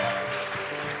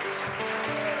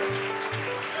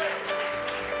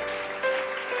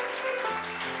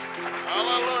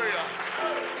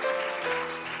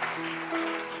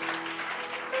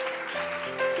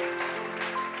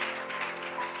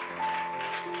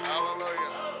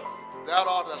Hallelujah. That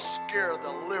ought to scare the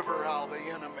liver out of the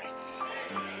enemy.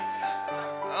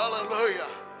 Hallelujah.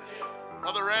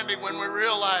 Brother Randy, when we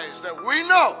realize that we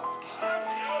know,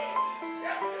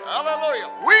 hallelujah,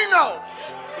 we know,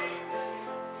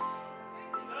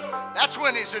 that's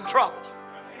when he's in trouble.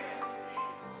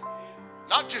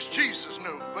 Not just Jesus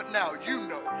knew, but now you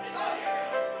know.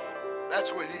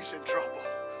 That's when he's in trouble.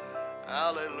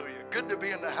 Hallelujah. Good to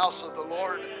be in the house of the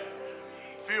Lord.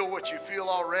 Feel what you feel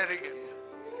already, and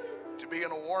to be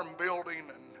in a warm building,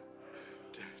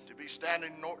 and to be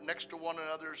standing next to one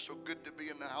another. So good to be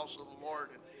in the house of the Lord.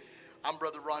 And I'm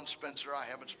Brother Ron Spencer. I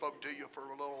haven't spoke to you for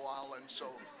a little while, and so,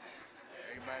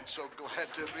 amen, so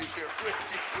glad to be here with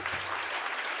you.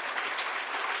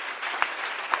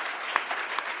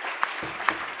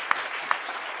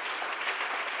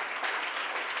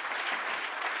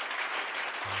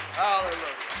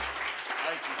 Hallelujah.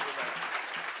 Thank you for that.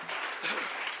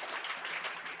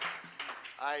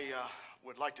 I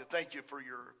would like to thank you for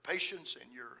your patience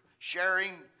and your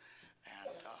sharing.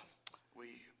 And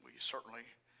we certainly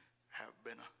have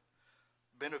been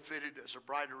benefited as a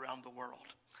bride around the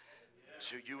world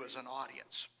to you as an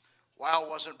audience. Wow,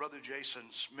 wasn't Brother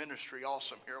Jason's ministry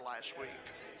awesome here last week?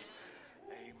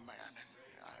 Amen.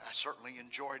 I certainly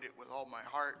enjoyed it with all my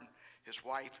heart. And his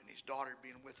wife and his daughter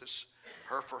being with us,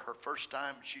 her for her first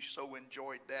time. She so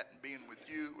enjoyed that, and being with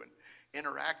you and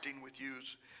interacting with you.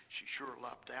 She sure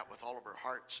loved that with all of her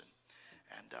hearts.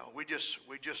 And we just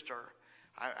are,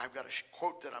 I've got a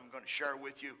quote that I'm going to share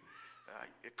with you.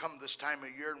 It come this time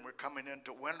of year, and we're coming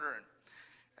into winter,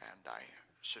 and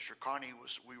Sister Connie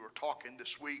we were talking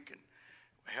this week, and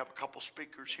we have a couple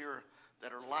speakers here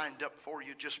that are lined up for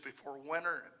you just before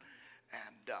winter.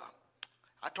 And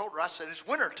I told her, I said, it's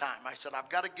winter time. I said, I've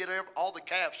got to get all the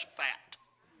calves fat.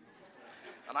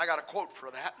 And I got a quote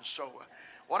for that. And so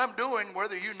what I'm doing,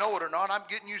 whether you know it or not, I'm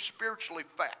getting you spiritually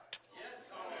fat.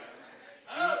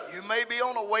 You may be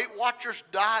on a Weight Watchers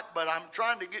diet, but I'm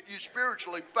trying to get you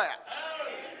spiritually fat.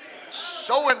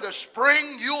 So in the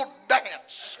spring, you'll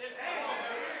dance.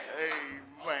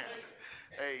 Amen.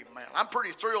 Amen. I'm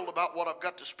pretty thrilled about what I've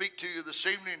got to speak to you this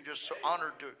evening. Just so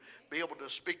honored to be able to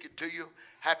speak it to you.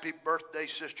 Happy birthday,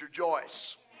 Sister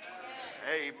Joyce.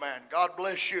 Amen. God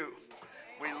bless you.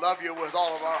 We love you with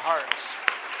all of our hearts.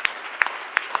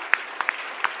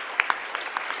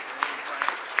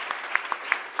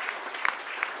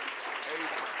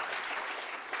 Amen.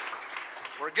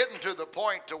 We're getting to the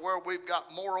point to where we've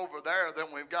got more over there than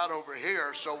we've got over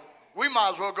here, so we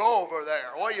might as well go over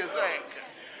there. What do you think?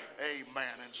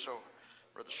 Amen. And so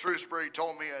Brother Shrewsbury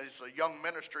told me as a young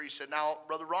minister, he said, now,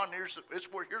 Brother Ron, here's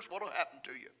what will happen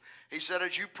to you. He said,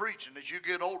 as you preach and as you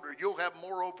get older, you'll have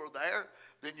more over there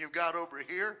than you've got over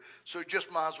here, so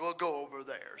just might as well go over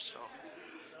there. So,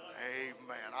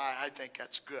 amen. I think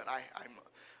that's good.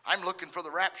 I'm looking for the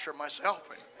rapture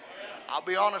myself, and I'll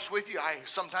be honest with you, I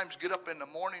sometimes get up in the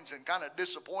mornings and kind of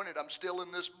disappointed I'm still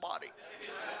in this body.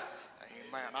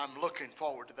 Amen. I'm looking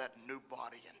forward to that new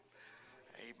body. And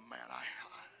amen.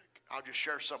 I'll just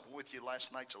share something with you.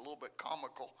 Last night's a little bit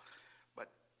comical, but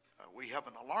we have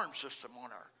an alarm system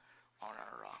on our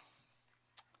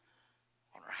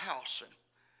house,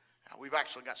 and we've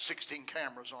actually got 16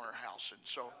 cameras on our house, and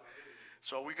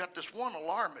so we got this one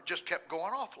alarm that just kept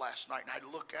going off last night, and I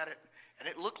looked at it, and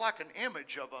it looked like an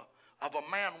image of a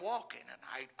man walking, and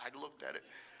I looked at it.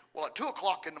 Well, at 2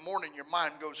 o'clock in the morning, your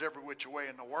mind goes every which way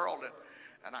in the world,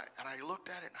 and I looked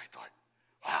at it, and I thought,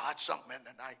 wow, that's something.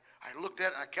 And I looked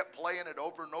at it, and I kept playing it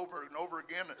over and over and over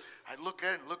again. And I looked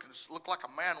at it, and it looked like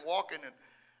a man walking.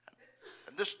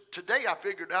 And this today I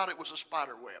figured out it was a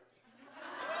spider web.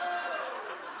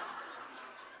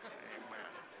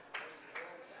 Amen.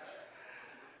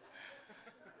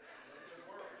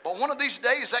 But one of these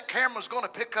days, that camera's going to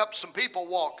pick up some people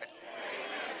walking.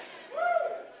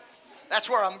 That's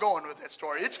where I'm going with that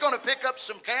story. It's going to pick up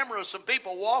some cameras, some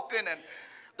people walking, and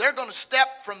they're going to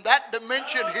step from that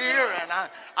dimension here, and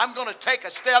I'm going to take a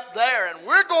step there, and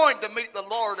we're going to meet the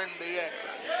Lord in the air.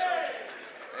 So,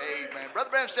 amen. Brother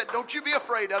Branham said, don't you be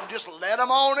afraid of them. Just let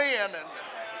them on in. And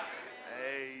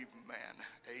amen.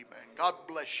 Amen. God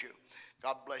bless you.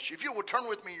 God bless you. If you will turn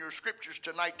with me your scriptures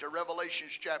tonight to Revelation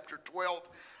chapter 12,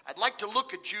 I'd like to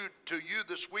look at you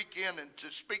this weekend and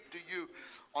to speak to you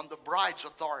on the bride's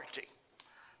authority.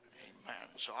 Amen.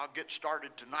 So I'll get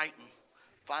started tonight and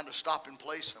find a stopping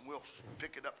place, and we'll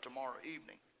pick it up tomorrow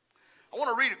evening. I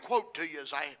want to read a quote to you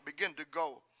as I begin to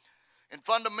go. In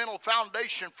Fundamental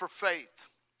Foundation for Faith,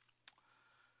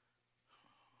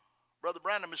 Brother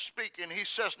Branham is speaking. He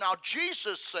says, now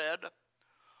Jesus said,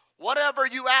 whatever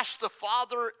you ask the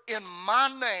Father in my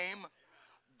name,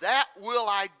 that will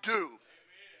I do,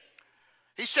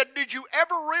 He said, did you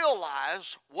ever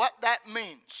realize what that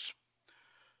means?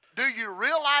 Do you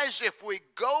realize if we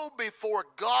go before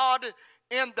God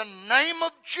in the name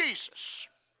of Jesus?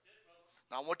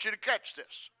 Now I want you to catch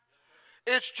this.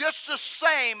 It's just the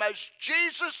same as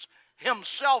Jesus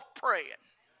himself praying.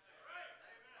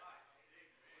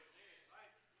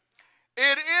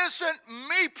 It isn't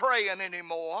me praying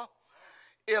anymore.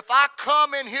 If I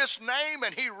come in his name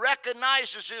and he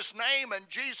recognizes his name, and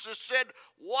Jesus said,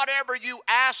 whatever you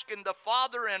ask in the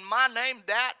Father in my name,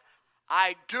 that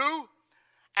I do.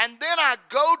 And then I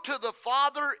go to the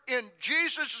Father in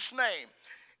Jesus' name.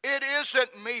 It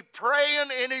isn't me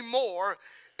praying anymore.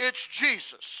 It's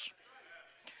Jesus.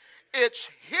 It's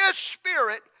his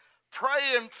Spirit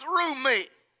praying through me.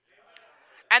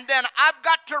 And then I've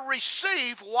got to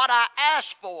receive what I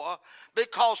asked for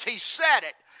because he said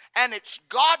it. And it's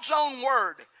God's own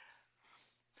word.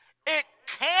 It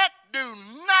can't do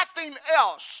nothing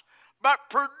else but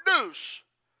produce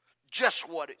just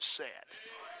what it said.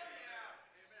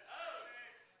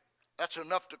 That's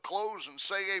enough to close and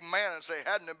say amen and say,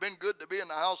 hadn't it been good to be in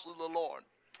the house of the Lord?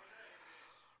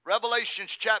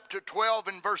 Revelations chapter 12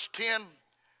 and verse 10.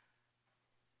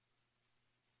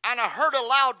 And I heard a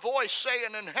loud voice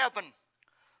saying in heaven,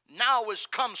 now is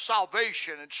come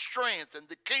salvation and strength and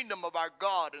the kingdom of our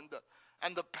God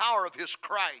and the power of his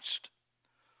Christ.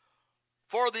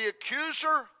 For the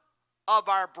accuser of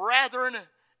our brethren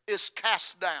is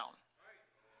cast down,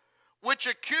 which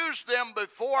accused them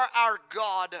before our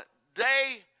God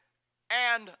day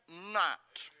and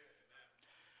night.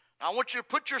 Now I want you to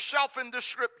put yourself in the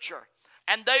scripture.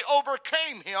 And they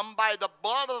overcame him by the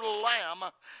blood of the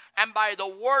Lamb and by the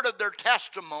word of their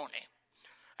testimony.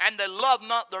 And they loved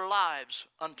not their lives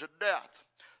unto death.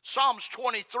 Psalms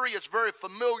 23 is very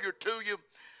familiar to you.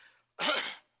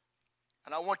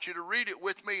 And I want you to read it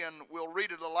with me, and we'll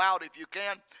read it aloud if you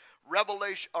can.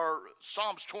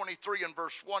 Psalms 23 and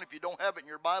verse 1. If you don't have it in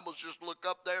your Bibles, just look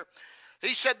up there.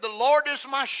 He said, the Lord is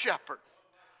my shepherd.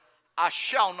 I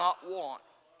shall not want.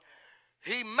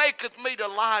 He maketh me to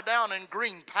lie down in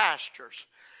green pastures.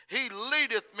 He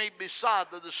leadeth me beside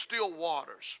the still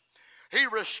waters. He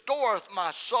restoreth my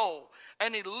soul,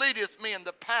 and he leadeth me in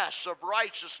the paths of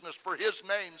righteousness for his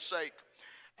name's sake.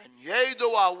 And yea,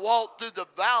 though I walk through the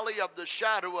valley of the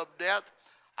shadow of death,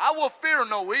 I will fear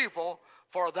no evil,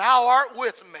 for thou art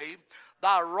with me.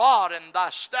 Thy rod and thy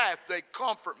staff, they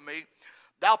comfort me.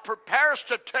 Thou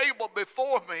preparest a table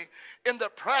before me in the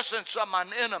presence of mine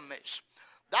enemies.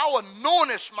 Thou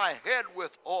anointest my head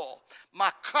with oil.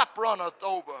 My cup runneth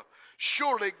over.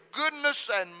 Surely goodness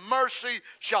and mercy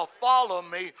shall follow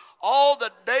me all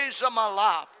the days of my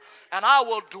life. And I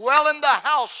will dwell in the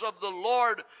house of the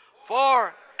Lord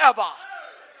forever.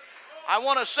 I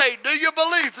want to say, do you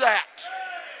believe that?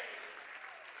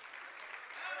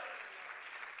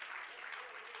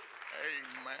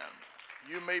 Amen.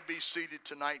 You may be seated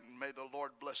tonight, and may the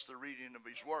Lord bless the reading of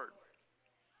his word.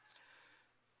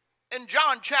 In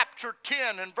John chapter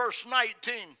 10 and verse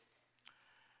 19,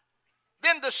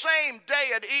 then the same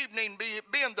day at evening,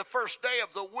 being the first day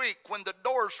of the week, when the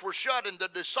doors were shut and the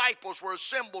disciples were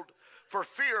assembled for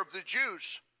fear of the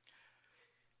Jews,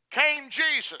 came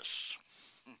Jesus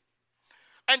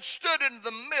and stood in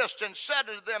the midst and said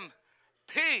to them,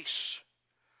 peace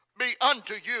be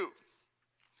unto you.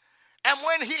 And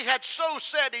when he had so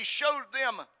said, he showed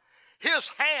them his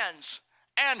hands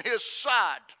and his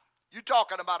side. You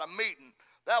talking about a meeting.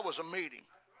 That was a meeting.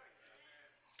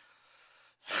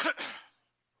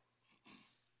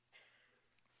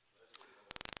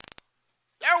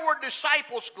 There were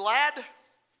disciples glad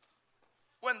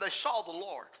when they saw the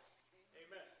Lord.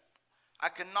 Amen. I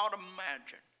cannot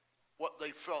imagine what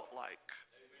they felt like.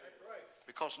 Amen.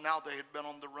 Because now they had been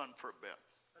on the run for a bit.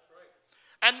 That's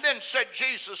right. And then said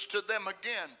Jesus to them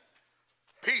again,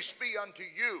 peace be unto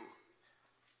you.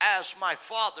 As my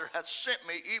Father hath sent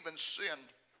me, even send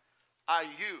I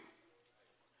you.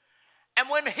 And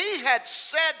when he had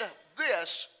said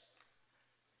this,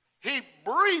 he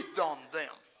breathed on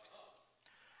them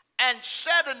and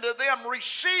said unto them,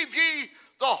 receive ye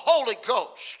the Holy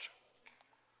Ghost.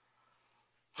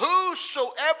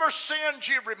 Whosoever sins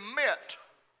ye remit,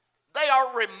 they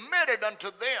are remitted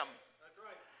unto them.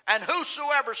 And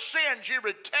whosoever sins ye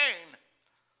retain,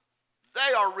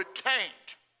 they are retained.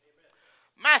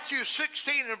 Matthew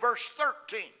 16 and verse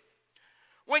 13.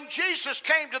 When Jesus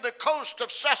came to the coast of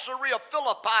Caesarea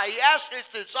Philippi, he asked his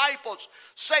disciples,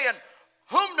 saying,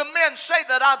 whom do men say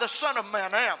that I, the Son of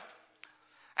Man, am?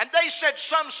 And they said,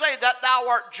 some say that thou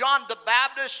art John the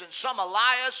Baptist, and some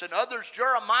Elias, and others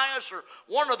Jeremiah, or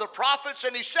one of the prophets.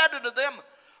 And he said unto them,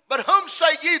 but whom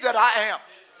say ye that I am?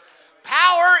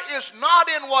 Power is not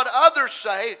in what others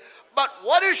say, but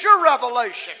what is your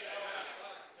revelation?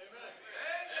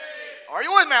 Are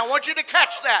you with me? I want you to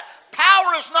catch that.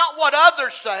 Power is not what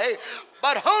others say,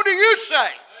 but who do you say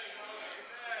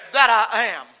that I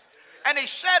am? And he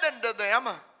said unto them,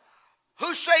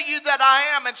 who say you that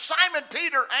I am? And Simon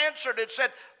Peter answered and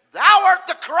said, thou art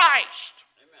the Christ,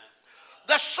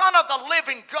 the Son of the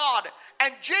living God.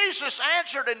 And Jesus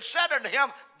answered and said unto him,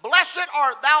 blessed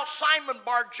art thou, Simon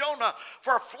Bar-Jonah,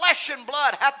 for flesh and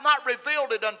blood hath not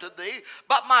revealed it unto thee,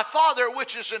 but my Father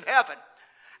which is in heaven.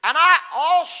 And I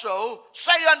also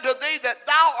say unto thee that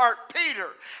thou art Peter,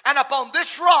 and upon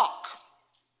this rock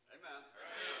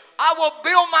I will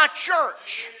build my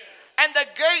church, and the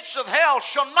gates of hell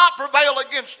shall not prevail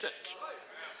against it.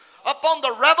 Upon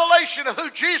the revelation of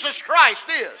who Jesus Christ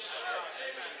is.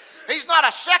 He's not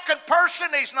a second person.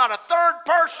 He's not a third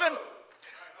person.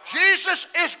 Jesus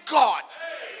is God.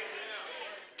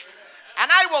 And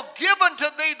I will give unto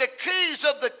thee the keys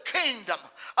of the kingdom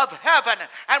of heaven.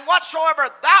 And whatsoever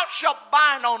thou shalt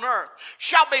bind on earth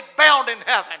shall be bound in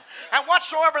heaven. And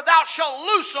whatsoever thou shalt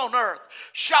loose on earth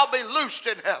shall be loosed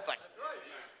in heaven.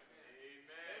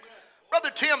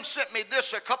 Brother Tim sent me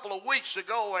this a couple of weeks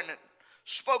ago, and it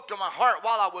spoke to my heart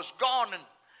while I was gone.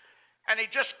 And he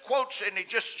just quotes and he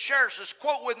just shares this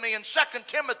quote with me in 2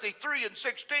 Timothy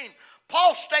 3:16.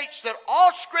 Paul states that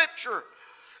all Scripture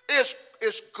is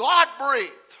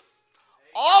God-breathed.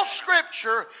 All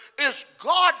Scripture is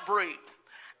God-breathed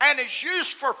and is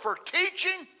used for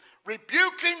teaching,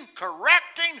 rebuking,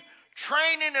 correcting,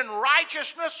 training in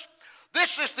righteousness.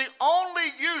 This is the only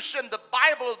use in the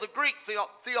Bible of the Greek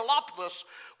Theophilus,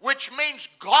 which means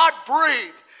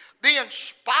God-breathed, the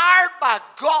inspired by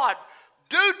God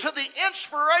due to the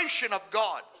inspiration of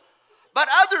God. But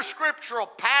other scriptural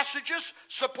passages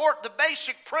support the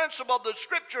basic principle of the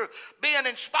Scripture being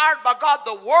inspired by God.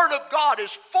 The Word of God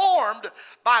is formed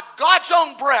by God's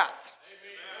own breath.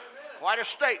 Amen. Quite a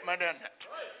statement, isn't it?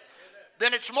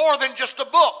 Then it's more than just a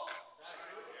book.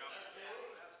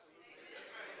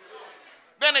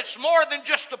 Then it's more than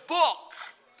just a book.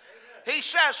 He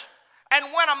says, and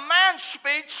when a man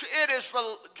speaks, it is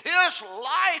his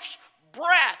life's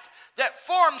breath that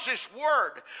forms his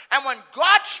word. And when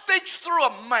God speaks through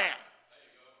a man,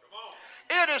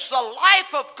 it is the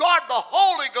life of God, the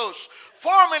Holy Ghost,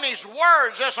 forming his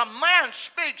words as a man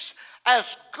speaks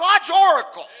as God's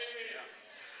oracle.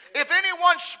 If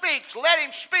anyone speaks, let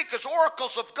him speak as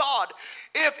oracles of God.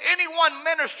 If anyone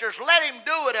ministers, let him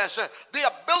do it as the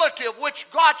ability of which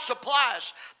God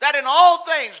supplies, that in all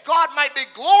things God may be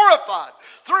glorified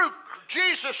through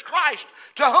Jesus Christ,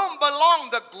 to whom belong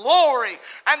the glory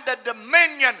and the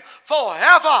dominion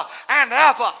forever and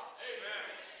ever.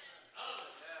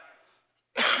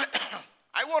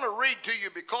 I want to read to you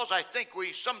because I think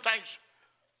we sometimes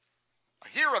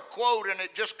hear a quote and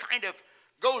it just kind of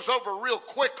goes over real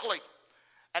quickly,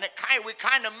 and we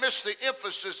kind of miss the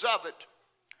emphasis of it.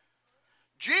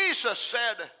 Jesus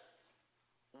said,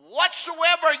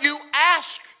 whatsoever you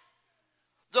ask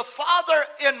the Father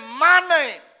in my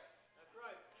name,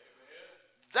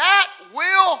 that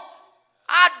will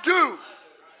I do.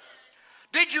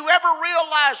 Did you ever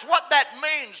realize what that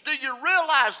means? Do you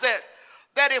realize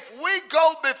that if we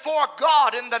go before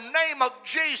God in the name of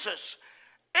Jesus,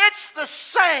 it's the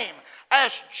same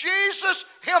as Jesus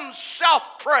himself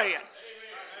praying?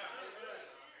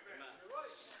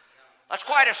 That's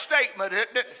quite a statement,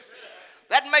 isn't it?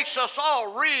 That makes us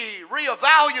all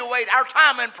reevaluate our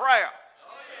time in prayer.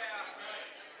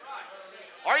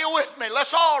 Are you with me?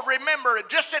 Let's all remember it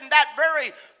just in that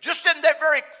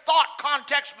very thought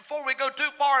context before we go too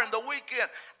far in the weekend.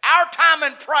 Our time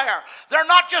in prayer, they're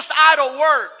not just idle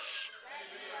words.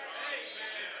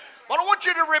 But I want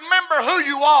you to remember who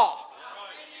you are.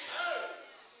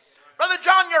 Brother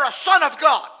John, you're a son of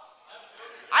God.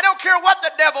 I don't care what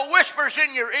the devil whispers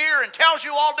in your ear and tells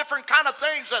you all different kind of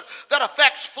things that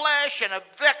affects flesh and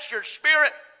affects your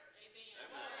spirit.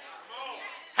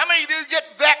 How many of you get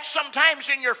vexed sometimes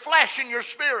in your flesh and your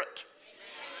spirit?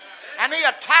 And he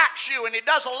attacks you and he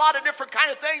does a lot of different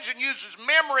kind of things and uses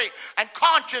memory and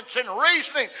conscience and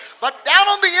reasoning. But down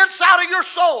on the inside of your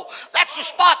soul, that's the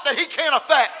spot that he can't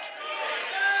affect.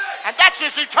 And that's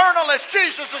as eternal as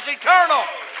Jesus is eternal.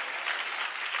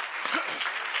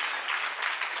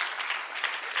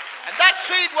 And that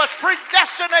seed was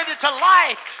predestinated to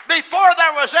life before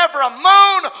there was ever a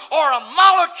moon or a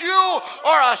molecule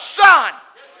or a sun.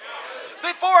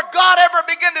 Before God ever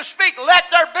began to speak, let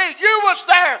there be, you was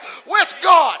there with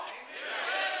God.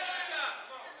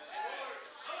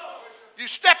 You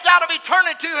stepped out of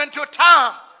eternity into a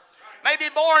time. Maybe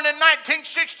born in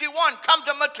 1961, come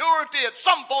to maturity at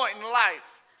some point in life.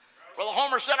 Brother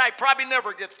Homer said I'd probably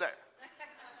never get there.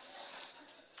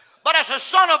 But as a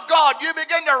son of God, you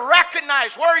begin to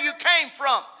recognize where you came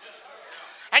from.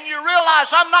 And you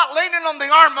realize I'm not leaning on the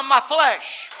arm of my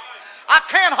flesh. I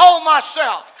can't hold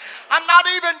myself. I'm not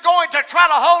even going to try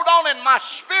to hold on in my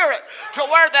spirit to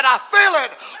where that I feel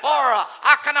it or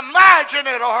I can imagine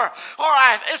it or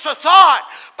it's a thought.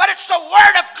 But it's the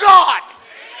Word of God.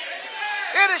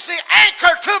 It is the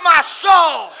anchor to my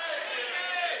soul.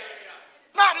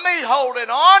 Not me holding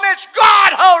on. It's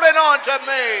God holding on to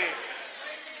me.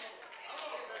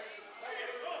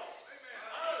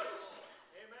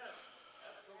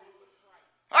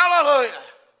 Hallelujah.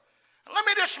 Let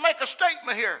me just make a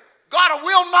statement here. God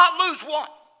will not lose one.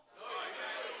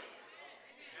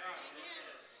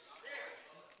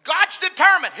 God's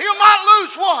determined. He'll not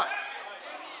lose one.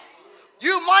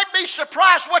 You might be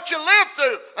surprised what you live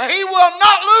through. He will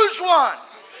not lose one.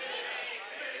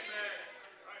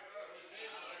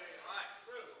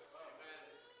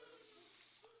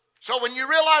 So when you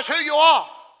realize who you are,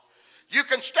 you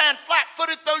can stand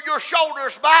flat-footed, throw your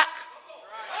shoulders back.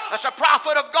 As a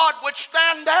prophet of God would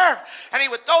stand there and he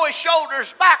would throw his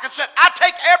shoulders back and said, I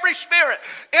take every spirit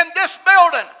in this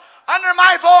building under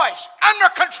my voice,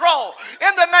 under control,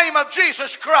 in the name of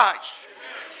Jesus Christ.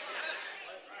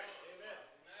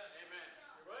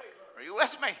 Are you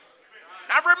with me?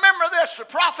 Now remember this, the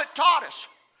prophet taught us.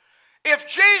 If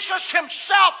Jesus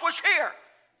himself was here,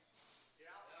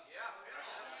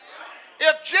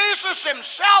 if Jesus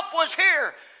himself was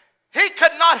here, he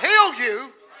could not heal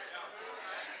you.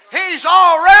 He's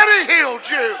already healed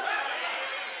you.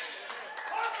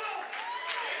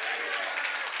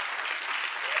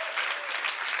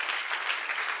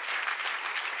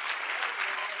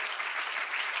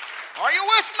 Are you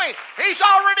with me? He's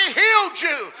already healed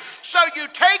you. So you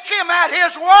take him at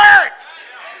his word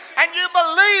and you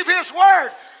believe his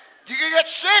word. You get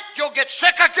sick, you'll get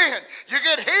sick again. You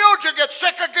get healed, you get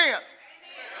sick again.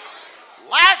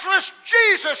 Lazarus,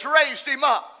 Jesus raised him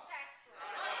up.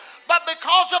 But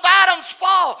because of Adam's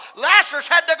fall, Lazarus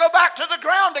had to go back to the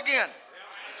ground again.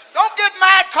 Don't get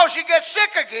mad because you get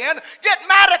sick again. Get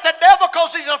mad at the devil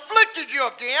because he's afflicted you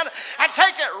again and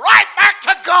take it right back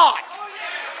to God.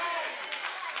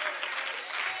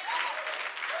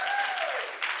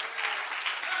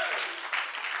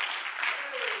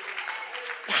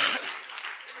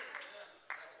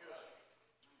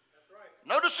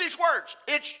 Notice these words.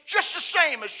 It's just the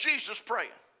same as Jesus praying.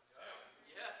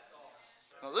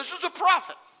 Now, this is a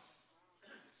prophet.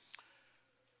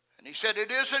 And he said,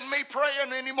 it isn't me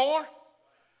praying anymore.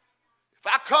 If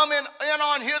I come in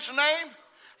on his name,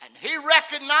 and he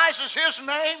recognizes his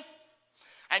name,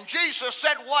 and Jesus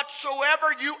said,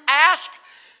 whatsoever you ask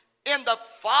in the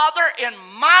Father in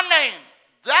my name,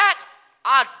 that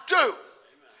I do.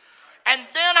 And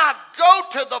then I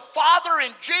go to the Father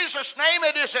in Jesus' name.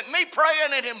 It isn't me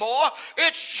praying anymore.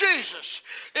 It's Jesus.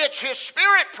 It's his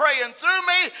Spirit praying through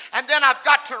me. And then I've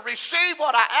got to receive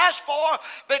what I asked for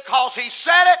because he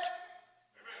said it.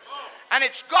 And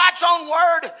it's God's own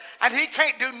word. And he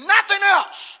can't do nothing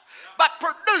else but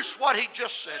produce what he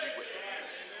just said he would do.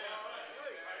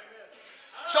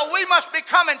 So we must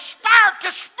become inspired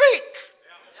to speak.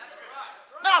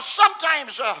 Now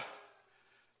sometimes...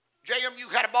 JM, you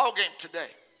had a ball game today.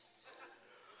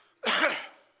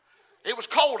 It was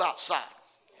cold outside.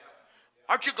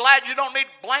 Aren't you glad you don't need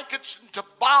blankets and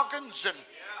toboggans and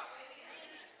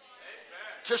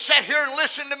to sit here and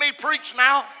listen to me preach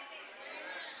now?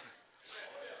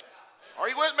 Are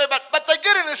you with me? But they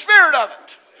get in the spirit of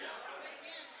it.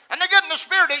 And they get in the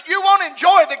spirit. You won't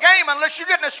enjoy the game unless you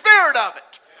get in the spirit of it.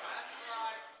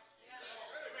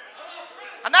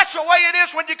 And that's the way it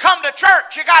is when you come to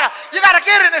church. You gotta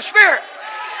get in the spirit.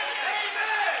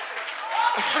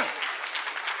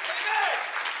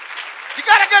 You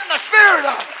gotta get in the spirit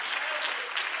of it.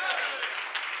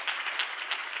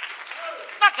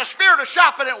 Not the spirit of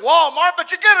shopping at Walmart,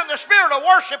 but you get in the spirit of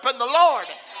worshiping the Lord.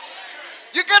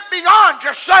 You get beyond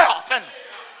yourself and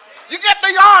you get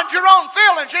beyond your own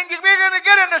feelings and you begin to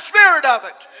get in the spirit of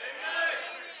it.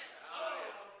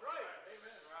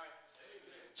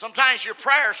 Sometimes your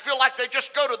prayers feel like they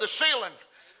just go to the ceiling.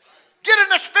 Get in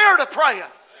the spirit of praying.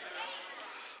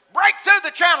 Break through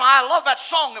the channel. I love that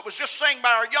song that was just sang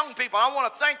by our young people. I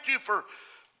want to thank you for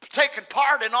taking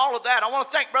part in all of that. I want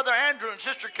to thank Brother Andrew and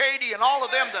Sister Katie and all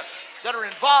of them that are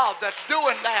involved that's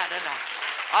doing that. And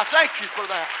I thank you for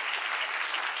that.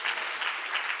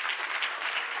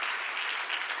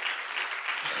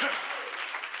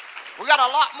 We got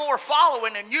a lot more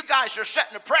following, and you guys are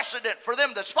setting a precedent for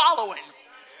them that's following.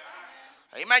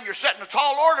 Amen. You're setting a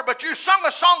tall order, but you sung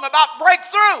a song about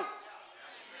breakthrough.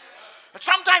 And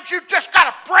sometimes you just got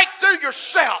to break through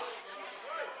yourself.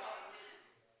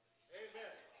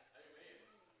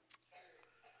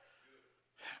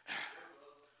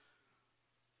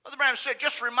 Brother Branham said,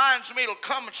 just reminds me it'll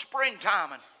come in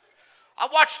springtime. And I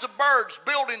watch the birds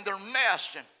building their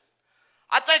nest. And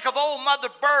I think of old mother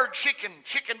bird, she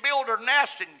can build her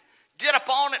nest and get up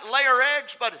on it and lay her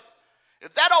eggs. But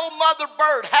if that old mother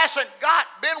bird hasn't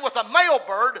been with a male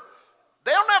bird,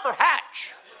 they'll never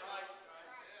hatch.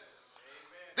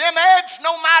 Them eggs,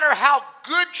 no matter how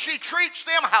good she treats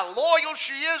them, how loyal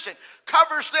she is, and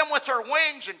covers them with her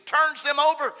wings and turns them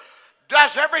over,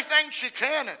 does everything she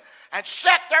can, and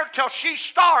set there till she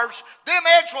starves, them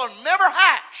eggs will never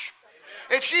hatch.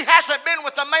 If she hasn't been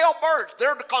with the male birds,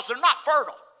 because they're not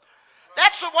fertile.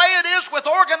 That's the way it is with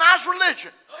organized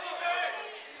religion.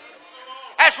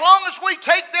 As long as we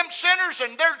take them sinners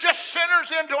and they're just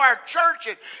sinners into our church,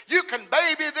 and you can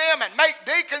baby them and make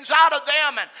deacons out of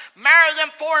them and marry them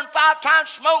 4 and 5 times,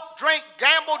 smoke, drink,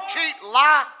 gamble, cheat,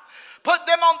 lie, put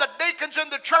them on the deacons in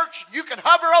the church, you can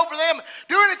hover over them,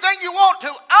 do anything you want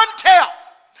to until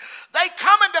they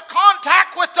come into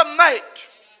contact with the mate.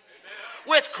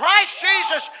 With Christ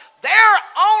Jesus, they're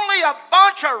only a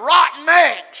bunch of rotten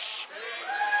eggs.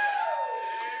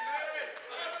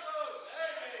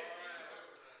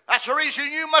 That's the reason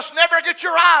you must never get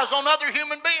your eyes on other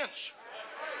human beings.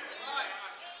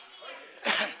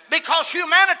 Because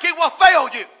humanity will fail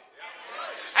you.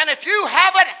 And if you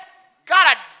haven't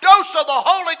got a dose of the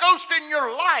Holy Ghost in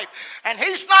your life, and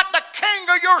He's not the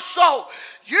king of your soul,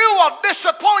 you will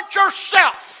disappoint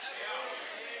yourself.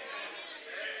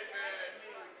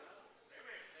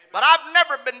 But I've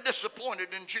never been disappointed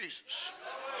in Jesus.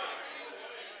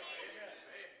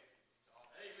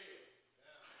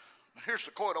 Here's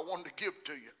the quote I wanted to give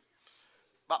to you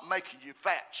about making you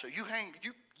fat. So you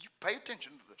pay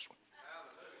attention to this one.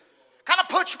 Kind of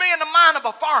puts me in the mind of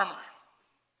a farmer.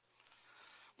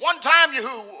 One time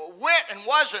who went and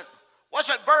wasn't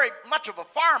very much of a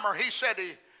farmer, he said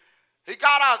he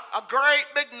got a great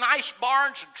big nice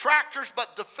barns and tractors,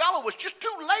 but the fellow was just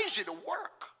too lazy to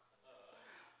work.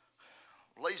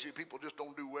 Lazy people just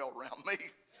don't do well around me.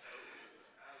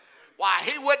 Why,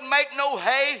 he wouldn't make no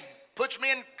hay. Puts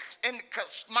me in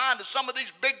mind of some of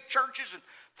these big churches and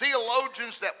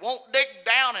theologians that won't dig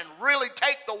down and really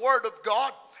take the Word of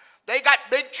God. They got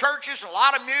big churches and a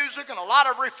lot of music and a lot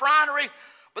of refinery,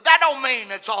 but that don't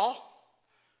mean it's all.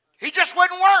 He just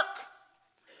wouldn't work.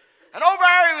 And over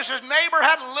there, his neighbor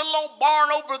had a little old barn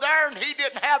over there, and he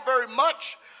didn't have very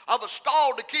much of a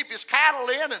stall to keep his cattle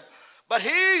in, but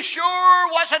he sure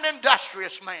was an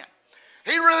industrious man.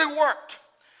 He really worked.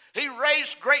 He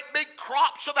raised great big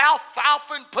crops of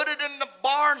alfalfa and put it in the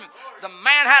barn. The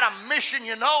man had a mission,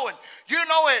 and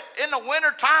in the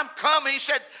wintertime come, he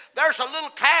said, there's a little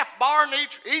calf barn,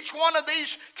 each one of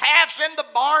these calves in the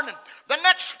barn. And the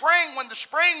next spring, when the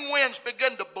spring winds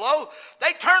begin to blow,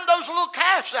 they turn those little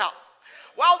calves out.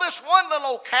 Well, this one little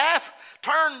old calf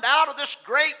turned out of this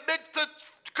great big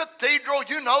cathedral,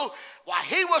 why,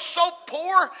 he was so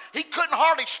poor, he couldn't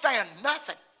hardly stand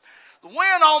nothing. The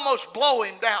wind almost blew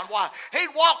him down. Why,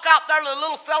 he'd walk out there, the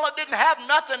little fella didn't have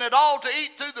nothing at all to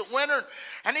eat through the winter,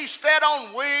 and he's fed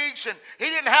on wigs, and he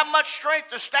didn't have much strength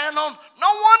to stand on. No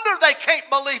wonder they can't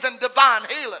believe in divine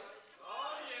healing.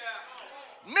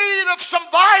 Need of some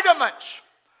vitamins.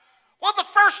 Well, the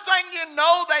first thing you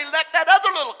know, they let that other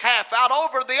little calf out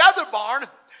over the other barn.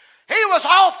 He was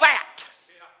all fat.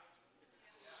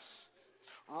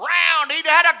 Round, he'd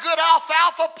had a good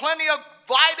alfalfa, plenty of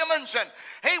vitamins, and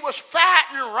he was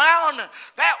fat and round, and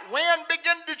that wind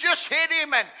began to just hit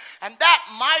him, and that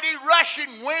mighty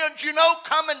rushing wind,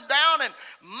 coming down, and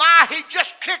he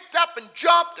just kicked up and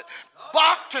jumped and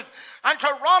bucked and to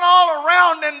run all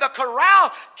around in the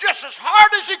corral just as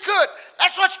hard as he could.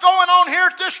 That's what's going on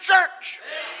here at this church.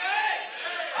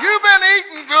 You've been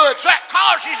eating good, so that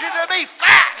causes you to be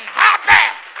fat and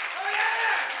happy.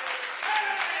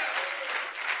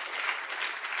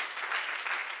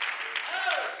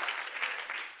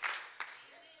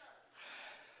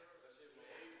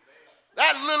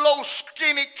 That little old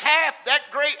skinny calf,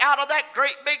 out of that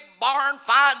great big barn,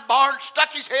 fine barn,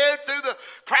 stuck his head through the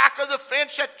crack of the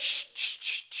fence, said, shh, shh,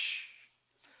 shh, shh.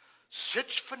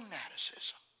 Such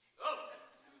fanaticism.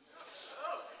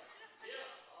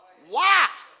 Why?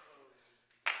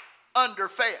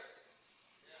 Underfed.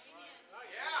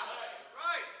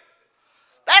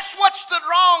 That's what's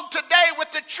wrong today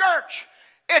with the church.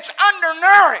 It's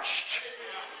undernourished.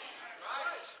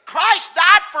 Christ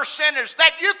died for sinners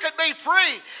that you could be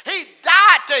free. He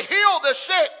died to heal the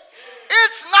sick.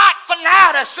 It's not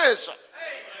fanaticism.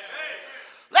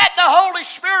 Let the Holy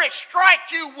Spirit strike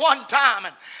you one time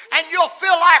and you'll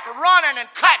feel like running and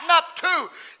cutting up too.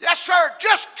 Yes, sir.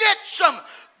 Just get some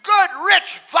good,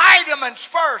 rich vitamins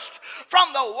first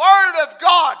from the Word of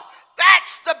God.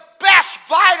 That's the best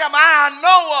vitamin I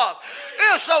know of,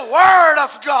 is the Word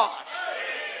of God.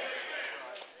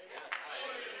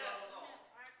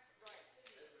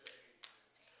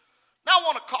 Now I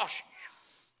want to caution you.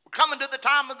 We're coming to the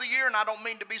time of the year, and I don't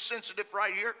mean to be sensitive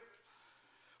right here.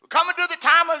 We're coming to the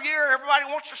time of year everybody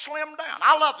wants to slim down.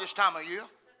 I love this time of year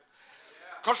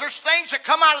because there's things that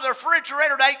come out of the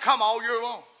refrigerator that ain't come all year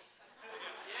long.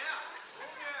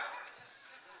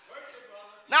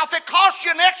 Now, if it costs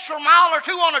you an extra mile or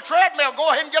two on a treadmill,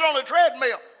 go ahead and get on the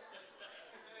treadmill.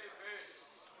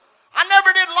 I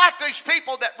never did like these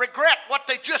people that regret what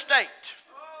they just ate.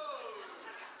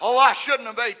 Oh, I shouldn't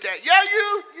have ate that. Yeah,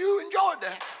 you enjoyed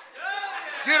that.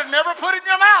 You'd have never put it in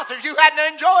your mouth if you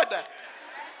hadn't enjoyed that.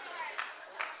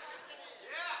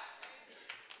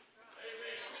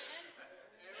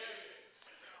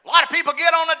 A lot of people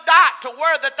get on a diet to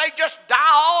where that they just die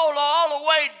all the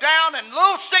way down, and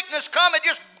little sickness come and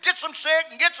just gets them sick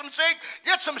and gets them sick,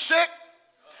 gets them sick.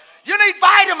 You need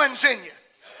vitamins in you.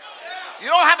 You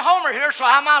don't have Homer here, so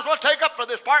I might as well take up for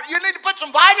this part. You need to put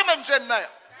some vitamins in there.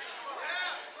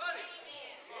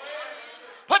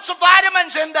 Put some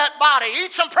vitamins in that body.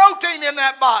 Eat some protein in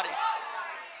that body.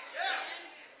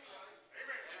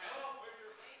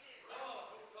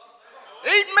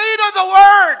 Eat meat of the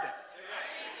Word.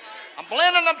 I'm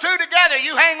blending them two together.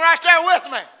 You hang right there with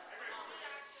me.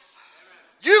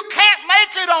 You can't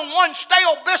make it on one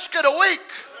stale biscuit a week.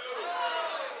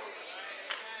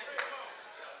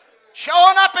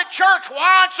 Showing up at church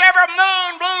once every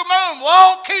blue moon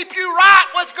won't keep you right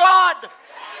with God.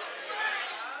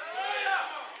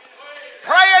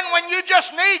 Praying when you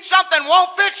just need something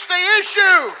won't fix the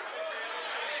issue.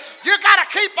 You got to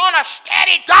keep on a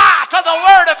steady diet to the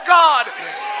Word of God.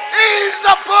 Eat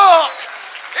the book.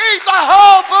 Eat the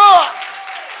whole book.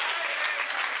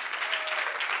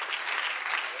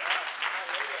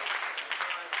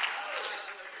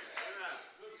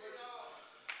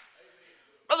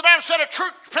 Brother Branham said a true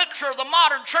picture of the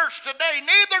modern church today.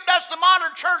 Neither does the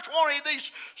modern church want any of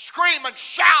these screaming,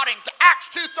 shouting to Acts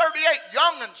 2:38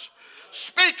 young'uns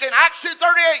speaking. Acts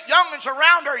 2:38 young'uns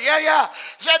around her. Yeah.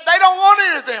 Said they don't want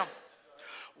any of them.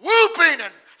 Whooping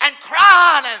and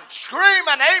crying and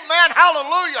screaming, amen,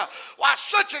 hallelujah. Why,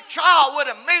 such a child would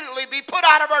immediately be put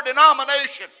out of her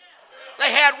denomination.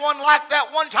 They had one like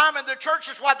that one time in the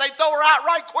churches. Why, they throw her out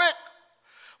right quick.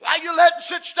 Why are you letting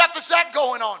such stuff as that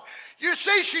going on? You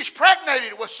see, she's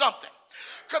pregnated with something.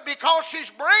 Because she's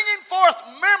bringing forth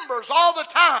members all the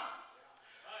time.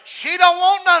 She don't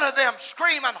want none of them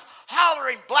screaming,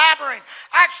 hollering, blabbering.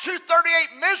 Acts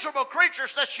 2:38, miserable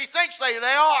creatures that she thinks they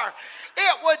are.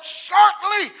 It would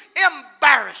certainly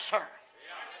embarrass her.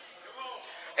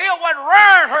 It would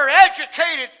ruin her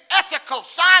educated, ethical,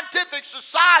 scientific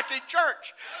society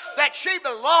church that she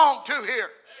belonged to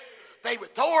here. They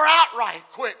would throw her out right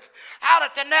quick. Out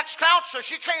at the next council,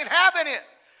 she can't have it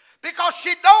because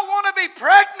she don't want to be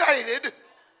pregnated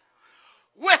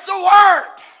with the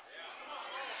Word.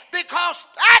 Because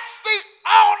that's the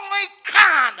only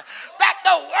kind that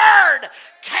the Word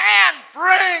can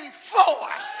bring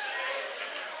forth.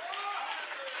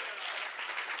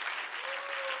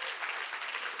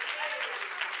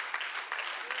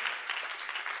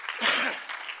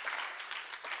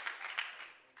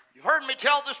 You've heard me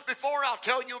tell this before, I'll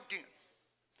tell you again.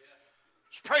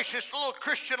 This precious little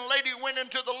Christian lady went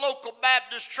into the local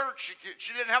Baptist church.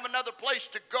 She didn't have another place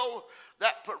to go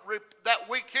that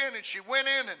weekend, and she went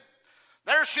in, and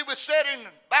there she was sitting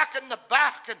back in the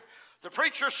back, and the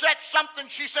preacher said something.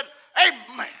 She said,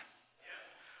 amen.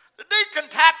 The deacon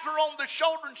tapped her on the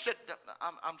shoulder and said,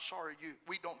 I'm sorry,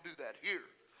 we don't do that here.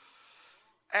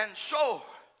 And so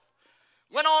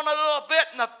went on a little bit,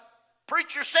 and the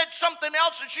preacher said something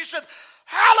else, and she said,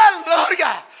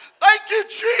 hallelujah, thank you,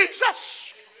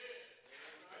 Jesus.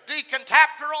 The deacon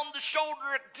tapped her on the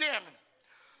shoulder again,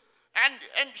 and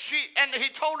he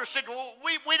told her, said, well,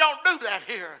 we don't do that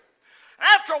here. And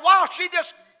after a while, she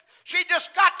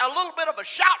just got a little bit of a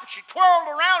shout, and she twirled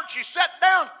around, she sat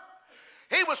down.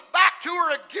 He was back to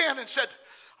her again and said,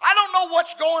 I don't know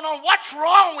what's going on. What's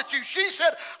wrong with you? She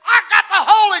said, I got the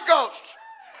Holy Ghost.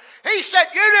 He said,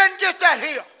 you didn't get that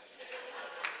here.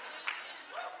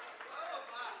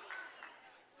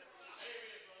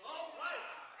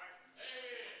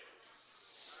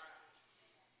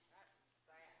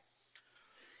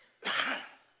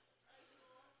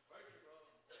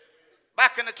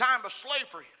 Back in the time of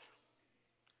slavery,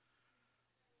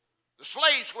 the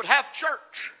slaves would have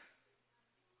church.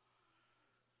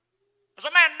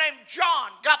 There's a man named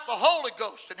John got the Holy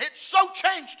Ghost, and it so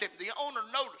changed him. The owner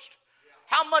noticed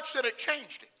how much that it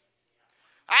changed him.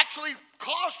 Actually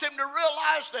caused him to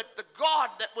realize that the God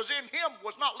that was in him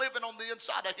was not living on the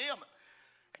inside of him.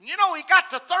 And you know, he got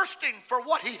to thirsting for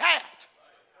what he had.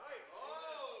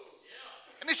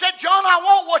 And he said, John, I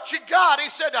want what you got. He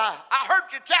said, I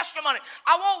heard your testimony.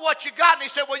 I want what you got. And he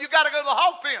said, well, you got to go to the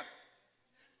hog pen.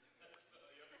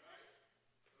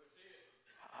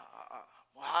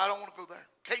 Well, I don't want to go there.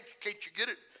 Can't you get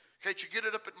it? Can't you get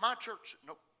it up at my church?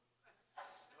 Nope.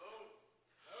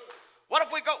 What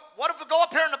if we go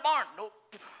up here in the barn? Nope.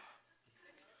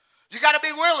 You got to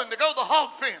be willing to go to the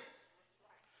hog pen.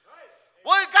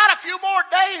 Well, he got a few more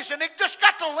days, and it just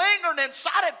got to lingering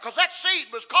inside him because that seed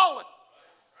was calling.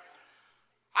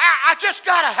 I just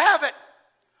got to have it.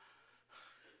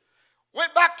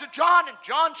 Went back to John, and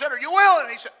John said, are you willing?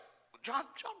 And he said, John,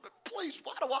 but please,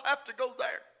 why do I have to go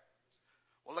there?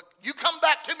 Well, look, you come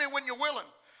back to me when you're willing.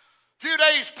 A few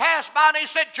days passed by, and he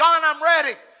said, John, I'm ready.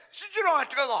 He said, you don't have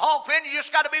to go to the hog pen. You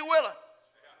just got to be willing.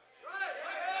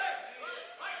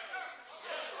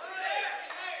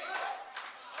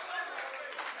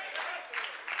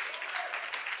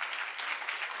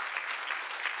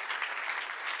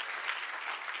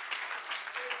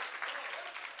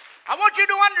 I want you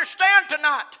to understand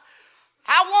tonight,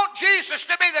 I want Jesus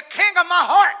to be the king of my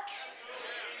heart.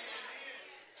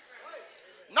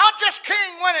 Not just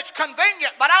king when it's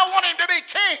convenient, but I want him to be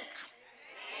king.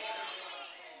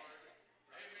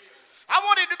 I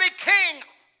want him to be king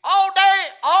all day,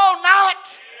 all night.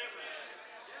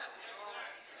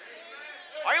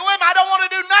 Are you with me? I don't want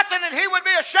to do nothing that he would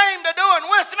be ashamed of doing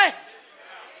with me.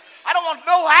 I don't want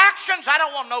no actions. I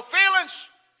don't want no feelings.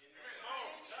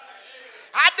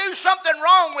 I do something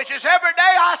wrong, which is every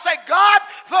day I say, God,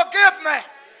 forgive me.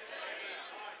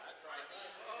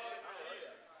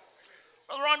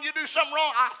 Brother Ron, you do something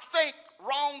wrong. I think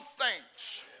wrong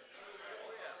things.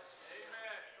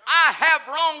 I have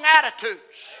wrong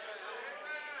attitudes.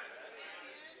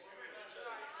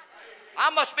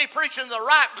 I must be preaching the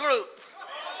right group.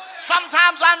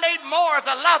 Sometimes I need more of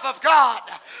the love of God.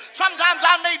 Sometimes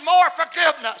I need more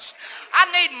forgiveness. I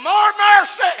need more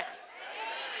mercy.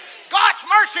 God's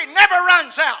mercy never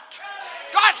runs out.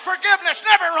 God's forgiveness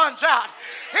never runs out.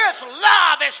 His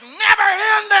love is never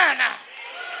ending.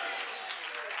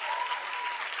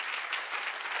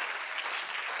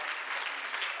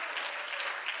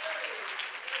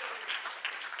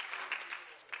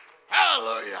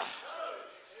 Hallelujah.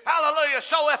 Hallelujah.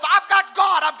 So if I've got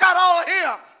God, I've got all of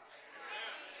him.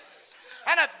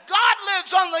 And if God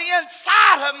lives on the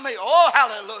inside of me, oh,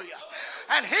 hallelujah.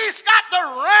 And he's got the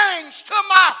reins to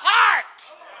my heart.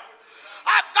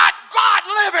 I've got God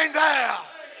living there.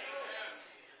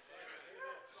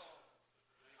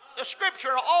 The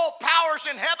scripture, all powers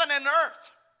in heaven and earth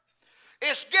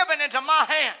is given into my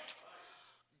hand.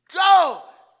 Go,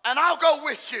 and I'll go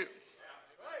with you.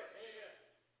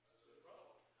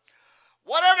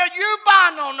 Whatever you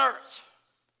bind on earth,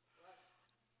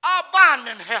 I'll bind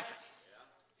in heaven.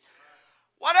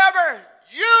 Whatever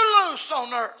you loose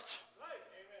on earth,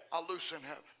 I'll loose in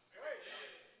heaven.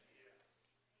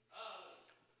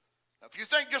 Now, if you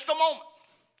think just a moment,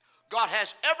 God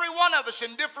has every one of us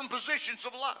in different positions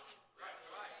of life.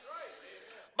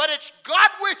 But it's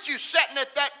God with you sitting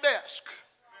at that desk.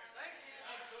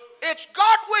 It's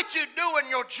God with you doing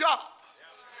your job.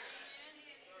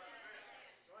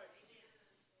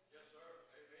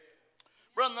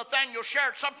 Brother Nathaniel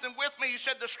shared something with me. He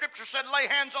said the scripture said, lay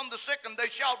hands on the sick and they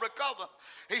shall recover.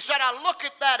 He said, I look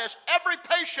at that as every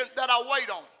patient that I wait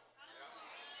on.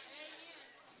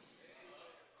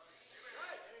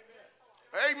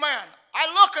 Amen.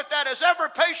 I look at that as every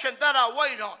patient that I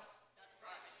wait on.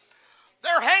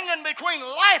 They're hanging between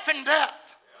life and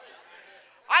death.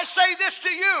 I say this to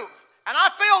you, and I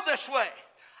feel this way.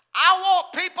 I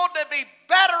want people to be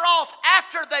better off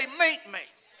after they meet me.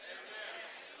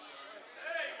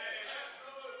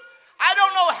 I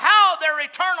don't know how their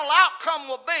eternal outcome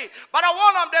will be, but I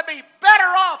want them to be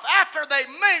better off after they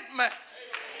meet me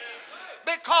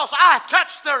because I've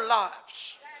touched their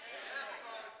lives.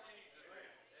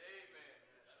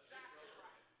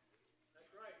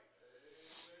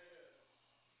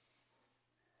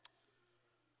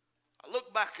 I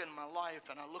look back in my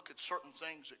life and I look at certain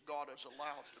things that God has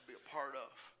allowed to be a part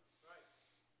of.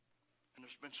 And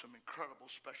there's been some incredible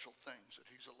special things that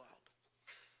he's allowed.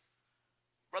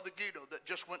 Brother Guido that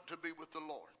just went to be with the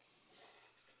Lord.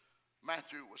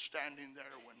 Matthew was standing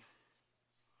there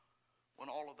when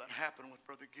all of that happened with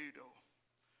Brother Guido.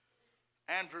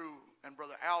 Andrew and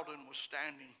Brother Alden was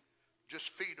standing just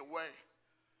feet away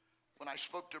when I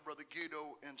spoke to Brother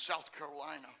Guido in South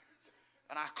Carolina.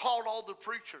 And I called all the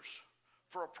preachers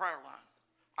for a prayer line.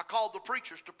 I called the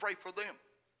preachers to pray for them.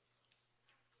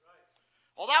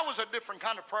 Well, that was a different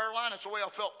kind of prayer line. It's the way I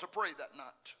felt to pray that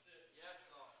night.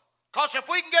 Because if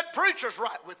we can get preachers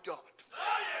right with God.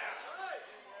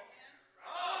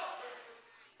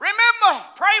 Remember,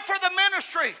 pray for the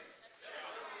ministry.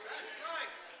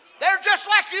 They're just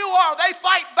like you are. They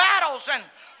fight battles and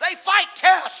they fight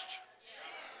tests.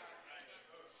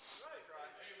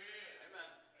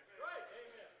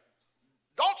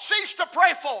 Don't cease to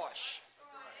pray for us.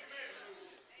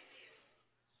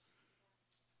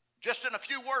 Just in a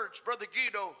few words, Brother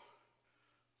Guido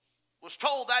was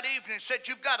told that evening, said,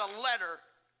 you've got a letter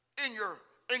in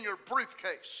your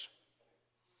briefcase.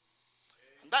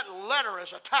 And that letter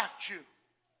has attacked you.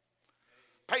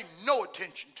 Pay no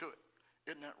attention to it.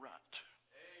 Isn't that right?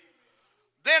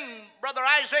 Then Brother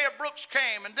Isaiah Brooks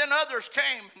came, and then others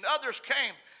came, and others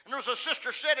came. And there was a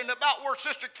sister sitting about where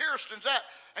Sister Kirsten's at,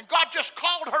 and God just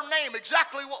called her name,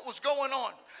 exactly what was going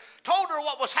on. Told her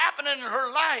what was happening in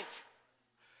her life.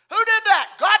 Who did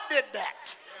that? God did that.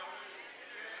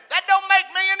 That don't make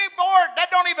me any bored. That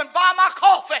don't even buy my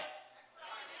coffee.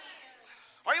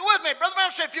 Are you with me? Brother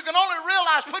Branham said, if you can only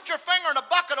realize, put your finger in a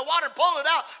bucket of water and pull it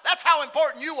out, that's how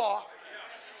important you are.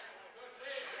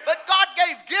 But God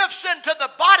gave gifts into the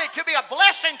body to be a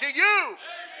blessing to you.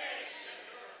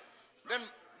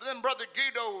 Then Brother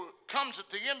Guido comes at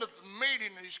the end of the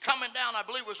meeting, and he's coming down, I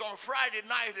believe it was on a Friday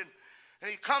night, and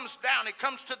he comes down, he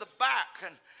comes to the back,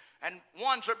 and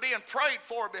ones are being prayed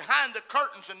for behind the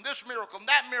curtains, and this miracle, and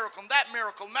that miracle, and that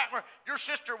miracle, and that miracle. Your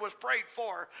sister was prayed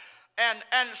for. And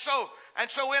so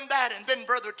in that, and then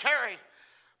Brother Terry,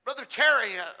 Brother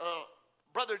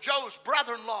Joe's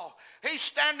brother-in-law, he's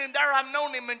standing there. I've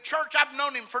known him in church. I've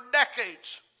known him for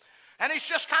decades. And he's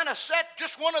just kind of set,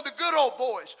 just one of the good old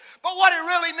boys. But what he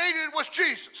really needed was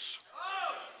Jesus.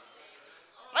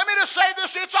 Let me just say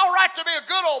this, it's all right to be a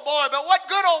good old boy, but what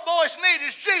good old boys need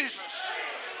is Jesus.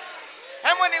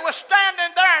 And when he was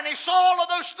standing there and he saw all of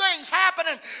those things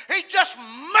happening, he just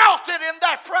melted in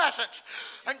that presence.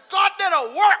 And God did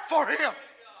a work for him.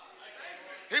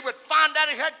 He would find out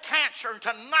he had cancer, and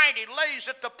tonight he lays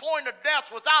at the point of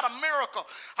death without a miracle.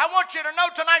 I want you to know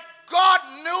tonight, God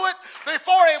knew it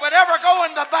before he would ever go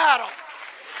into battle.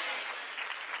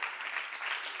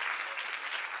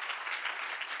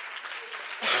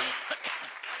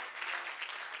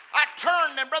 I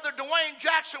turned, and Brother Dwayne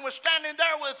Jackson was standing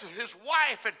there with his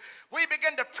wife, and we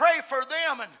began to pray for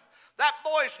them. And that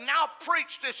boy's now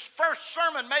preached his first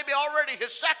sermon, maybe already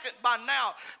his second by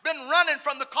now. Been running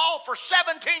from the call for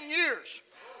 17 years.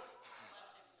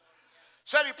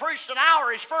 Said he preached an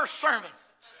hour, his first sermon,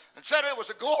 and said it was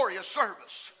a glorious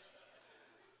service.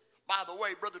 By the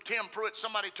way, Brother Tim Pruitt,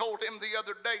 somebody told him the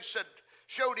other day,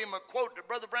 showed him a quote that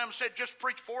Brother Branham said, just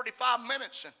preach 45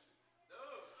 minutes. And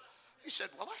he said,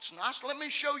 well, that's nice. Let me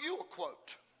show you a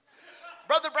quote.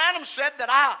 Brother Branham said that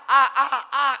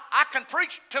I can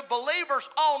preach to believers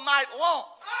all night long.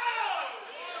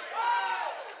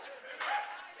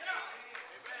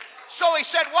 So he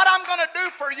said, what I'm going to do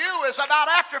for you is about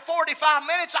after 45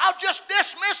 minutes, I'll just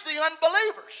dismiss the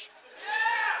unbelievers.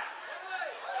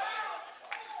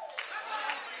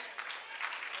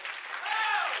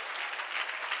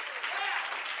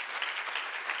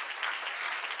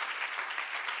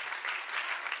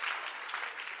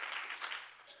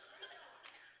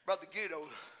 Brother Guido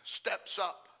steps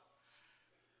up,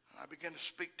 and I begin to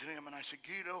speak to him, and I said,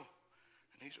 Guido,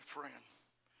 and he's a friend.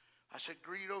 I said,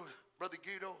 Guido, Brother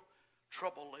Guido,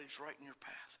 trouble lays right in your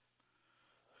path.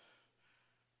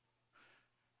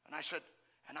 And I said,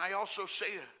 and I also say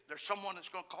there's someone that's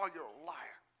going to call you a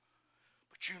liar,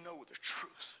 but you know the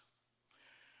truth.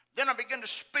 Then I began to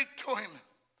speak to him.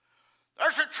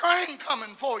 There's a train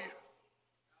coming for you.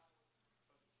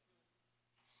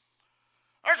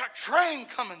 There's a train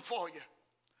coming for you.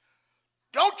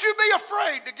 Don't you be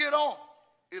afraid to get on.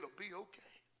 It'll be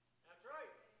okay. That's right.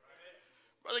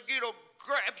 Brother Guido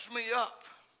grabs me up.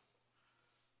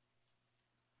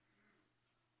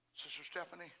 Sister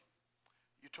Stephanie,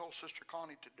 you told Sister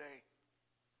Connie today,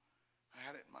 I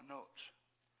had it in my notes,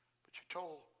 but you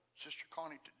told Sister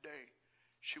Connie today,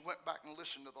 she went back and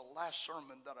listened to the last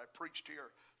sermon that I preached here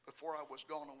before I was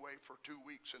gone away for 2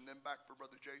 weeks and then back for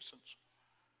Brother Jason's.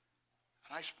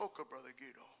 And I spoke of Brother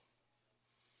Guido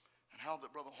and how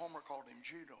that Brother Homer called him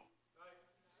Guido.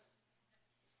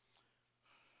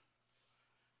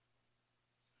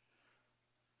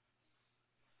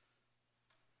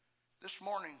 This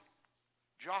morning,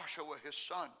 Joshua, his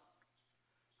son,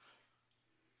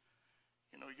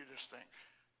 you just think,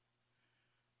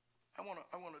 I want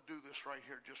to do this right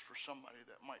here just for somebody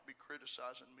that might be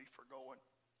criticizing me for going.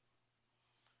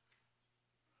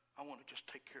 I want to just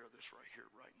take care of this right here,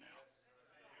 right now.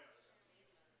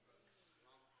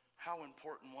 How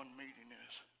important one meeting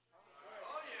is.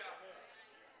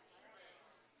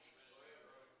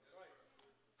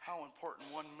 How important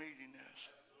one meeting is.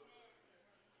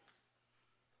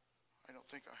 I don't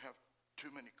think I have too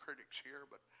many critics here,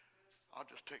 but I'll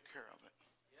just take care of it.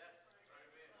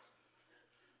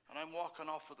 And I'm walking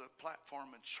off of the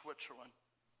platform in Switzerland.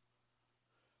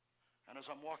 And as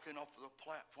I'm walking off of the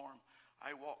platform,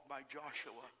 I walk by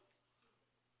Joshua.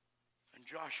 And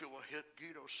Joshua,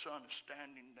 Guido's son, is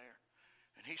standing there.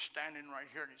 And he's standing right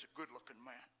here, and he's a good-looking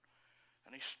man.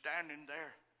 And he's standing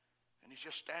there. And he's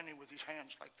just standing with his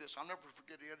hands like this. I'll never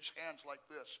forget, he had his hands like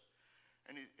this.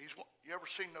 And you ever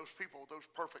seen those people with those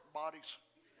perfect bodies?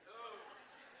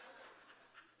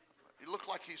 He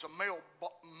looked like he's a male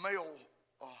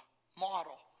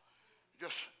model.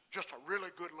 Just a really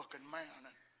good-looking man.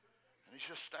 And he's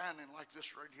just standing like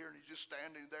this right here. And he's just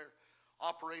standing there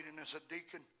operating as a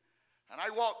deacon. And I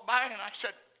walked by and I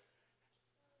said,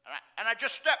 and I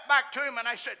just stepped back to him and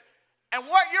I said, and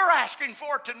what you're asking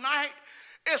for tonight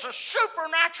is a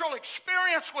supernatural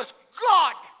experience with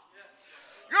God.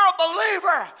 You're a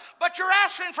believer, but you're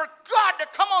asking for God to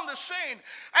come on the scene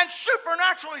and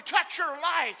supernaturally touch your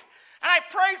life. And I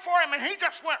prayed for him, and he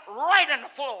just went right in the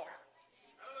floor.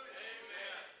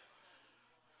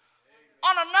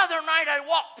 Amen. On another night, I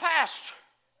walked past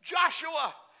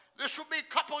Joshua. This will be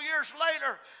a couple years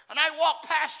later, and I walked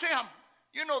past him.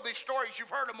 You know these stories. You've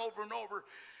heard them over and over.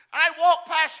 And I walked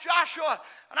past Joshua,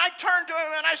 and I turned to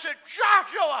him, and I said,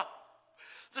 Joshua,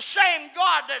 the same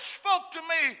God that spoke to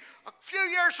me a few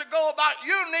years ago about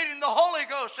you needing the Holy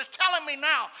Ghost is telling me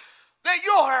now that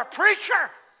you are a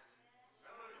preacher.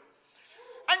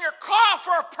 And you're called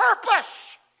for a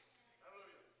purpose.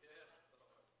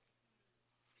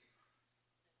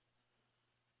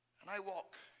 And I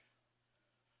walk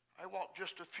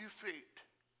just a few feet.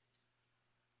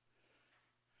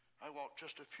 I walked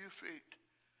just a few feet.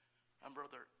 And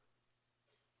Brother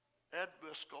Ed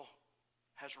Biscoe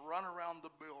has run around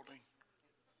the building.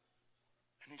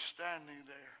 And he's standing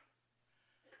there.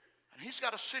 And he's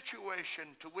got a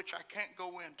situation to which I can't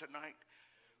go in tonight.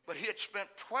 But he had spent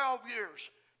 12 years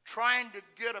trying to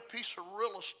get a piece of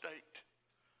real estate.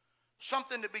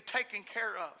 Something to be taken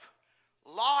care of.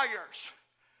 Lawyers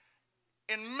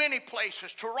in many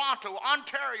places. Toronto,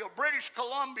 Ontario, British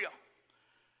Columbia.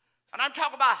 And I'm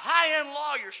talking about high-end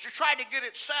lawyers to try to get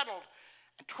it settled.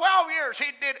 In 12 years,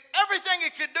 he did everything he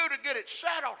could do to get it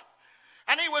settled.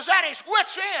 And he was at his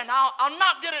wit's end. I'll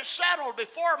not get it settled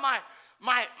before my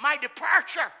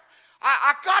departure.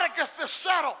 I got to get this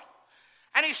settled.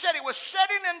 And he said he was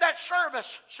sitting in that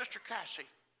service. Sister Cassie,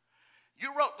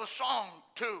 you wrote the song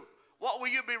too. What will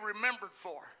you be remembered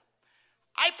for?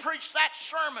 I preached that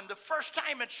sermon the first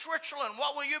time in Switzerland.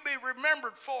 What will you be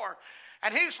remembered for?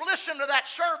 And he's listened to that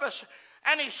service,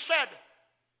 and he said,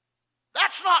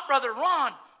 that's not Brother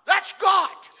Ron, that's God.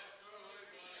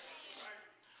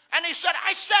 And he said,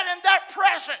 I sat in that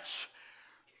presence.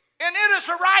 And it is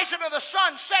the rising of the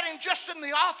sun, sitting just in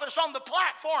the office on the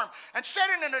platform and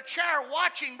sitting in a chair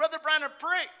watching Brother Branham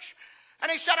preach.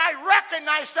 And he said, I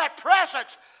recognize that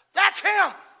presence. That's him.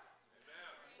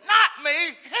 Not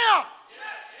me, him.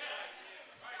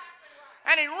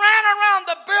 And he ran around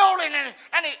the building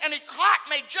and he caught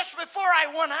me just before I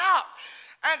went out.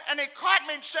 And he caught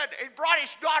me and said, he brought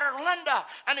his daughter Linda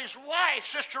and his wife,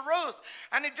 Sister Ruth.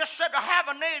 And he just said, I have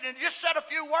a need. And he just said a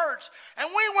few words. And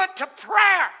we went to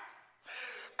prayer.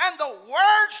 And the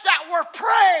words that were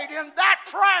prayed in that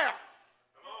prayer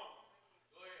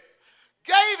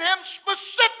gave him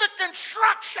specific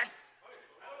instruction.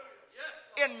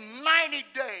 In 90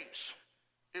 days,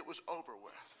 it was over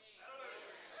with.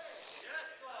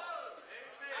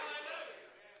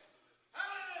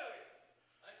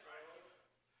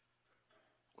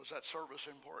 Was that service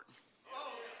important?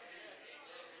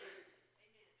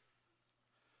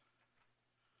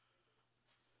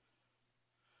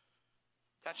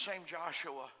 That same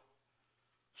Joshua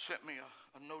sent me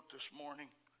a note this morning,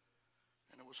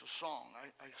 and it was a song.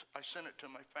 I sent it to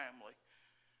my family.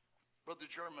 Brother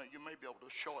Jeremy, you may be able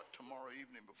to show it tomorrow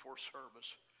evening before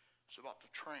service. It's about the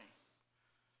train.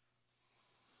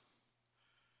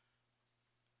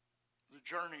 The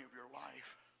journey of your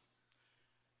life.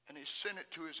 And he sent it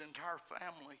to his entire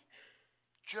family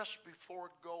just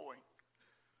before going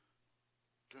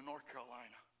to North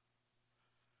Carolina.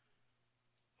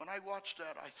 When I watched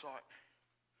that, I thought,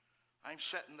 I'm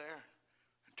sitting there,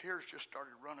 and tears just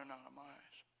started running out of my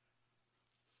eyes.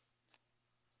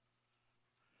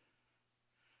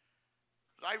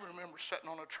 I remember sitting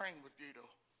on a train with Guido.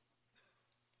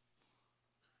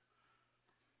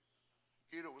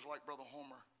 Guido was like Brother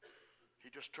Homer.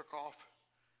 He just took off,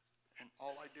 and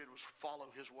all I did was follow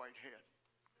his white head.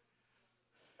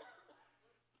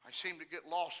 I seemed to get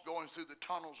lost going through the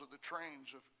tunnels of the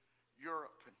trains of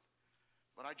Europe,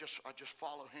 but I just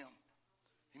follow him.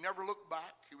 He never looked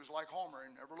back. He was like Homer.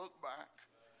 He never looked back.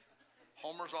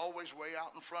 Homer's always way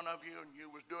out in front of you, and you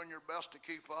was doing your best to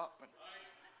keep up,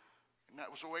 and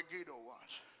that was the way Guido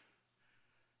was.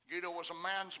 Guido was a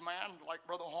man's man, like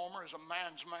Brother Homer is a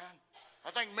man's man. I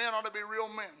think men ought to be real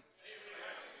men.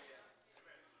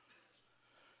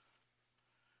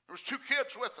 There was 2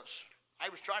 kids with us. I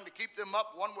was trying to keep them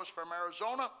up. One was from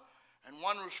Arizona, and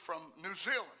one was from New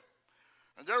Zealand.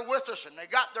 And they're with us, and they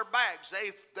got their bags.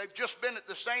 They've just been at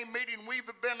the same meeting we've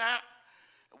been at.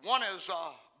 One is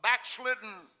a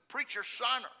backslidden preacher's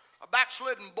son, a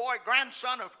backslidden boy,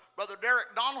 grandson of Brother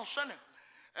Derek Donaldson,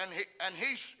 and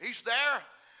he's there.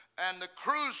 And the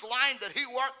cruise line that he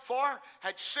worked for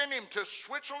had sent him to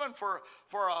Switzerland for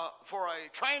a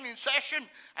training session,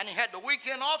 and he had the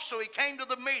weekend off, so he came to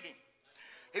the meeting.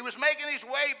 He was making his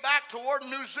way back toward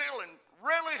New Zealand.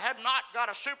 Really had not got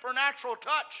a supernatural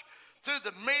touch through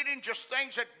the meeting, just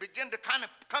things that began to kind of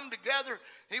come together.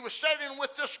 He was sitting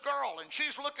with this girl, and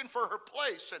she's looking for her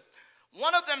place. And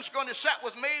one of them's going to sit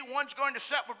with me, one's going to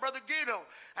sit with Brother Guido.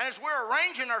 And as we're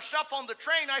arranging our stuff on the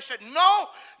train, I said, no,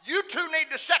 you two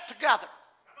need to sit together.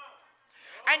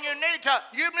 And you need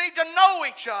to know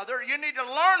each other. You need to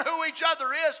learn who each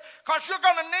other is, because you're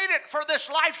going to need it for this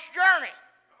life's journey.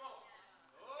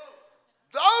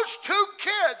 Those 2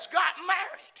 kids got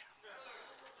married.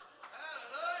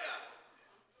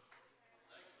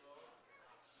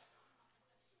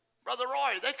 Brother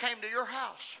Roy, they came to your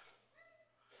house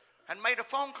and made a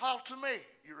phone call to me.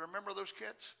 You remember those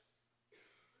kids?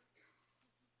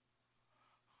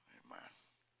 Amen.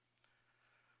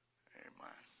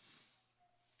 Amen.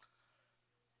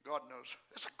 God knows.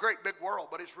 It's a great big world,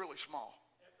 but it's really small.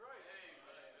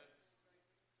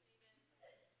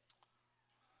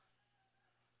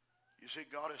 You see,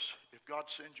 if God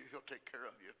sends you, he'll take care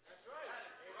of you. That's right.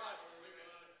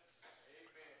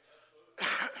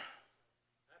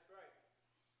 That's right.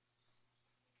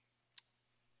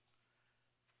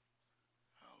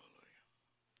 Hallelujah.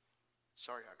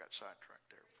 Sorry, I got sidetracked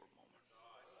there for a moment.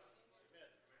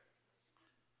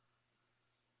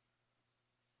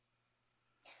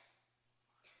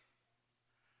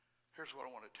 Here's what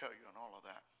I want to tell you on all of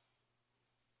that.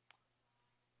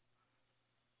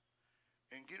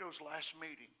 In Guido's last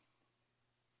meeting,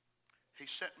 he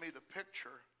sent me the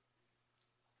picture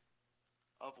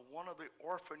of one of the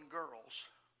orphan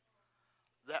girls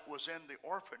that was in the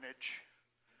orphanage,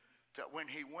 that when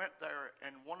he went there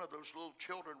and one of those little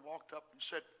children walked up and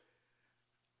said,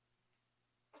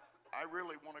 I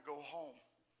really want to go home.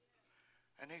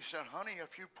 And he said, honey,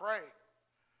 if you pray,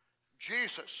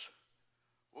 Jesus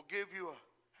will give you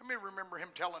let me remember him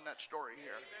telling that story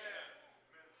here.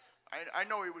 I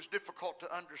know he was difficult to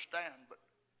understand, but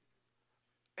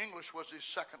English was his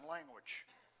second language,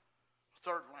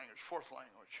 third language, fourth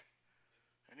language.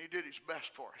 And he did his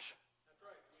best for us.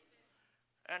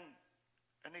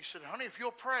 And he said, honey, if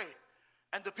you'll pray.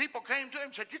 And the people came to him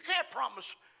and said, you can't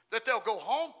promise that they'll go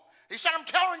home. He said, I'm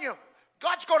telling you,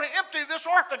 God's going to empty this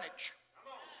orphanage.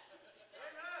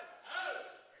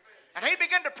 And he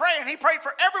began to pray, and he prayed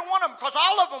for every one of them, because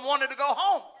all of them wanted to go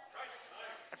home.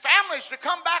 And families to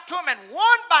come back to him, and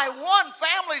one by one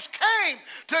families came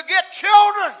to get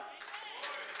children.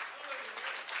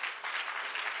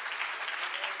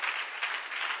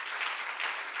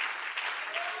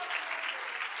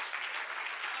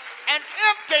 And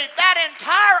emptied that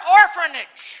entire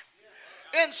orphanage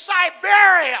in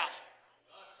Siberia.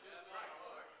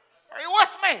 Are you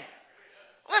with me?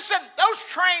 Listen, those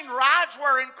train rides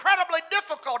were incredibly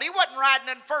difficult. He wasn't riding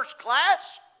in first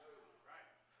class.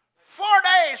 4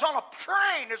 days on a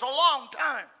train is a long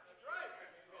time.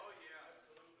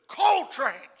 Coal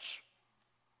trains.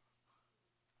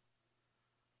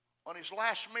 On his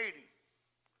last meeting,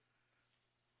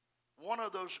 one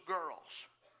of those girls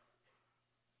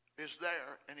is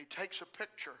there, and he takes a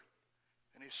picture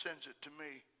and he sends it to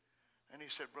me. And he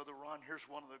said, Brother Ron, here's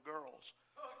one of the girls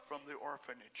from the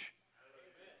orphanage.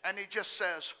 And he just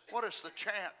says, what is the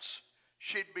chance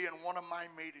she'd be in one of my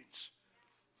meetings?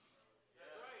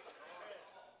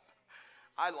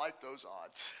 I like those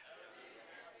odds.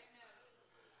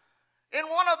 In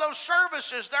one of those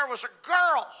services, there was a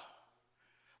girl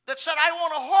that said, I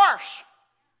want a horse.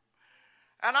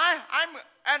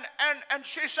 And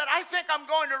she said, I think I'm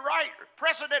going to write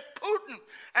President Putin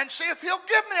and see if he'll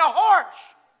give me a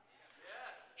horse.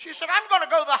 She said, I'm going to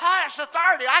go to the highest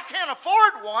authority. I can't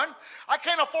afford one. I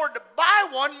can't afford to buy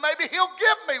one. Maybe he'll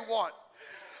give me one.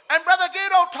 And Brother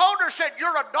Guido told her, said,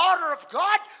 you're a daughter of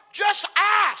God, just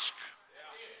ask.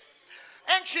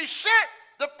 And she sent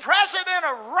the president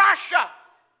of Russia,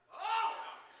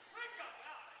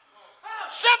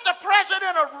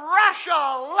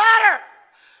 a letter.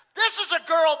 This is a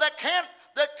girl that can't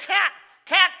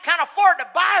afford to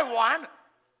buy one.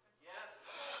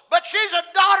 But she's a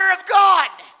daughter of God.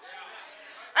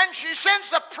 And she sends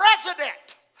the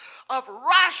president of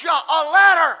Russia a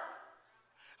letter.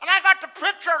 And I got the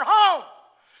picture at home.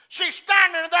 She's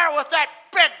standing there with that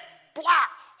big black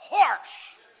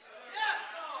horse.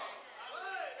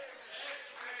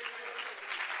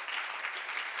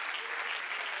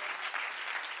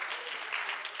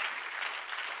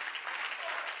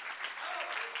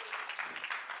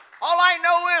 All I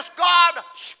know is God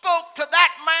spoke to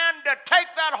that man to take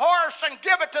that horse and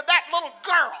give it to that little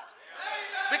girl.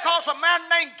 Because a man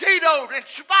named Guido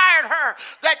inspired her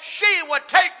that she would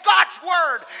take God's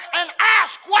word and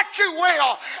ask what you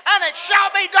will, and it shall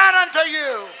be done unto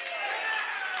you.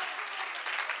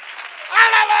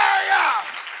 Hallelujah!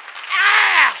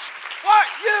 Ask what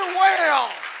you will.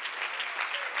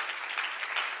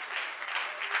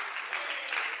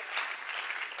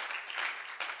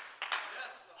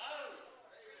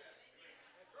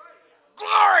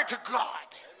 Glory to God.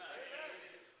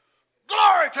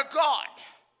 Glory to God.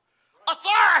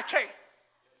 Authority.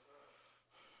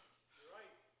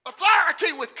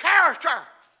 Authority with character.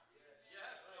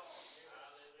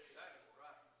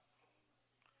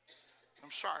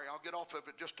 I'm sorry, I'll get off of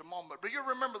it just a moment. But you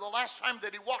remember the last time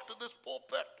that he walked to this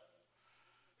pulpit?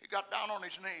 He got down on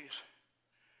his knees.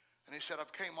 And he said,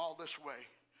 I've came all this way.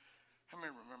 Let me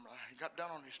remember that. He got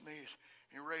down on his knees.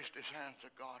 And he raised his hands to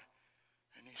God.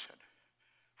 And he said,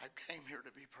 I came here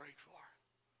to be prayed for.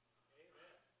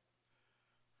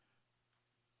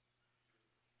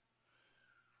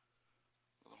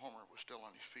 Brother Homer was still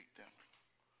on his feet then.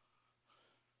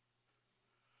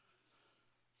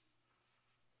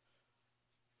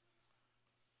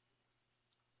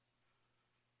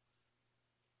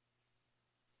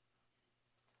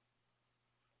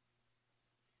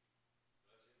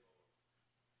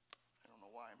 I don't know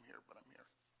why I'm here, but I'm here.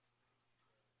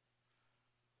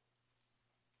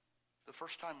 The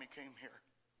first time he came here,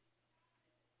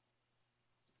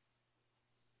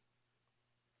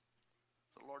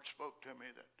 the Lord spoke to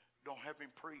me that don't have him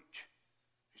preach.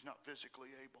 He's not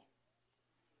physically able.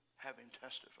 Have him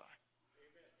testify.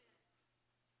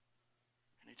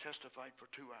 And he testified for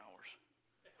 2 hours.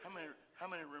 How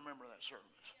many remember that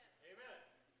service?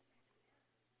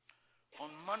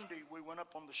 On Monday, we went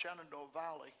up on the Shenandoah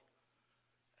Valley,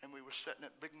 and we were sitting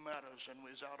at Big Meadows, and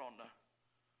we was out on the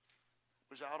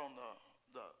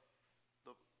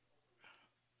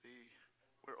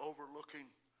we're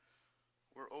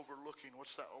overlooking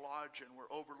what's that lodge, and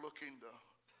we're overlooking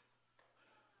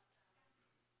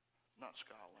not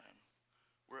Skyland.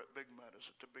 We're at Big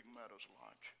Meadows, at the Big Meadows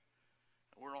Lodge.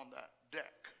 And we're on that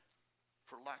deck,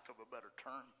 for lack of a better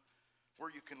term,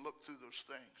 where you can look through those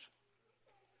things.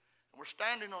 And we're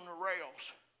standing on the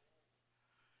rails.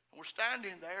 And we're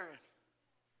standing there,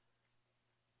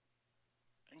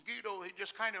 and Guido, he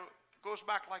just kind of goes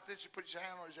back like this. He puts his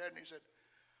hand on his head and he said,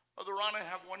 Brother Ron, I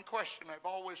have one question I've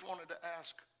always wanted to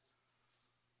ask.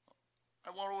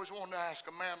 I've always wanted to ask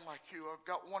a man like you. I've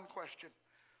got one question.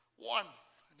 One.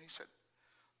 And he said,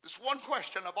 this one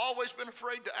question I've always been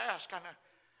afraid to ask. And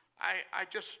I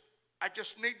just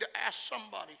need to ask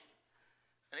somebody.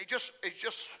 And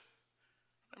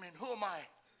who am I?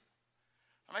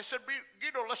 And I said,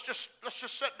 Guido, let's just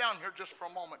sit down here just for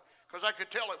a moment. Because I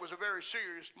could tell it was a very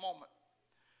serious moment.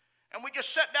 And we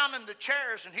just sat down in the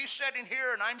chairs, and he's sitting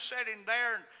here, and I'm sitting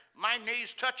there, and my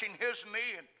knees touching his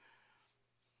knee. And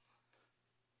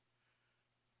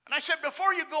I said,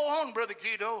 before you go on, Brother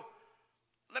Guido,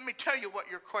 let me tell you what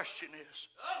your question is.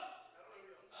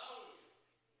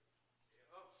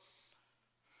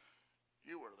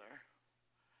 You were there.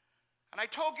 And I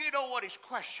told Guido what his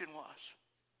question was.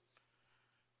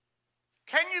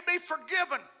 Can you be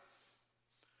forgiven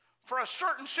for a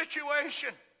certain situation?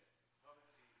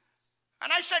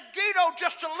 And I said, Guido,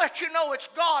 just to let you know it's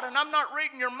God, and I'm not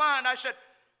reading your mind, I said,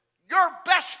 your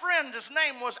best friend, his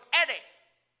name was Eddie.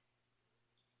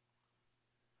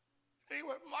 And he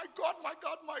went, my God, my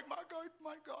God, my God,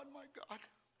 my God, my God.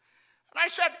 And I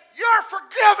said, you're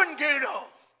forgiven, Guido.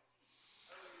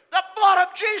 The blood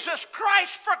of Jesus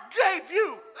Christ forgave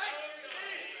you.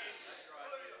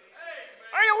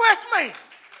 Are you with me?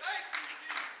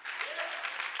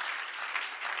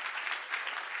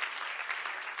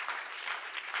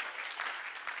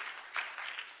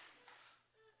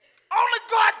 Only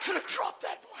God could have dropped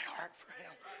that in my heart for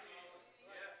him.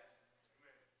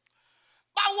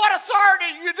 By what authority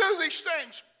do you do these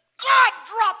things? God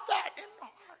dropped that in the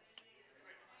heart.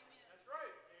 That's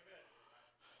right. Amen.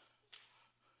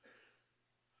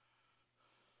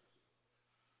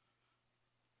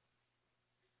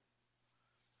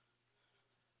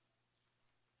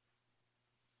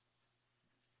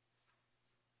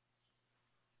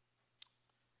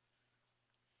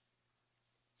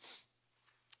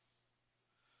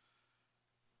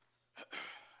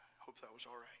 Hope that was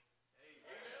all right.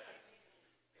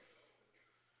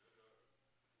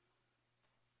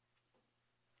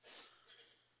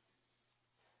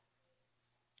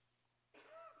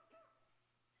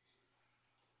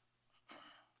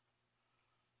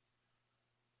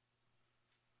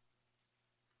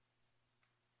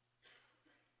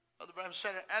 Brother Branham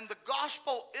said it, and the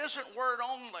gospel isn't word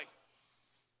only,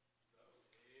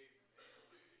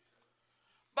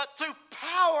 but through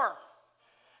power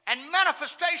and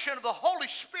manifestation of the Holy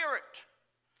Spirit,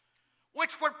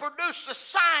 which would produce the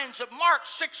signs of Mark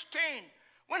 16,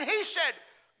 when he said,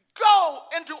 go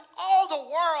into all the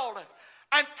world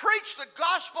and preach the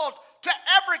gospel to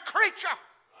every creature.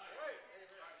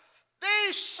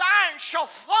 These signs shall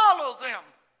follow them.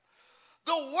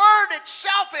 The word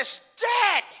itself is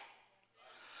dead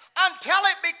until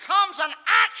it becomes an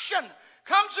action,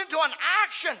 comes into an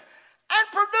action,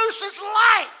 and produces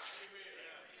life.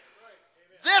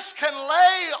 This can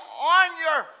lay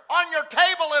on your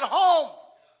table at home,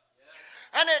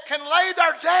 and it can lay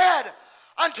there dead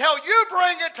until you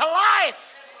bring it to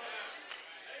life.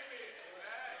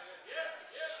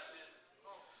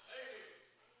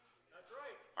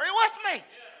 Are you with me?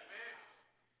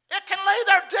 It can lay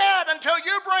there dead until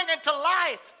you bring it to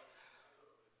life.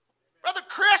 Brother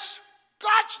Chris,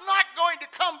 God's not going to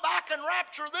come back and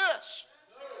rapture this.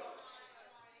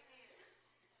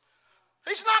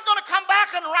 He's not going to come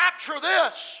back and rapture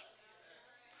this.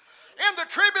 In the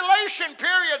tribulation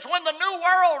periods, when the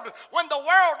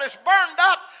world is burned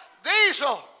up, these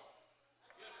will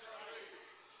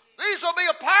be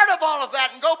a part of all of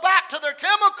that and go back to their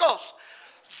chemicals.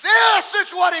 This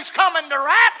is what he's coming to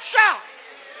rapture.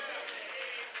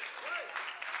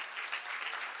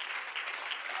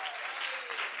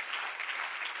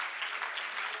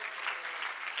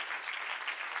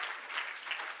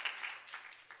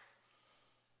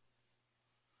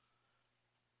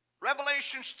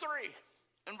 Revelations 3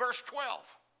 and verse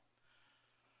 12.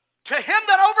 To him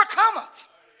that overcometh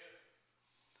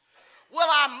will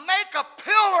I make a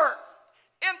pillar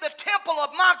in the temple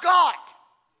of my God,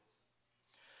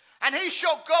 and he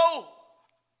shall go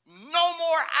no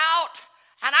more out,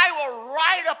 and I will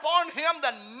write upon him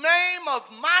the name of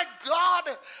my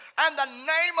God and the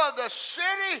name of the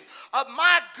city of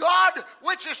my God,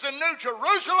 which is the New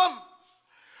Jerusalem,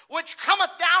 which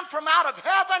cometh down from out of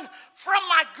heaven from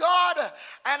my God,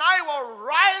 and I will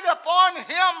write upon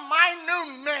him my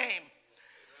new name.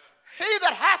 He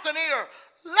that hath an ear,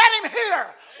 let him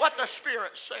hear what the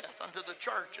Spirit saith unto the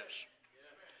churches.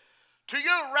 To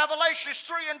you, Revelations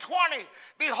 3 and 20,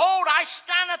 behold, I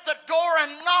stand at the door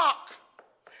and knock.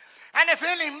 And if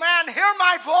any man hear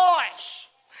my voice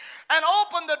and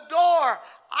open the door,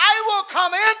 I will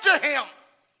come into him.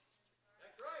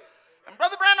 And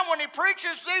Brother Branham, when he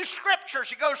preaches these scriptures,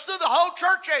 he goes through the whole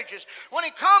church ages. When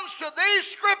he comes to these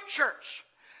scriptures,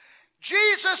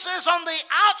 Jesus is on the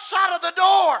outside of the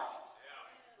door.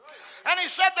 And he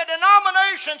said the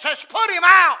denominations has put him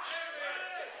out.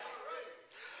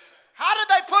 How did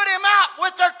they put him out?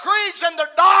 With their creeds and their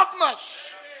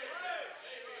dogmas.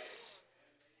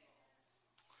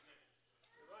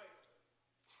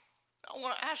 I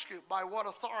want to ask you, by what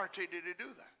authority did he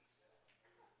do that?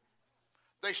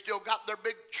 They still got their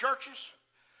big churches.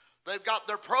 They've got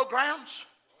their programs.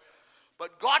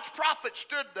 But God's prophet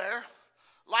stood there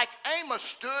like Amos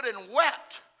stood and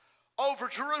wept over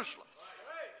Jerusalem.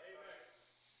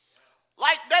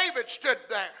 Like David stood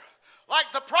there.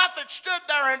 Like the prophet stood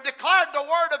there and declared the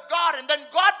word of God, and then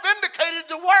God vindicated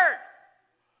the word.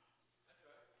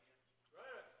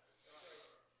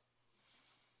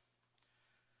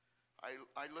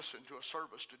 I listened to a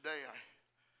service today.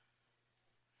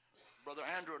 Brother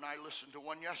Andrew and I listened to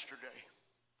one yesterday.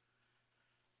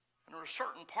 And there were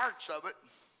certain parts of it,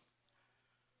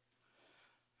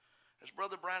 as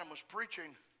Brother Branham was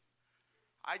preaching,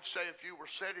 I'd say if you were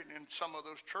sitting in some of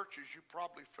those churches, you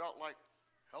probably felt like,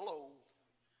 hello.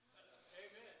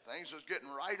 Amen. Things was getting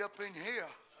right up in here.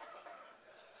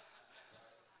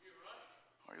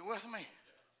 Are you with me?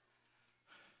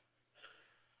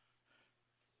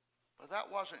 But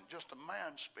that wasn't just a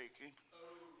man speaking.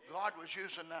 God was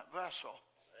using that vessel.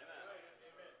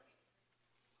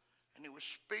 And he was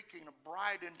speaking a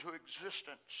bride into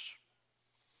existence.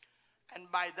 And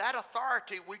by that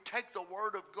authority, we take the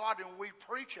word of God and we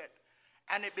preach it.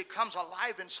 And it becomes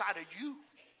alive inside of you.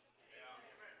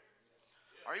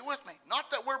 Are you with me? Not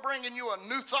that we're bringing you a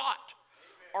new thought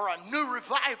or a new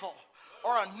revival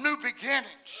or a new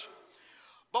beginnings.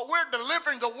 But we're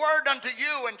delivering the word unto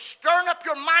you and stirring up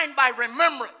your mind by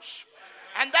remembrance.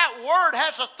 And that word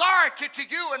has authority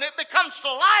to you and it becomes to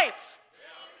life.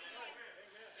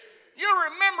 You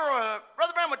remember,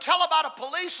 Brother Branham would tell about a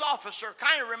police officer,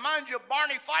 kind of reminds you of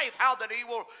Barney Fife, how that he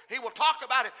will talk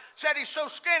about it. Said he's so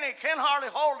skinny, he can't hardly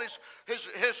hold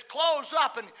his clothes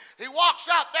up. And he walks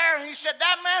out there and he said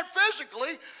that man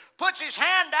physically puts his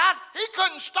hand out, he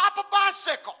couldn't stop a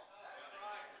bicycle.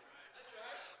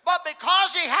 But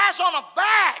because he has on a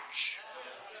badge,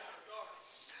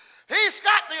 he's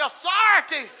got the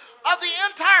authority of the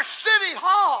entire city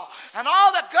hall and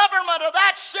all the government of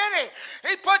that city.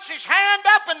 He puts his hand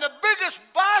up and the biggest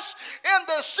bus in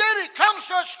the city comes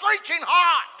to a screeching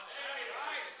halt.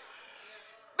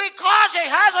 Because he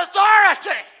has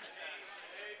authority.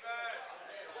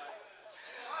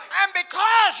 And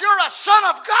because you're a son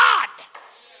of God.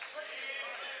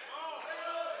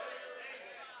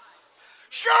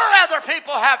 Sure, other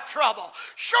people have trouble.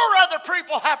 Sure, other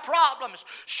people have problems.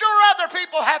 Sure, other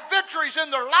people have victories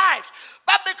in their lives.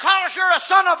 But because you're a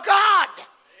son of God,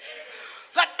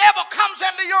 the devil comes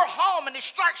into your home and he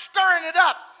starts stirring it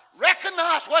up.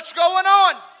 Recognize what's going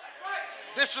on.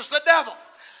 This is the devil.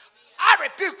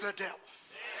 I rebuke the devil.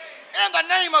 In the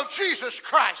name of Jesus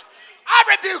Christ,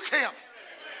 I rebuke him.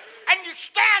 And you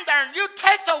stand there and you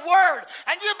take the word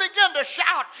and you begin to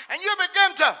shout and you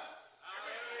begin to...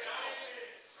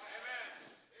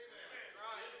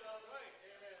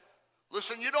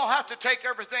 Listen, you don't have to take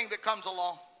everything that comes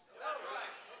along.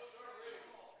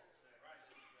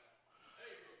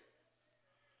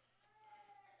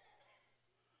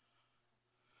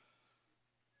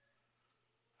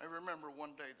 I remember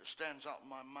one day that stands out in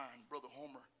my mind, Brother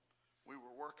Homer, we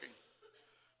were working.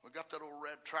 We got that old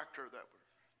red tractor that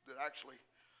actually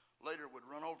later would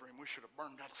run over him. We should have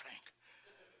burned that thing.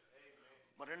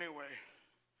 But anyway,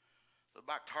 the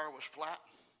back tire was flat.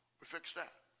 We fixed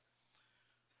that.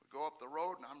 Go up the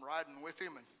road and I'm riding with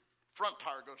him and front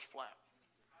tire goes flat.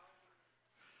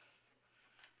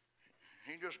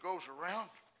 He just goes around.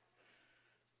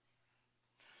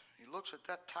 He looks at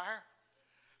that tire.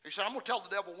 He said, I'm going to tell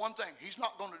the devil one thing. He's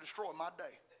not going to destroy my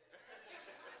day.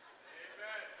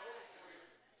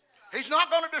 He's not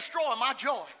going to destroy my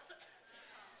joy.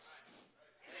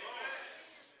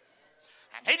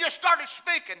 And he just started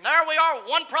speaking. There we are,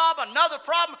 one problem, another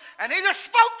problem, and he just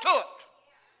spoke to it.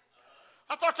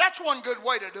 I thought that's one good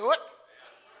way to do it.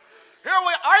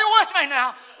 Are you with me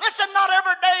now? Listen, not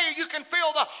every day you can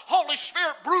feel the Holy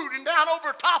Spirit brooding down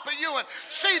over top of you and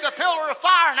see the pillar of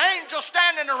fire and angels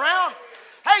standing around.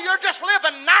 Hey, you're just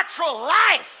living natural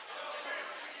life.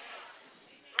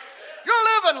 You're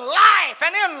living life,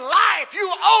 and in life you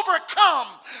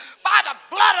overcome by the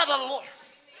blood of the Lord.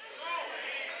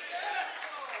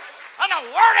 And the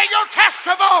word of your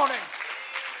testimony.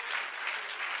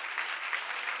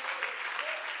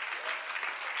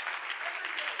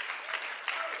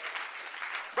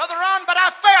 Brother Ron, but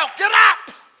I fell. Get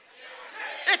up.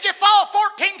 If you fall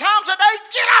 14 times a day,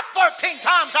 get up 14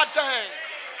 times a day.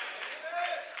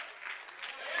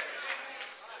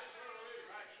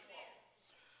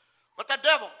 But the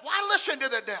devil, why listen to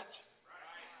the devil?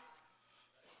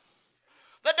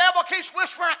 The devil keeps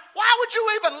whispering, why would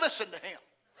you even listen to him?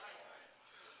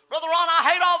 Brother Ron, I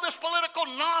hate all this political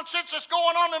nonsense that's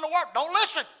going on in the world. Don't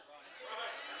listen.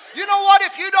 You know what?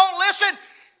 If you don't listen,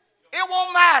 it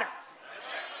won't matter.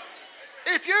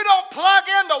 If you don't plug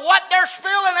into what they're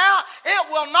spilling out, it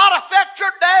will not affect your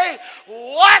day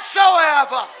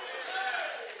whatsoever.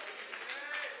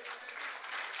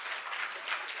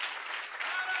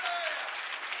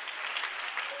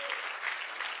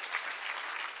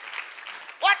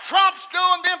 What Trump's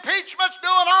doing, the impeachment's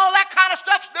doing, all that kind of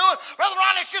stuff's doing, Brother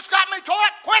Ron, it's just got me to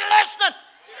it. Quit listening.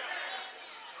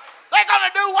 They're going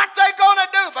to do what they're going to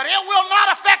do, but it will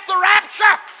not affect the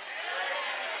rapture.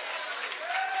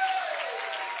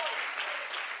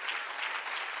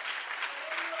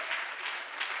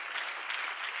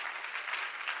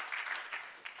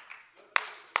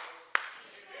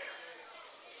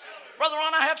 Brother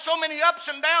Ron, I have so many ups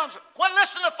and downs. Quit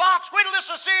listening to Fox. Quit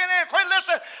listening to CNN. Quit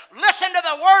listening. Listen to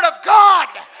the Word of God.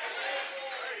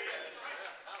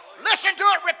 Listen to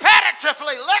it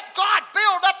repetitively. Let God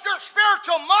build up your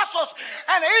spiritual muscles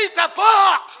and eat the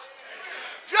book.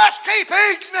 Just keep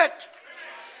eating it.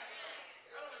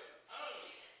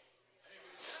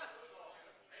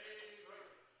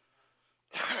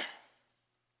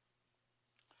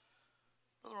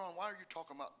 Brother Ron, why are you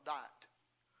talking about diet?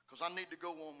 Because I need to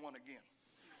go on one again.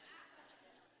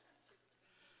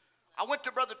 I went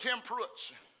to Brother Tim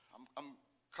Pruitt's. I'm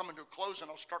coming to a close and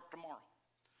I'll start tomorrow.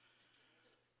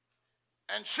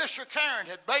 And Sister Karen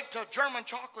had baked a German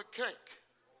chocolate cake.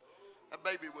 That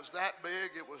baby was that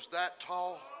big. It was that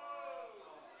tall.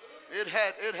 It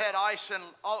had icing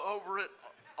all over it,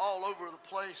 all over the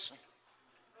place.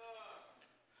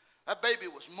 That baby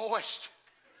was moist.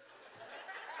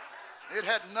 It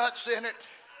had nuts in it.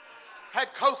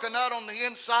 Had coconut on the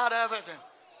inside of it. And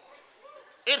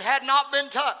it had not been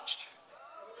touched.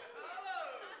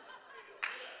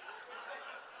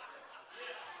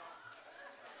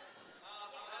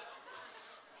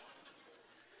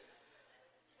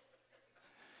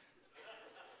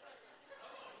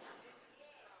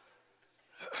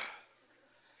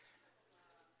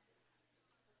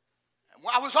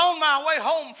 I was on my way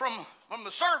home from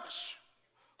the service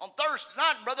on Thursday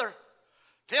night, and Brother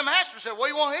Tim Astor said, "What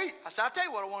do you want to eat?" I said, "I'll tell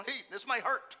you what I want to eat. This may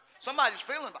hurt somebody's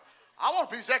feeling, but I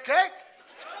want a piece of that cake.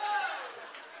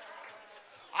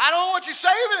 I don't know what you're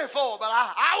saving it for, but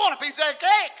I want a piece of that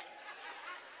cake."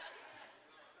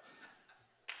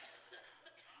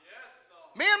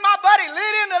 Me and my buddy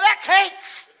lit into that cake.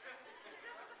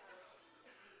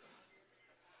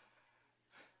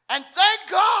 And thank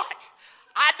God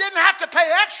I didn't have to pay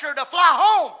extra to fly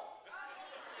home.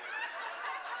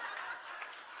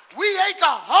 We ate the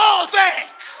whole thing.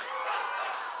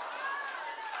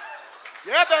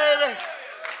 Yeah, baby.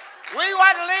 We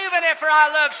wasn't leaving it for I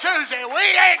Love Susie.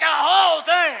 We ate the whole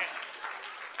thing.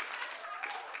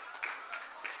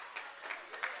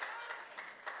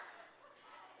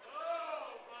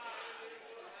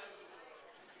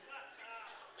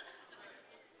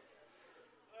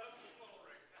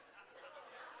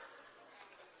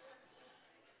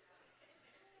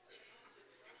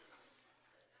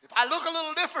 I look a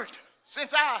little different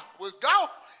since I was gone.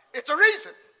 It's a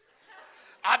reason.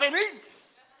 I've been eating.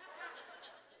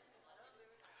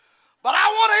 But I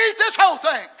want to eat this whole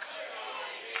thing.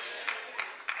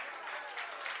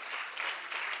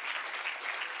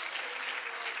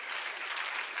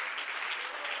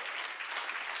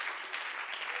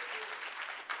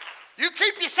 You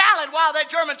keep your salad while that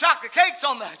German chocolate cake's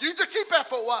on there. You just keep that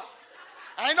for a while.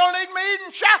 I ain't gonna need me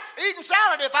eating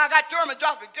salad if I got German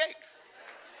chocolate cake.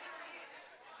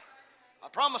 I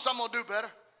promise I'm going to do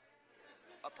better.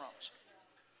 I promise.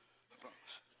 I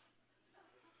promise.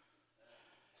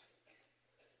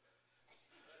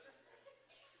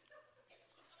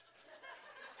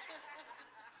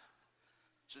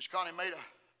 Sister Connie made a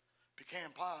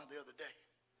pecan pie the other day.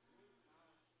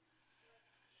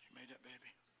 She made that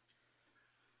baby.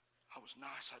 I was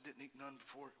nice. I didn't eat none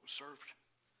before it was served.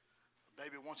 But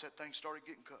baby, once that thing started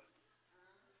getting cut,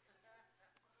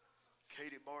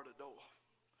 Katie barred the door.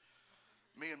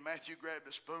 Me and Matthew grabbed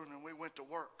a spoon and we went to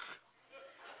work.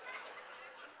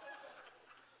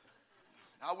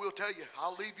 I will tell you,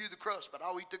 I'll leave you the crust, but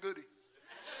I'll eat the goodie.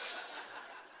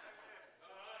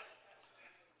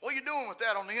 What are you doing with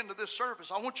that on the end of this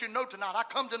service? I want you to know tonight, I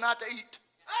come tonight to eat.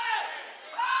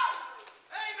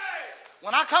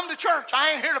 When I come to church,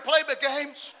 I ain't here to play big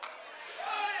games.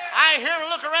 I ain't here to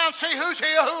look around and see who's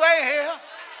here, who ain't here.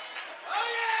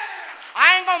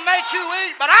 I ain't going to make you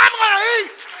eat, but I'm going to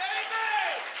eat.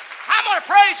 I'm going to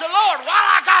praise the Lord while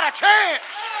I got a chance.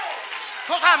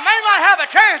 Because I may not have a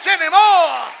chance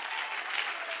anymore.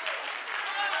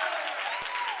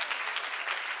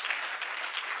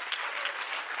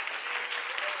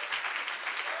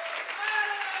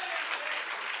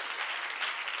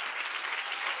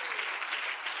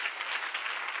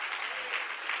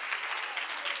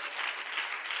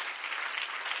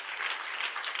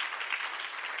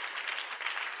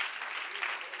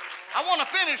 I want to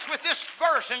finish with this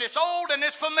verse, and it's old and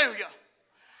it's familiar.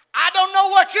 I don't know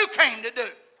what you came to do,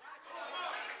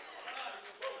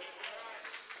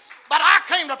 but I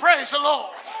came to praise the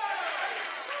Lord.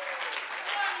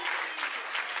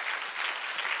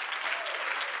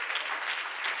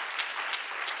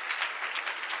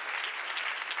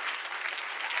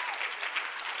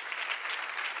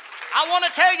 I want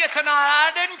to tell you tonight,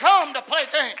 I didn't come to play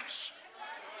games.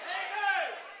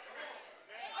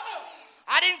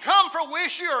 I didn't come for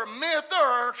wishy or myth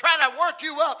or try to work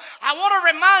you up. I want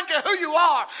to remind you who you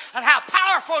are and how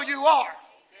powerful you are.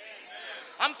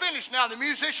 I'm finished now. The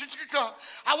musicians can come.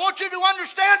 I want you to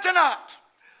understand tonight,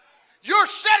 you're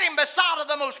sitting beside of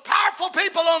the most powerful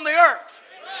people on the earth.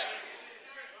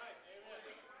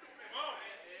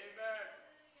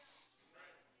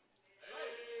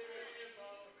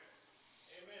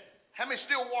 How many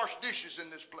still wash dishes in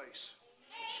this place?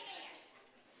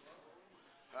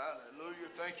 Hallelujah.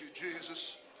 Thank you,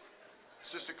 Jesus.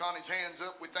 Sister Connie's hands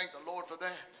up. We thank the Lord for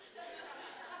that.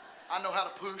 I know how to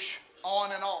push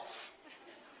on and off.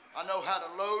 I know how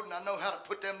to load, and I know how to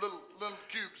put them little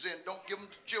cubes in. Don't give them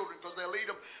to children because they'll eat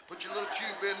them. Put your little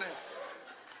cube in there.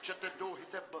 Shut that door,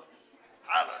 hit that button.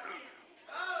 Hallelujah.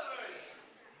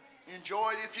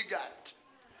 Enjoy it if you got it.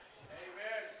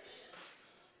 Amen.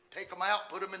 Take them out,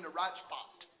 put them in the right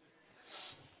spot.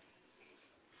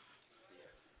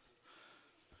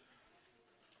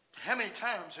 How many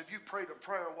times have you prayed a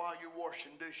prayer while you're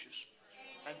washing dishes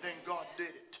and then God did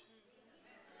it?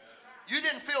 You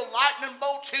didn't feel lightning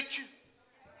bolts hit you.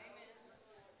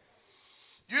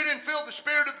 You didn't feel the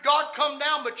Spirit of God come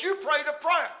down, but you prayed a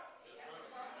prayer.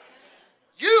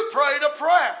 You prayed a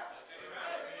prayer.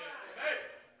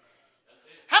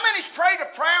 How many's prayed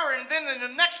a prayer and then in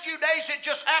the next few days it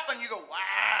just happened? You go,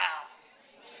 wow.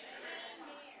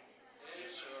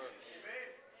 Yes, sir.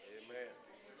 Amen.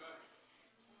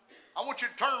 I want you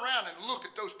to turn around and look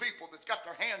at those people that's got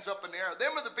their hands up in the air.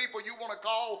 Them are the people you want to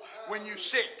call when you're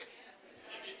sick.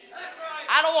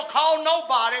 I don't want to call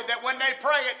nobody that when they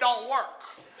pray it don't work.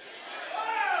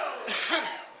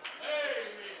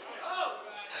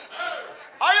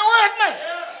 Are you with me?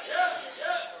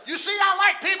 You see, I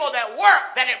like people that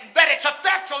work, that it's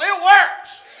effectual. It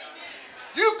works.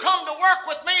 You come to work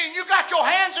with me and you got your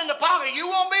hands in the pocket. You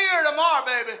won't be here tomorrow,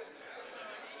 baby.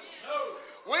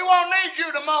 We won't need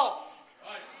you tomorrow.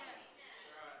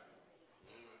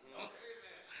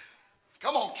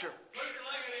 Come on, church.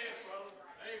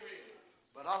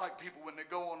 But I like people when they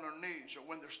go on their knees or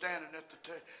when they're standing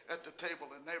at the table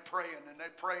and they're praying,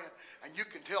 and you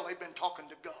can tell they've been talking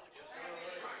to God.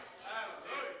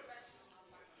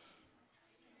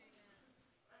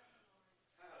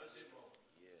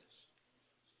 Yes.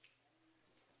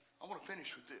 I want to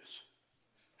finish with this.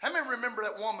 How many remember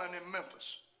that woman in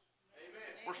Memphis?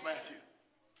 Where's Matthew?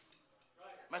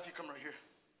 Matthew, come right here.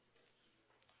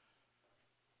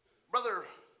 Brother,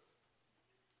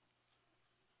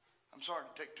 I'm sorry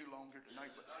to take too long here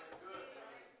tonight, but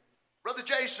Brother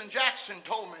Jason Jackson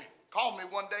called me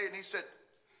one day and he said,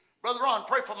 Brother Ron,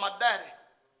 pray for my daddy.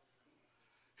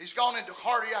 He's gone into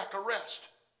cardiac arrest.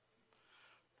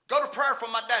 Go to prayer for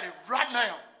my daddy right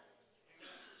now.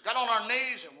 Got on our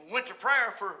knees and we went to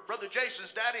prayer for Brother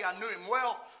Jason's daddy. I knew him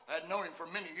well. I had known him for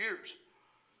many years.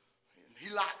 And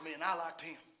he liked me and I liked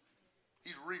him.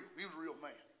 He's real. He was a real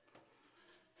man.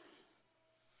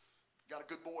 Got a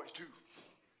good boy too.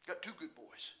 Got two good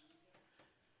boys.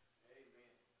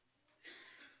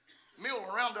 Amen.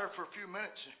 Milling around there for a few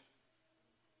minutes.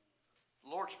 The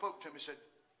Lord spoke to him. He said,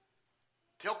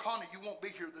 tell Connie you won't be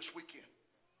here this weekend.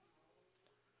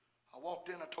 I walked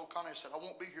in. I told Connie, I said, I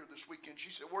won't be here this weekend. She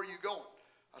said, where are you going?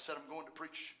 I said, I'm going to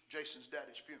preach Jason's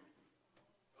daddy's funeral.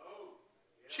 Oh,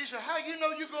 yeah. She said, how you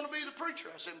know you're going to be the preacher?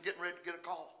 I said, I'm getting ready to get a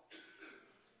call.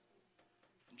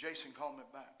 And Jason called me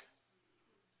back.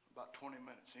 About 20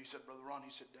 minutes. And he said, Brother Ron,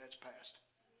 he said, Dad's passed.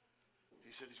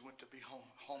 He said he's went to be home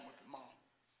with the mom.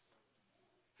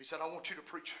 He said, I want you to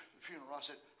preach the funeral. I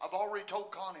said, I've already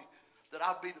told Connie that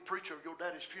I'll be the preacher of your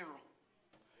daddy's funeral.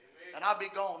 Amen. And I'll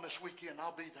be gone this weekend.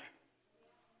 I'll be there.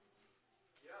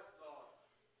 Yes, Lord.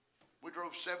 We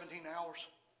drove 17 hours.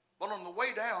 But on the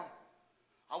way down,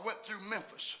 I went through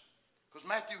Memphis because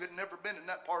Matthew had never been in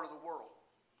that part of the world.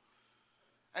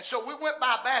 And so we went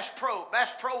by Bass Pro.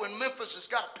 Bass Pro in Memphis has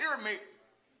got a pyramid.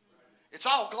 It's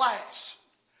all glass.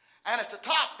 And at the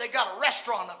top, they got a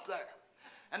restaurant up there.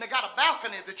 And they got a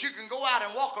balcony that you can go out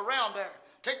and walk around there.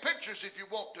 Take pictures if you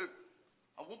want to.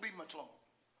 I won't be much longer.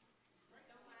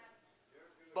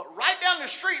 But right down the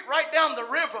street, right down the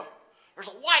river, there's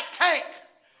a white tank.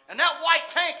 And that white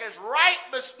tank is right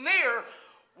near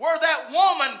where that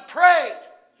woman prayed.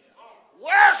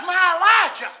 Where's my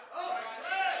Elijah?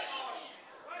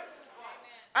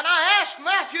 And I asked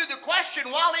Matthew the question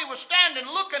while he was standing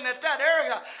looking at that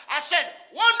area. I said,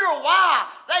 wonder why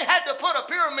they had to put a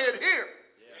pyramid here.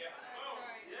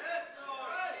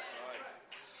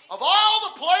 Of all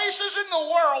the places in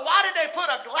the world, why did they put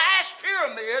a glass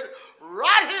pyramid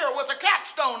right here with a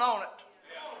capstone on it?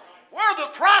 Where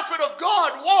the prophet of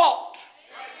God walked.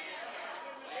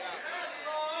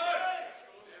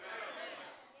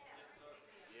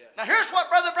 Now here's what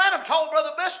Brother Branham told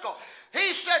Brother Biscoe.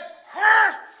 He said,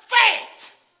 her faith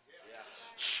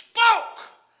spoke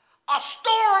a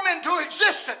storm into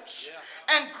existence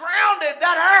and grounded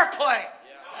that airplane.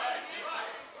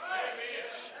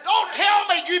 Don't tell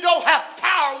me you don't have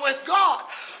power with God.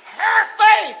 Her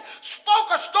faith spoke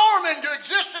a storm into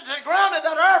existence and grounded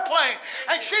that airplane,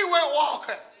 and she went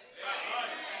walking.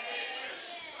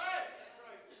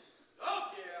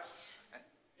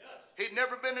 He'd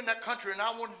never been in that country, and I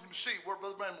wanted him to see where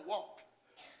Brother Branham walked.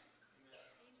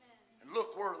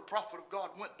 look where the prophet of God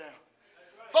went down.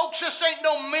 Folks, this ain't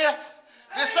no myth.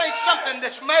 This ain't something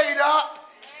that's made up.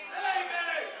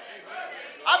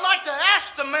 I'd like to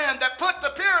ask the man that put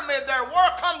the pyramid there,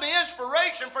 where come the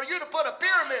inspiration for you to put a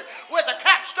pyramid with a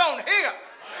capstone here?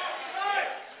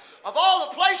 Of all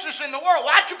the places in the world,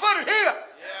 why'd you put it here?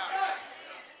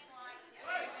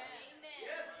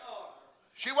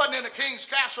 She wasn't in a king's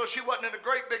castle. She wasn't in a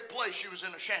great big place. She was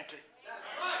in a shanty.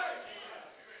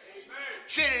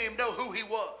 She didn't even know who he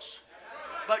was.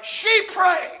 But she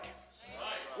prayed.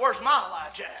 Where's my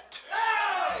Elijah at?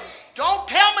 Don't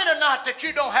tell me tonight that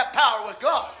you don't have power with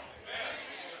God.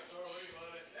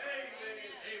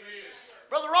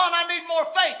 Brother Ron, I need more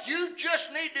faith. You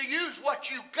just need to use what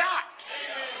you got.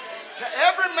 To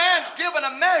every man's given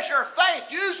a measure of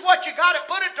faith. Use what you got and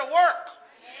put it to work.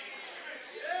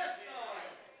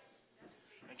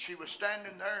 And she was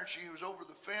standing there and she was over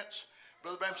the fence.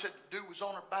 Brother Bram said the dude was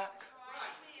on her back.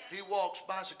 He walks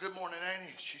by and said, "Good morning,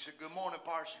 Annie." She said, "Good morning,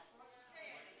 parson."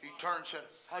 He turned and said,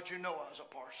 "How'd you know I was a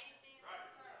parson?"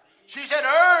 She said,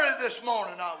 "Early this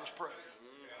morning I was praying.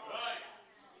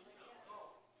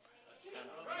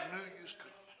 And I knew you was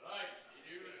coming."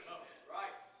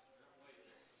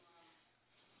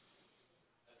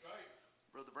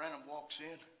 Brother Branham walks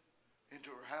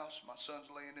into her house. My son's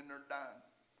laying in there dying.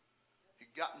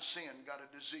 He'd gotten sin, got a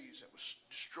disease that was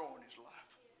destroying his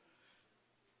life.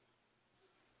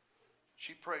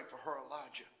 She prayed for her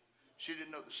Elijah. She didn't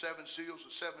know the 7 seals,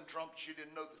 the 7 trumpets. She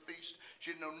didn't know the feast.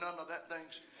 She didn't know none of that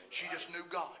things. She just knew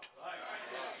God.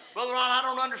 Brother Ron, I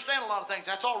don't understand a lot of things.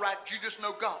 That's all right. You just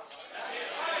know God.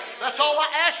 That's all I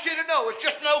ask you to know is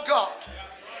just know God.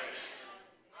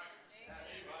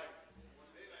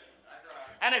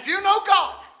 And if you know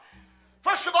God,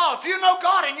 first of all, if you know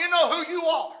God and you know who you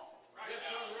are,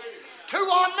 2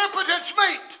 omnipotents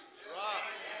meet.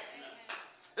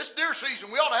 This deer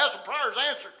season, we ought to have some prayers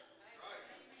answered.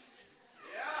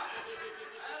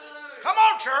 Come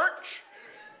on, church.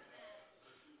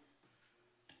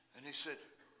 And he said,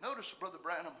 notice Brother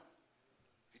Branham,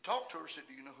 he talked to her, said,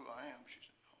 "Do you know who I am?" She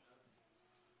said, "No."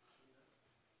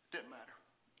 Didn't matter.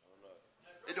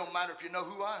 It don't matter if you know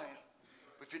who I am,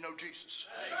 if you know Jesus.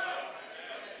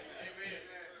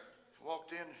 He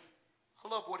walked in. I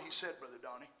love what he said, Brother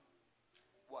Donnie.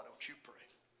 Why don't you pray?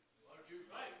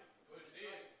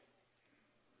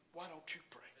 Why don't you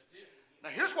pray? Now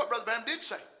here's what Brother Branham did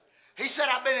say. He said,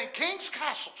 "I've been in king's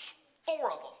castles,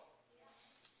 4 of them.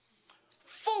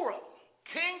 4 of them,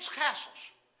 king's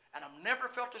castles. And I've never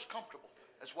felt as comfortable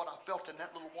as what I felt in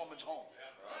that little woman's home.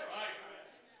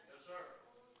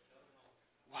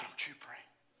 Why don't you pray?"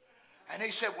 And he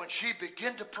said when she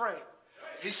began to pray,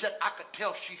 he said, I could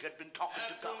tell she had been talking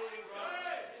to God.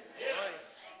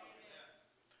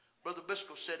 Brother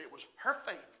Biscoe said it was her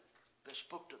faith that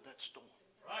spoke to that storm.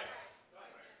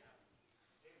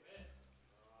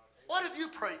 What have you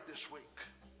prayed this week?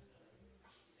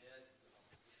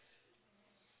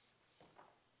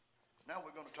 Now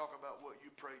we're going to talk about what you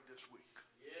prayed this week.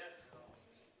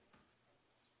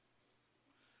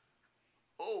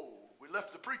 Oh, we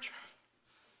left the preacher.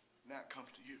 Now it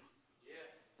comes to you.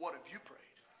 What have you prayed?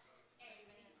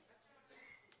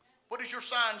 What does your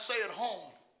sign say at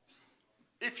home?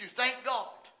 If you thank God.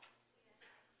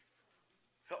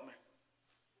 Help me.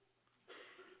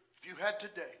 If you had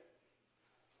today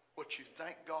what you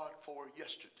thank God for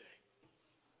yesterday.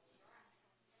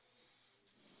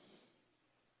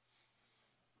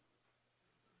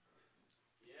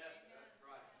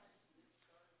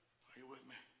 Are you with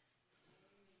me?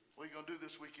 What are you going to do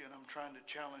this weekend? I'm trying to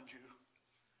challenge you.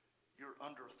 You're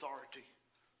under authority.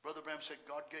 Brother Branham said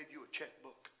God gave you a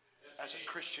checkbook. As a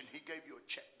Christian, he gave you a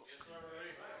checkbook.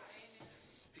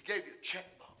 He gave you a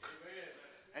checkbook.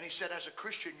 And he said as a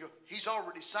Christian, he's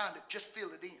already signed it. Just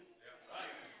fill it in.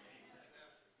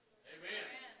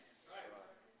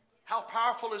 How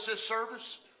powerful is this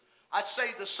service? I'd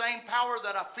say the same power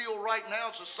that I feel right now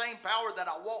is the same power that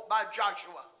I walked by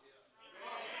Joshua.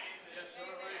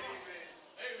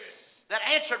 That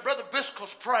answered Brother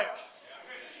Biscoe's prayer.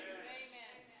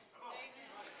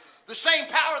 The same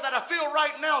power that I feel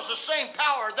right now is the same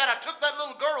power that I took that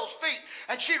little girl's feet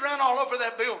and she ran all over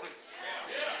that building.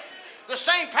 The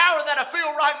same power that I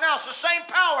feel right now is the same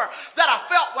power that I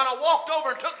felt when I walked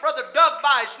over and took Brother Doug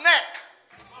by his neck.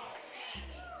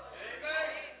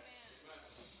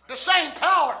 The same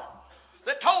power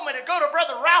that told me to go to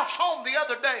Brother Ralph's home the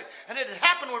other day, and it had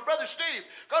happened with Brother Steve.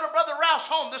 Go to Brother Ralph's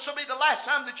home. This will be the last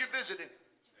time that you visit him.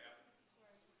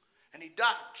 And he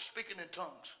died speaking in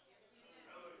tongues.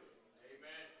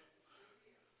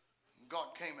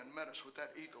 God came and met us with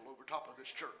that eagle over top of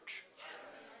this church.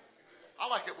 I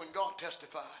like it when God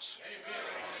testifies.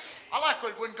 I like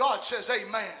it when God says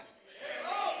amen.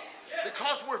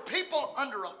 Because we're people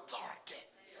under authority.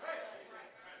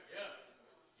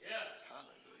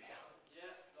 Hallelujah.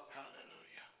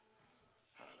 Hallelujah.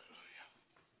 Hallelujah.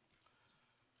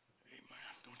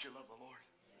 Amen. Don't you love the Lord?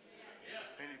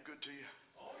 Ain't it good to you?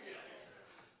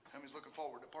 How many's looking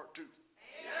forward to part 2?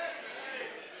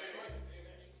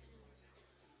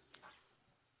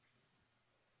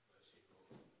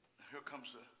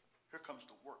 Here comes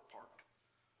the work part.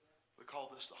 We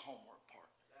call this the homework part.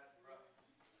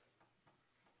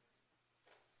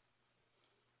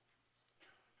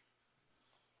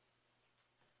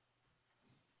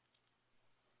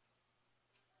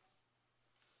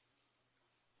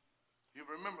 You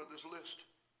remember this list?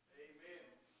 Amen.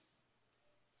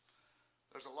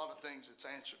 There's a lot of things that's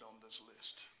answered on this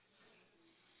list.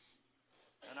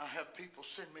 And I have people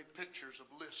send me pictures of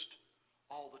lists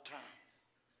all the time.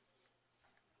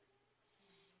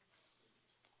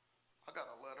 I got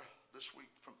a letter this week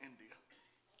from India.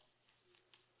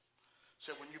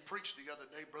 Said, when you preached the other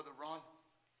day, Brother Ron,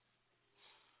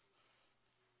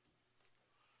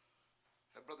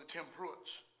 and Brother Tim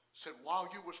Pruitt said, while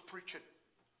you was preaching,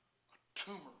 a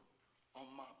tumor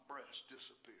on my breast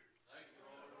disappeared. Thank you,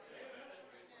 Lord.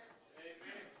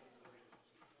 Amen.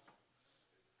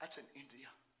 That's in India.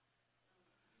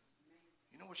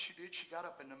 You know what she did? She got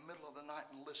up in the middle of the night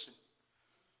and listened.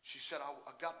 She said, I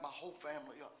got my whole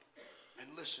family up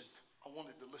and listened. I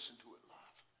wanted to listen to it live.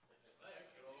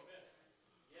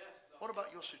 What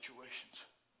about your situations?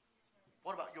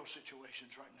 What about your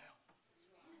situations right now?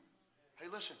 Hey,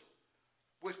 listen.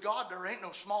 With God, there ain't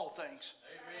no small things.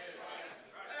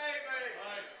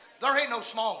 There ain't no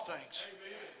small things.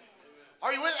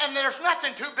 Are you with? And there's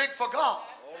nothing too big for God.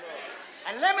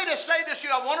 And let me just say this to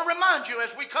you. I want to remind you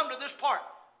as we come to this part.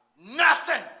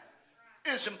 Nothing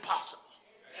is impossible.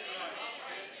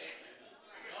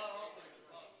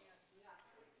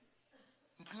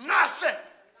 Nothing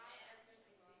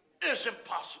is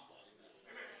impossible.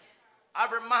 I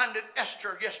reminded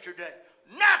Esther yesterday.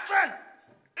 Nothing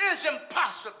is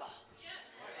impossible.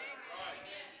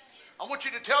 I want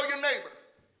you to tell your neighbor.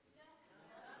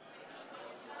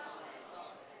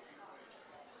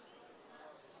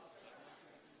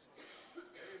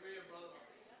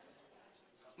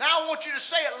 Now I want you to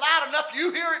say it loud enough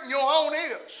you hear it in your own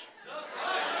ears.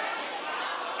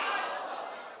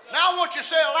 Now I want you to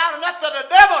say it loud enough that the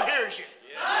devil hears you.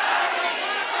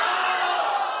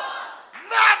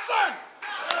 Nothing.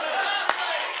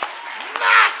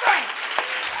 Nothing.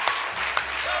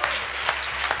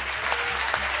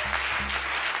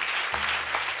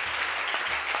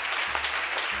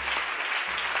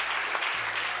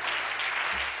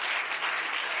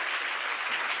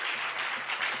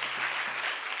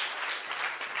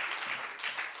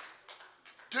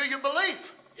 Do you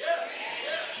believe? Yes.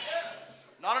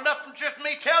 Not enough from just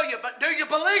me tell you, but do you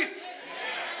believe?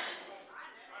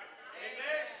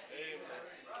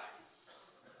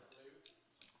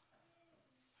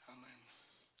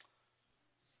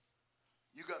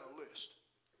 You got a list.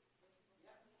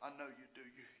 I know you do.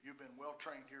 You've been well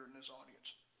trained here in this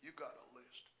audience. You got a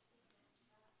list.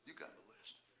 You got a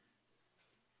list.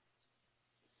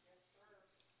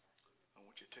 I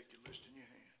want you to take your list in your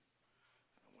hand.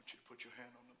 And I want you to put your hand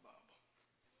on the Bible.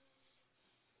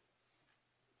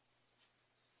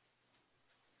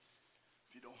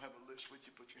 If you don't have a list with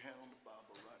you, put your hand on the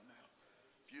Bible right now.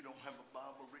 If you don't have a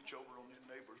Bible, reach over on your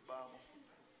neighbor's Bible.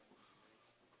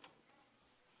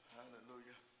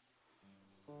 Hallelujah.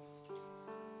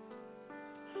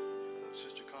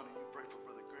 Sister Connie, you pray for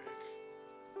Brother Greg.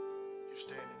 You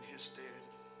stand in his stead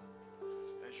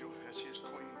as his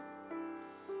queen.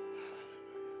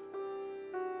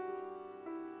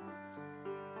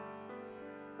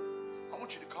 I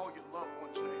want you to call your loved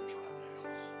ones' names right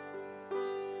now.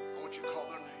 I want you to call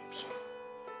their names.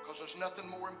 Because there's nothing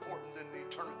more important than the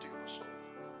eternity of a soul.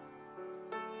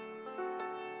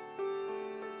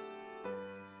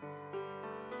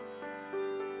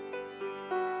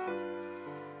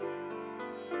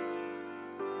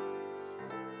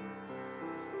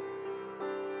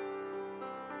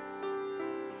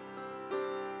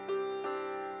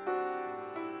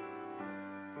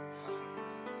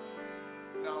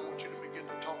 Now I want you to begin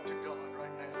to talk to God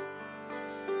right now.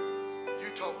 You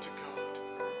talk to God.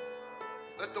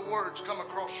 Let the words come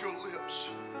across your lips.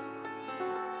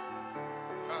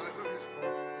 Hallelujah.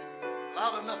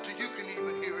 Loud enough that you can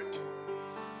even hear it.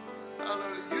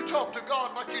 Hallelujah. You talk to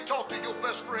God like you talk to your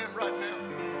best friend right now.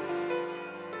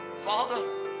 Father,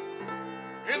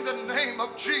 in the name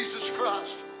of Jesus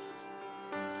Christ.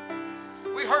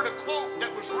 We heard a quote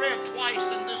that was read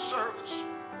twice in this service.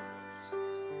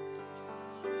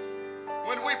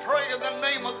 When we pray in the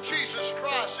name of Jesus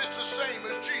Christ, it's the same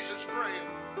as Jesus praying.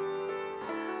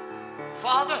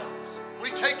 Father,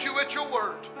 we take you at your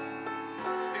word.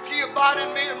 If ye abide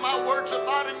in me and my words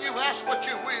abide in you, ask what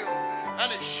you will, and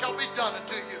it shall be done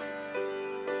unto you.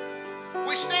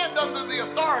 We stand under the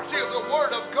authority of the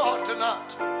word of God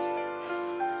tonight.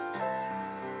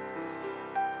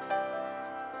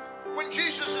 When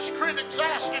Jesus' critics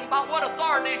ask him, by what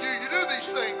authority do you do these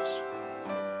things?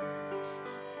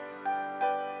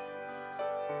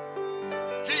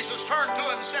 Jesus turned to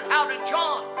him and said, how did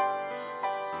John?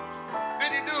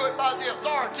 Did he do it by the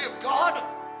authority of God,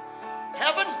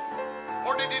 heaven,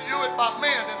 or did he do it by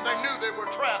men and they knew they were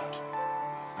trapped?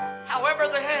 However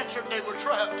they answered, they were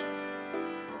trapped.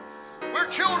 We're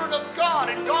children of God,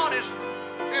 and God is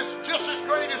just as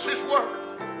great as his word.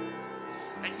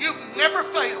 And you've never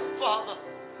failed, Father.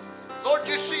 Lord,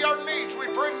 you see our needs. We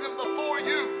bring them before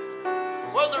you,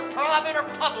 whether private or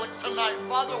public tonight.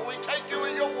 Father, we take you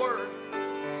in your word.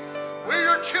 We're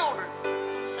your children.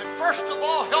 And first of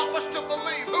all, help us to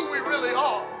believe who we really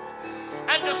are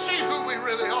and to see who we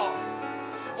really are.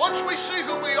 Once we see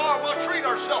who we are, we'll treat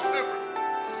ourselves different.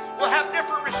 We'll have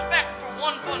different respect for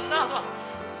another.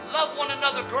 Love one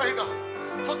another greater.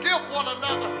 Forgive one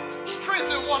another.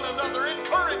 Strengthen one another.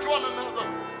 Encourage one another.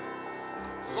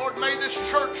 Lord, may this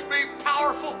church be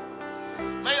powerful.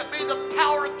 May it be the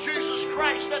power of Jesus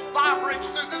Christ that vibrates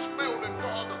through this building,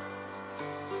 Father.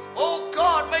 Oh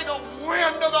God, may the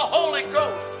wind of the Holy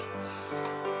Ghost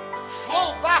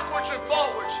flow backwards and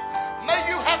forwards. May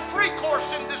you have free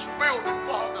course in this building,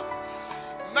 Father.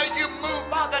 May you move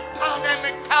by the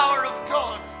dynamic power of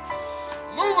God.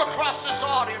 Move across this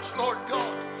audience, Lord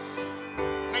God.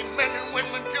 May men and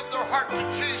women give their heart to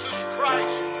Jesus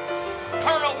Christ.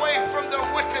 Turn away from their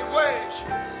wicked ways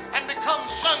and become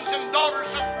sons and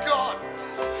daughters of God.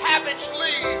 Habits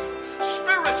leave.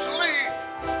 Spirits leave.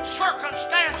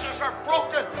 Circumstances are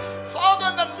broken. Father,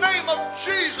 in the name of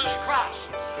Jesus Christ,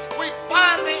 we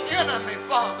bind the enemy,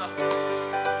 Father.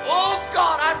 Oh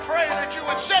God, I pray that you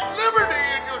would set liberty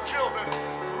in your children.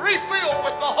 Refill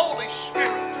with the Holy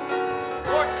Spirit.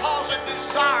 Lord, cause a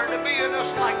desire to be in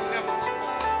us like never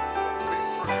before. We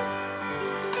pray.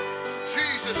 In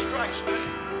Jesus Christ's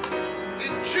name.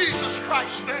 In Jesus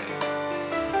Christ's name.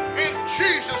 In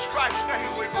Jesus Christ's name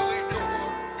we believe your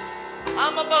word.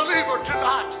 I'm a believer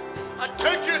tonight. I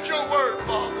take you at your word,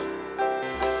 Father.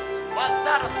 By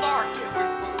that authority we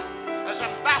believe. As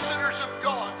ambassadors of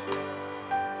God,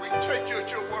 we take you at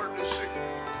your word this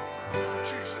evening. In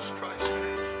Jesus Christ's name.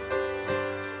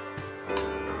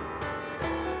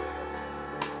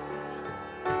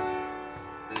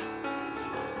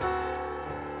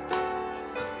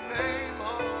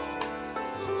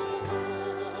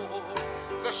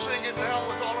 Sing it now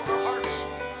with all of our hearts.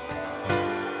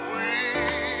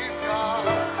 We've got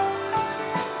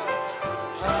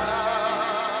power.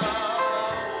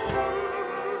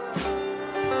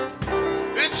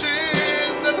 It's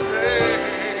in the name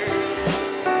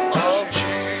of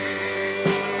Jesus.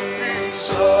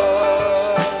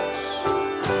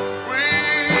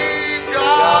 We've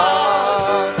got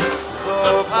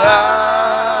the power.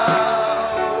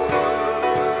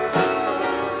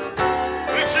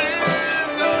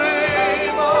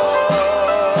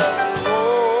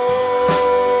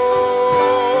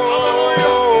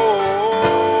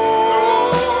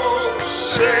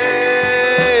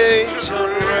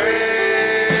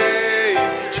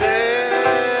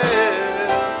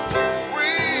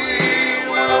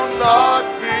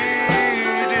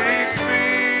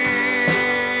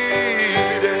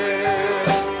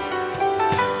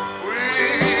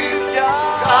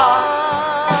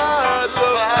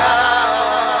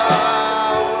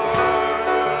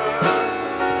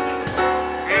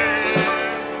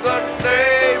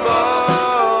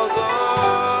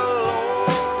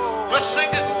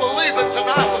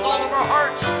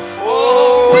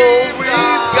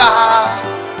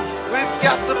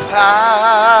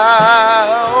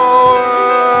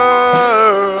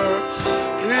 Power,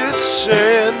 it's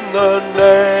in the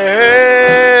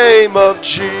name of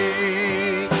Jesus.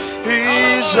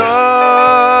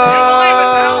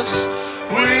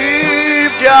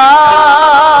 We've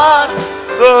got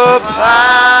the power.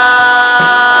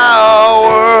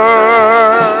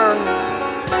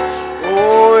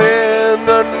 Oh, in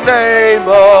the name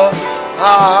of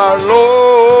our Lord.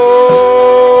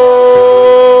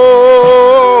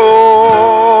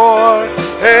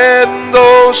 And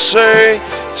though say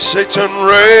Satan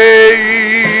rages,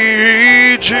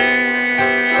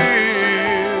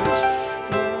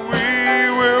 we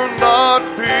will not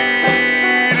be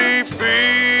defeated.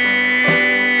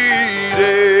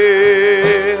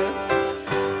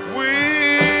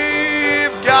 We've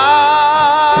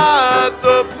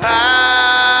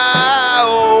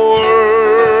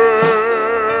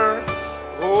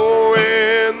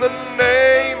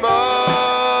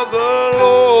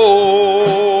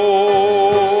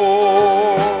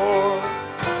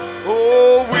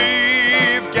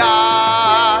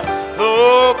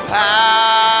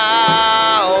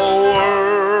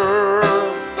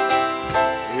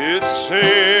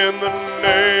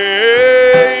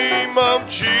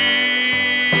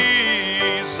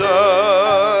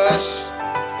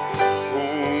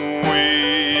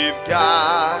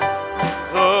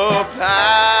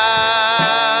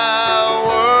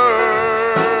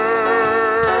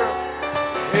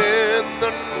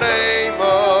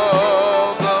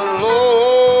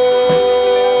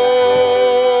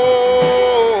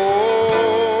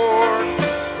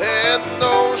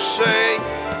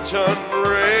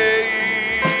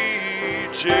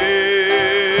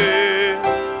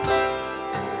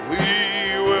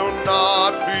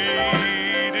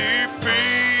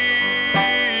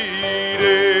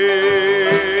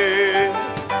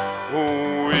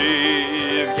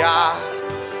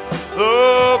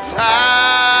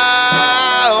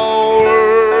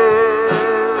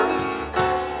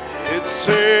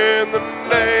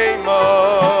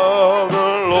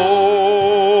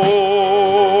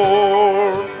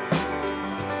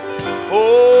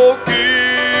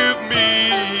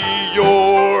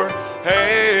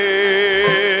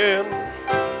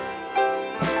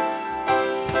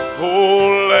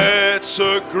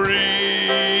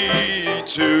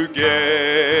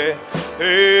together,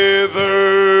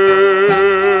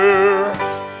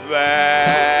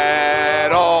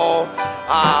 that all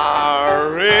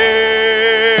our enemies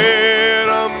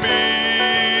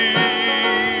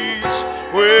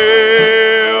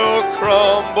will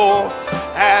crumble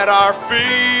at our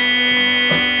feet.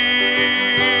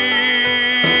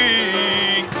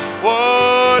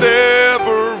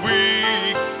 Whatever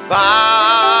we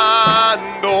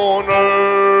bind on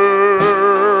earth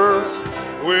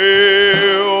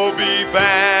will be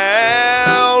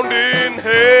bound in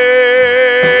heaven,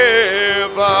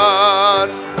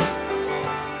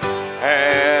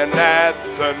 and at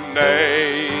the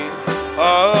name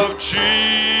of Jesus,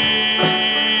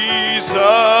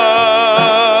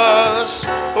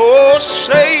 oh,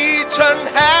 Satan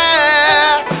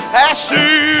has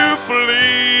to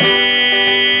flee.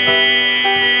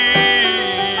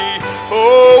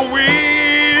 Oh,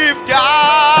 we've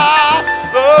got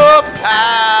the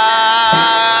power.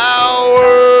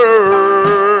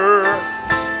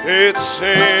 It's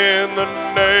in the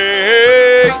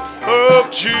name of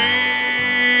Jesus.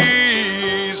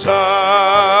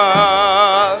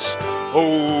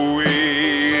 Oh,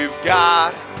 we've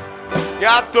got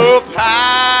the power.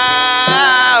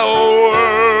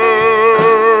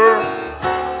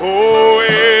 Oh,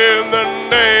 in the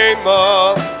name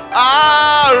of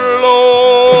our Lord.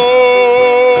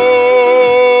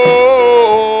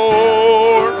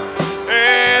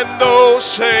 And though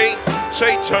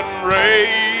Satan rages,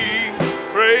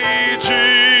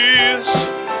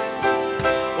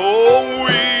 oh,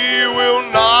 we will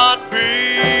not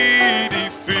be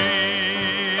defeated.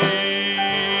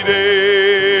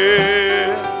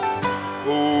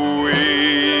 Oh,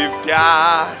 we've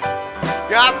got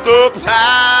the power.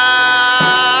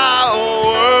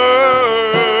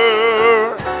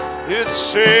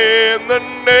 It's in the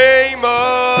name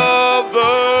of the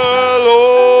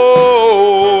Lord.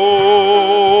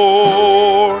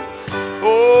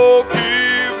 Oh,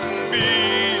 give me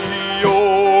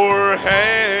your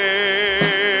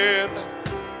hand.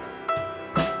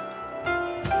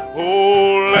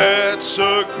 Oh, let's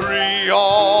agree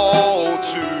all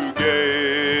together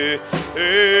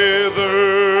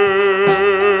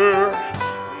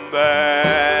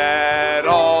that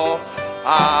all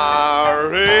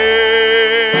our enemies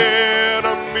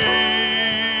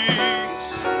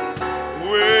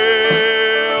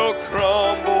will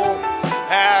crumble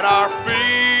at our feet,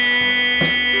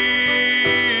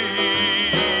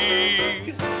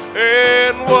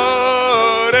 and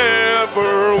whatever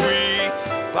we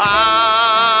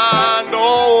bind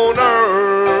on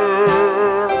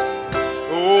earth,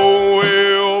 oh,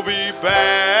 will be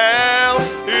bound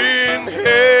in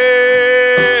heaven,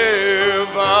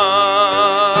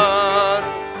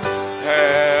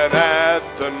 and at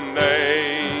the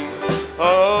name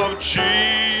of Jesus,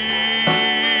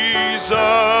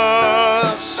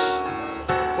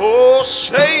 oh,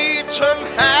 Satan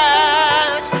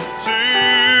has to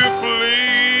flee.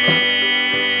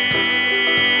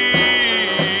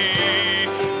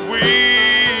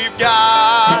 We've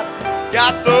got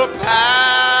the power.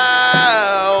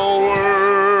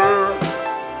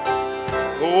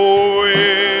 Oh,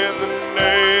 in the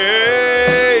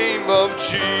name of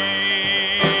Jesus,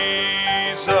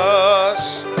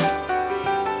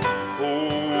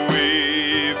 oh,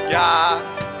 we've got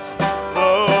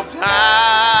the power.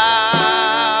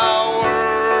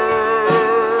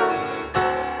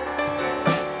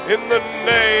 In the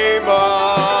name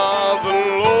of the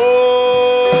Lord.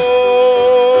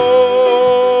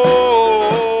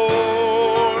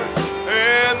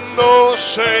 And though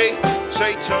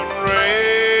Satan rages,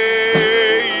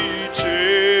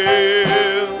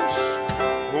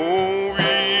 oh,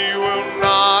 we will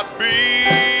not be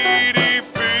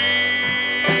defeated.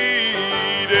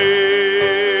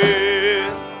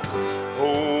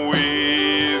 Oh,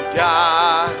 we've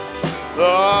got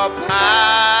the power.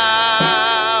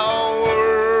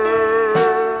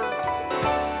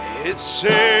 It's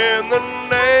in the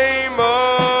name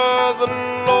of the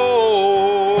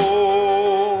Lord.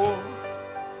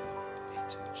 He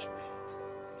touched me.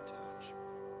 He touched me.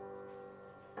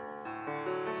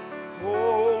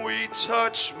 Oh, he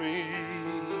touched me.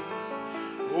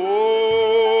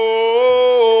 Oh,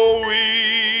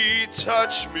 he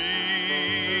touched me.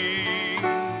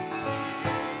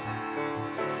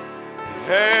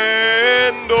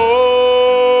 And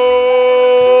oh,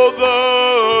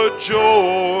 the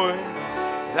joy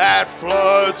that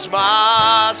floods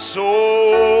my soul,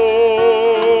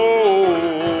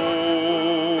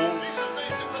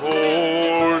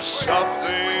 for something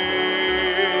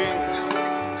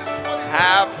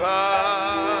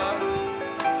happened,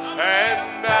 and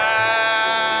now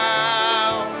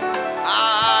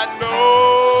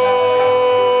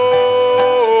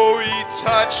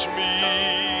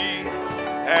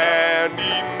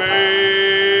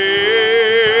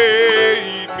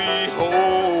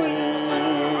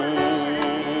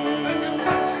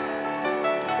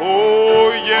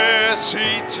Oh, yes,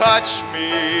 he touched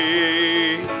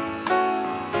me.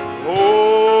 Oh,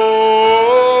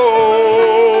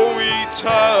 he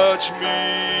touched me.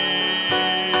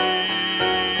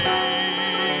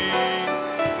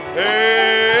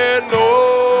 And oh,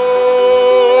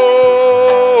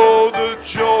 the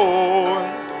joy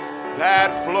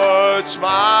that floods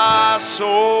my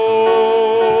soul.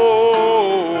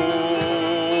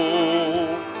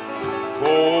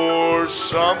 For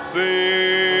something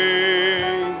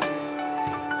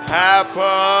happened,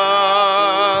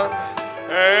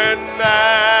 and now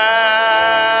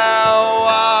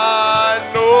I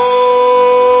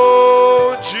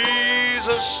know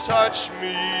Jesus touched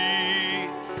me,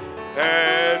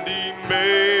 and he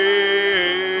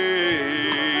made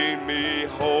me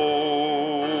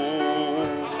whole.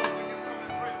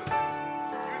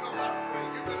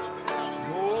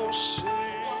 Oh,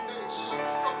 since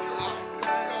I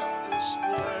met this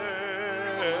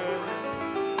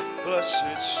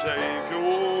blessed Savior,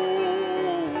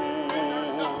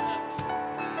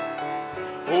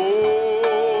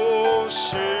 oh,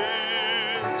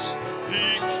 since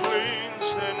he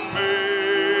cleansed and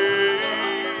made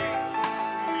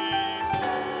me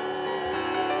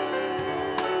whole,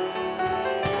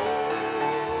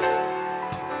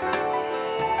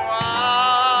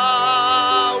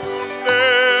 I will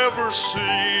never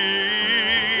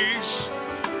cease,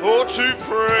 oh, to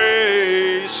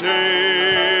praise him.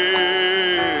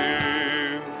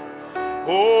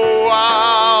 Oh,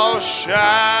 I'll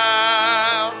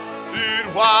shout it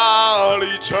while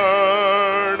eternity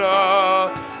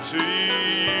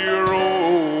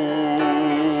rolls.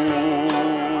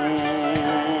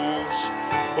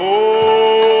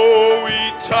 Oh,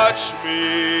 he touched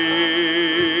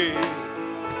me.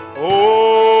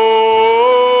 Oh,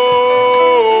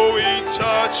 he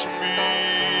touched me.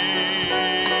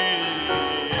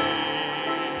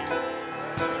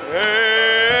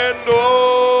 And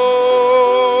oh,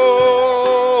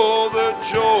 the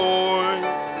joy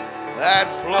that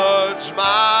floods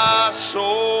my soul.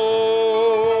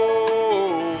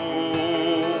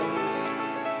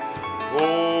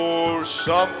 For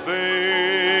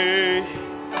something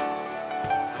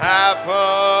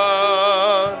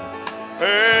happened,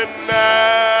 and now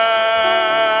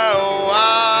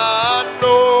I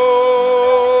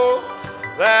know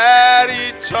that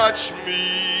he touched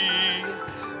me,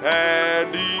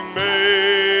 and he made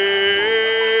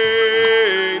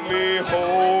me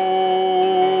whole.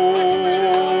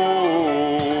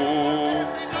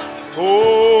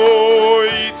 Oh,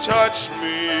 he touched me.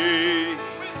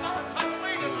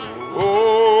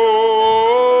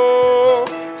 Oh,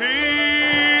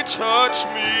 he touched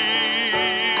me.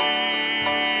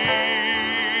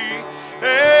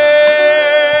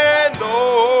 And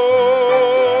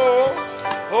oh,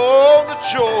 the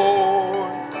joy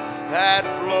that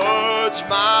floods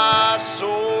my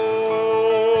soul.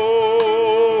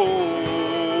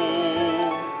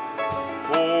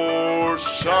 For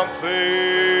something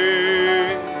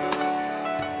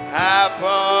happened,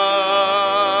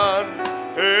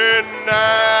 and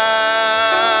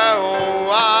now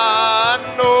I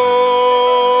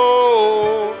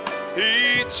know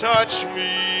he touched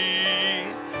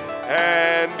me,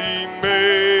 and he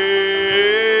made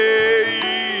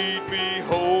me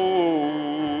whole.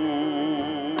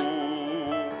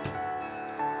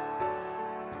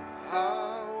 I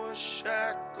was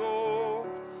shackled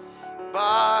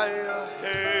by a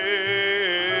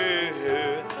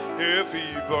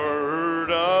heavy burden.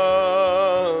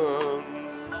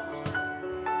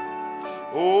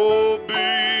 Oh,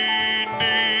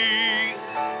 beneath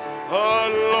a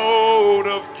load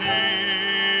of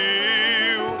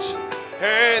guilt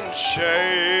and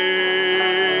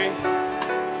shame.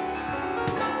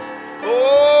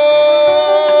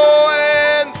 Oh,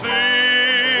 and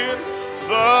then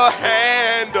the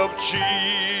hand of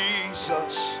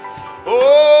Jesus,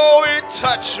 oh, it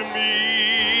touched me.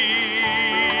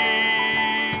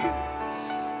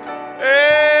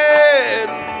 And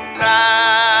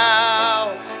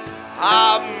now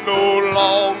I'm no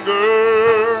longer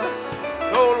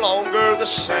the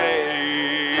same.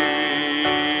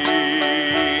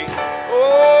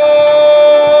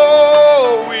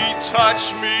 Oh, he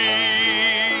touched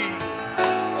me.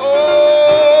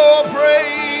 Oh,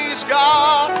 praise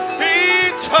God,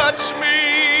 he touched me.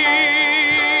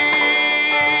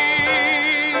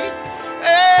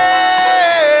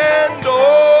 And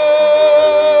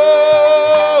oh,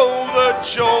 the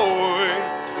joy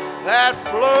that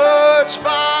floods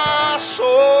my soul.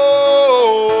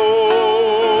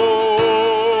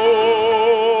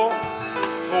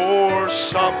 For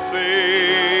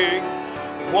something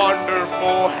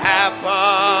wonderful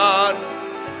happened,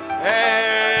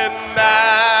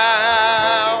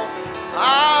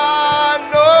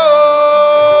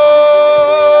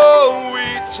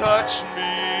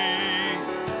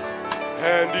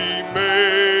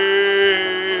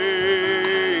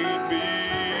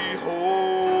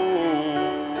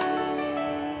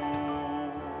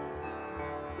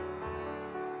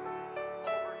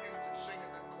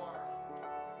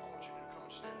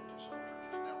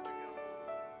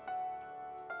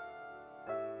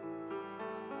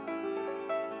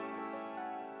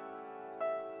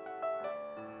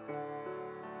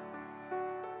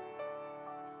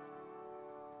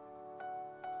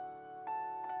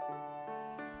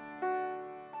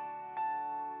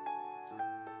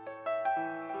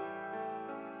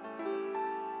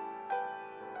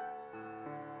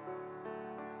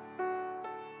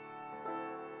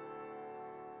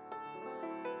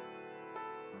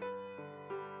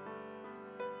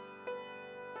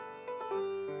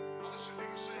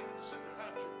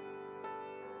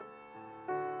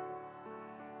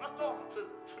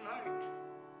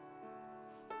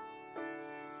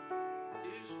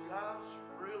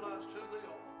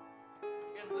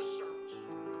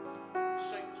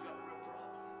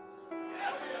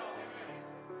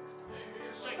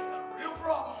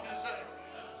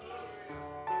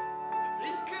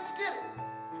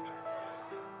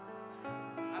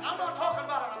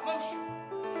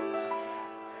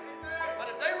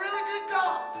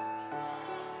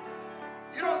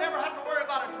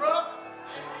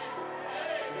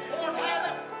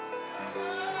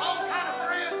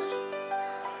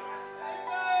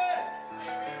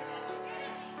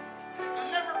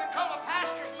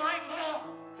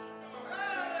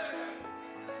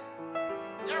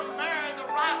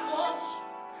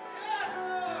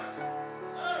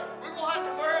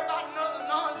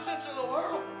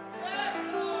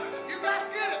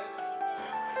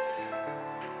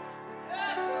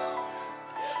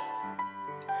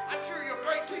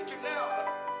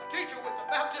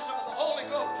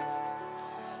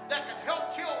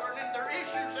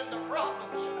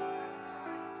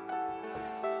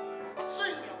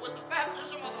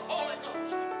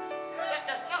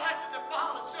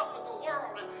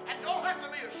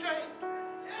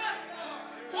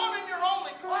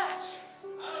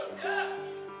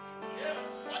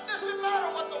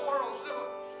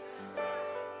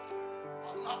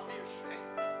 not be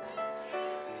ashamed.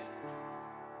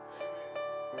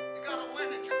 You got a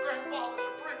lineage, your grandfather's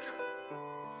a preacher.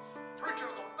 Preacher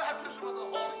of the baptism of the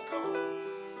Holy Ghost.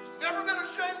 He's never been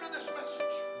ashamed of this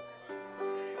message.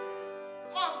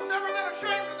 Mom's never been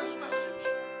ashamed of this message.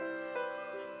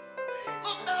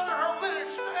 Look down at her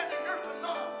lineage standing here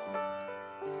tonight.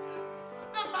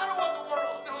 Doesn't matter what the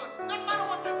world's doing. Doesn't matter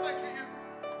what they think of you.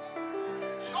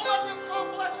 Don't let them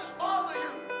complexes bother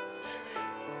you.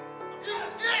 You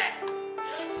can get it.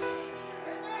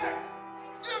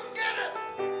 You can get it.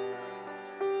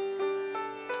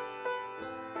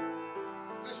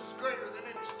 This is greater than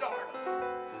any stardom.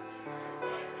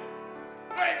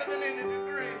 Greater than any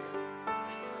degree.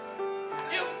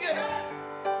 You can get it.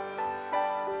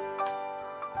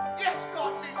 Yes,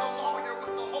 God needs a lawyer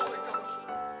with the Holy Ghost.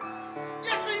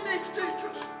 Yes, He needs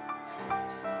teachers.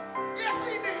 Yes,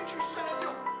 He needs you,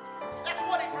 Samuel. That's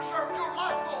what He preserved your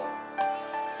life for.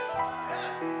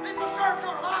 He preserved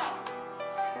your life.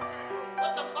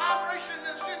 But the vibration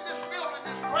that's in this building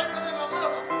is greater than a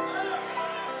liver.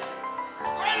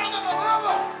 Greater than a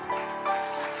liver.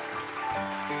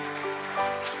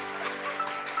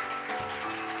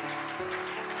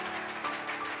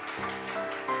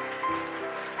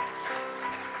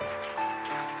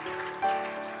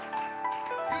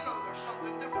 You know there's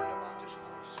something different about this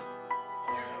place.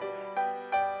 You know that.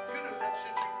 You knew that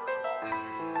since you first walked in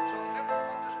here. Something different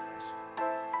about this place.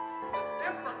 The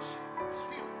difference is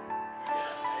Him.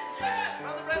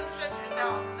 Brother Brennan said to you,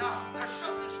 now, there's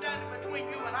something standing between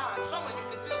you and I, and some of you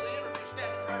can feel the energy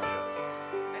standing right here.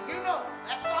 And you know,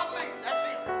 that's not me, that's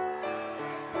Him.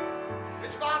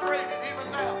 It's vibrating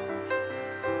even now.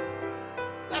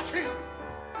 That's Him.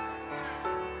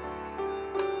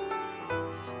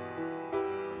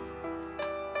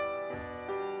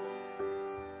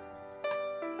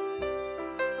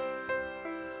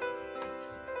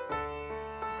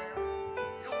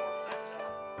 He'll work things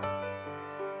out.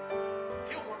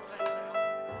 He'll work things out.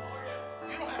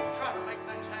 You don't have to try to make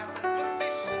things happen and put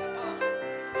pieces in the puzzle.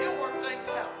 He'll work things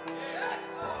out.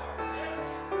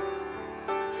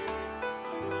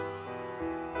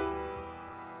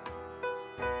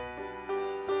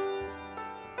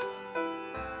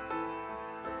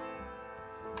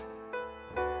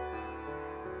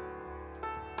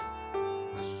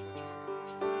 This is what you're looking for,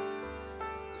 son.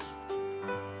 This is what you're looking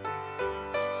for.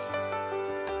 This is what you're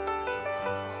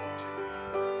looking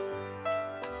for.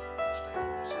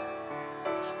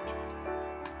 This is what you're looking for.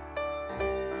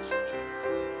 This is what you're looking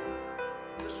for.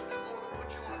 This will do more than put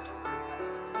you on a career path.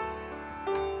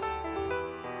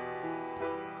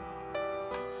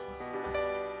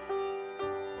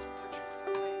 To put you with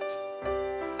a mate.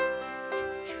 Put you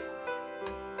with children.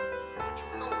 Put you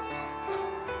with overcoming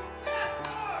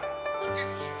power. I'll give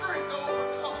you strength to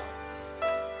overcome.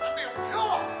 I'll be a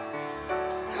pillar. A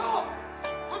pillar.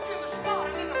 Put you in the spot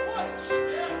and in the place.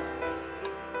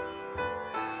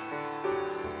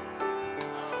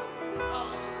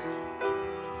 Hallelujah.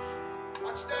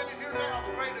 What's standing here now is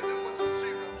greater than what's in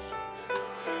zeros.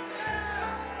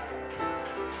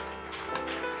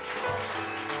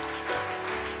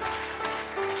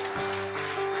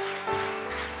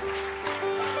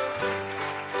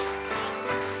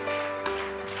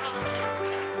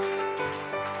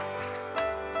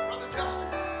 Brother Justin,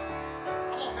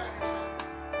 come on down here, son.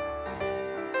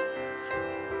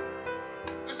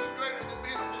 This is greater than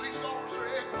being a police officer,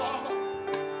 Ed Palmer.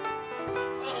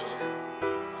 Hallelujah.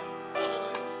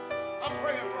 Hallelujah. I'm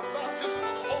praying for a baptism of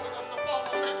the Holy Ghost to fall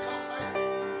on that young man.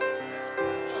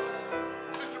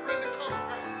 Hallelujah. Sister Brenda, come and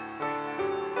pray.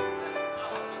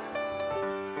 Hallelujah.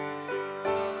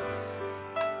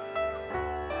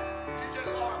 DJ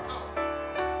Laura, come.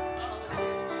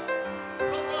 Hallelujah.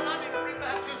 Come on, I need a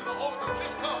rebaptism of the Holy Ghost.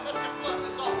 Just come. Let's just flood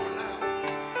this altar now.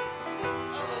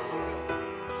 Hallelujah.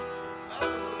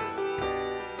 Hallelujah.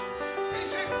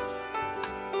 He's here.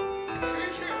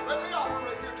 He's here. Let me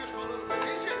operate here just for a little bit.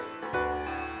 He's here.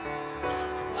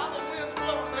 While the wind's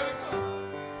blowing, let it go.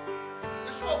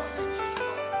 This is what we need, Sister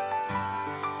Laura.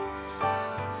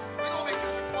 We don't need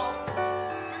just a quote.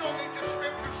 We don't need just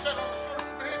scripture set on a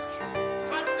certain bench.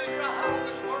 Try to figure out how all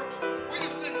this works. We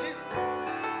just need Him.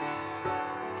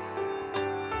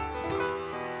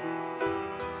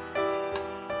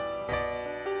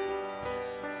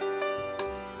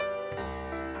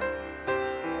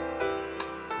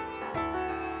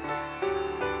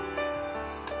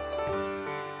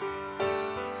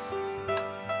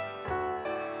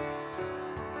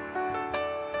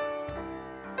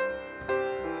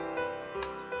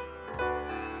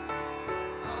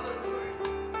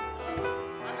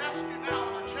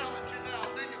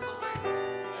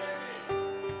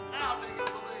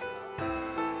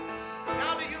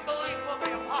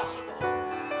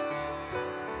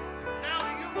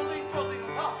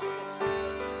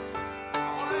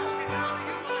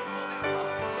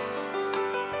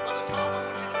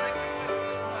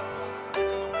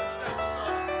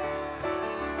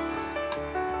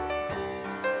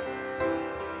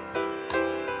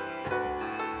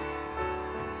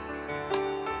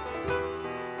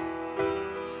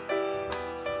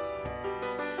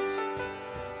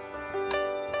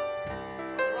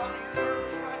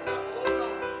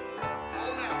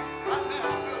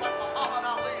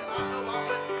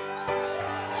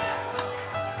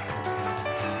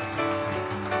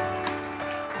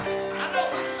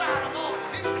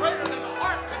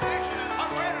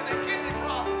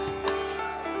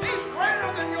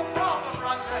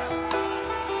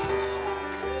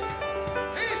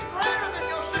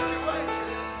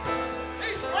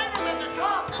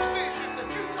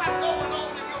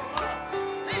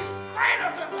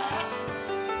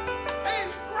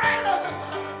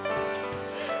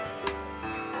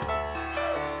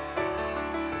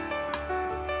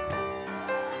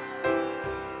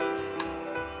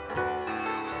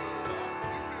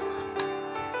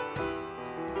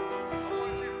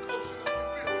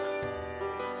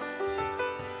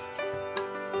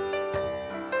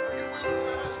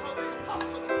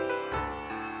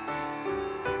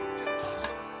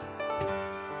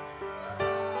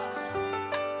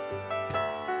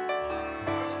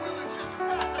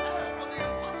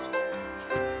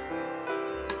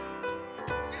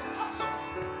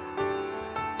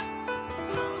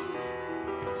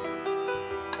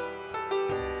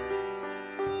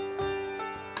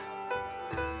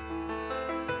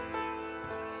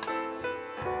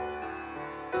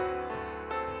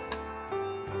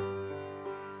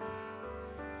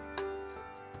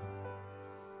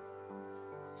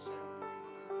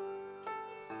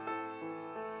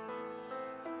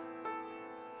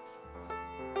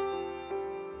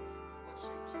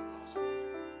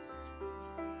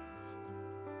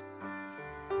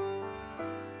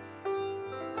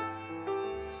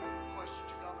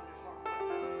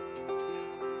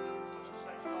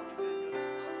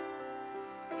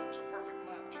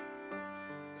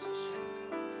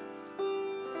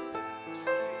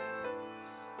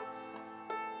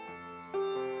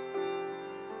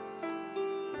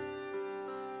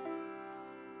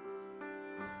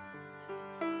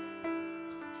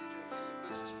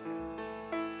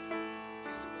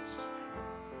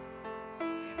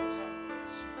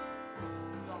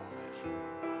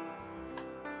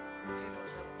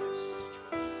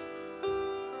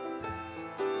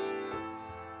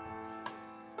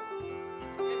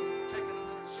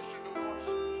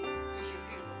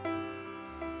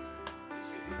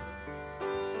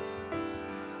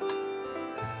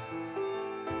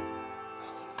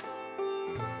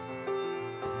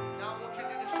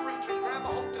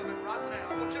 grab a hold of it right now.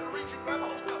 I want you to reach and grab a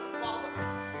hold of it, Father.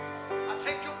 I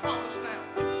take your promise now.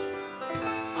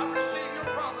 I receive your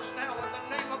promise now in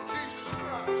the name of Jesus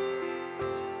Christ.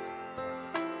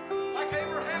 Like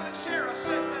Abraham and Sarah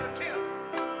sitting in a tent,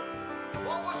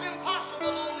 what was impossible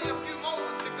only a few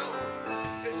moments ago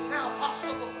is now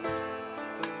possible.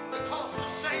 Because the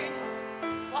same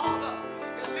Father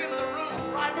is in the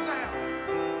room right now.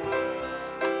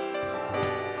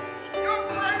 You're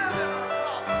greater than our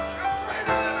problems. You're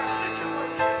greater than our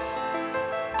situations.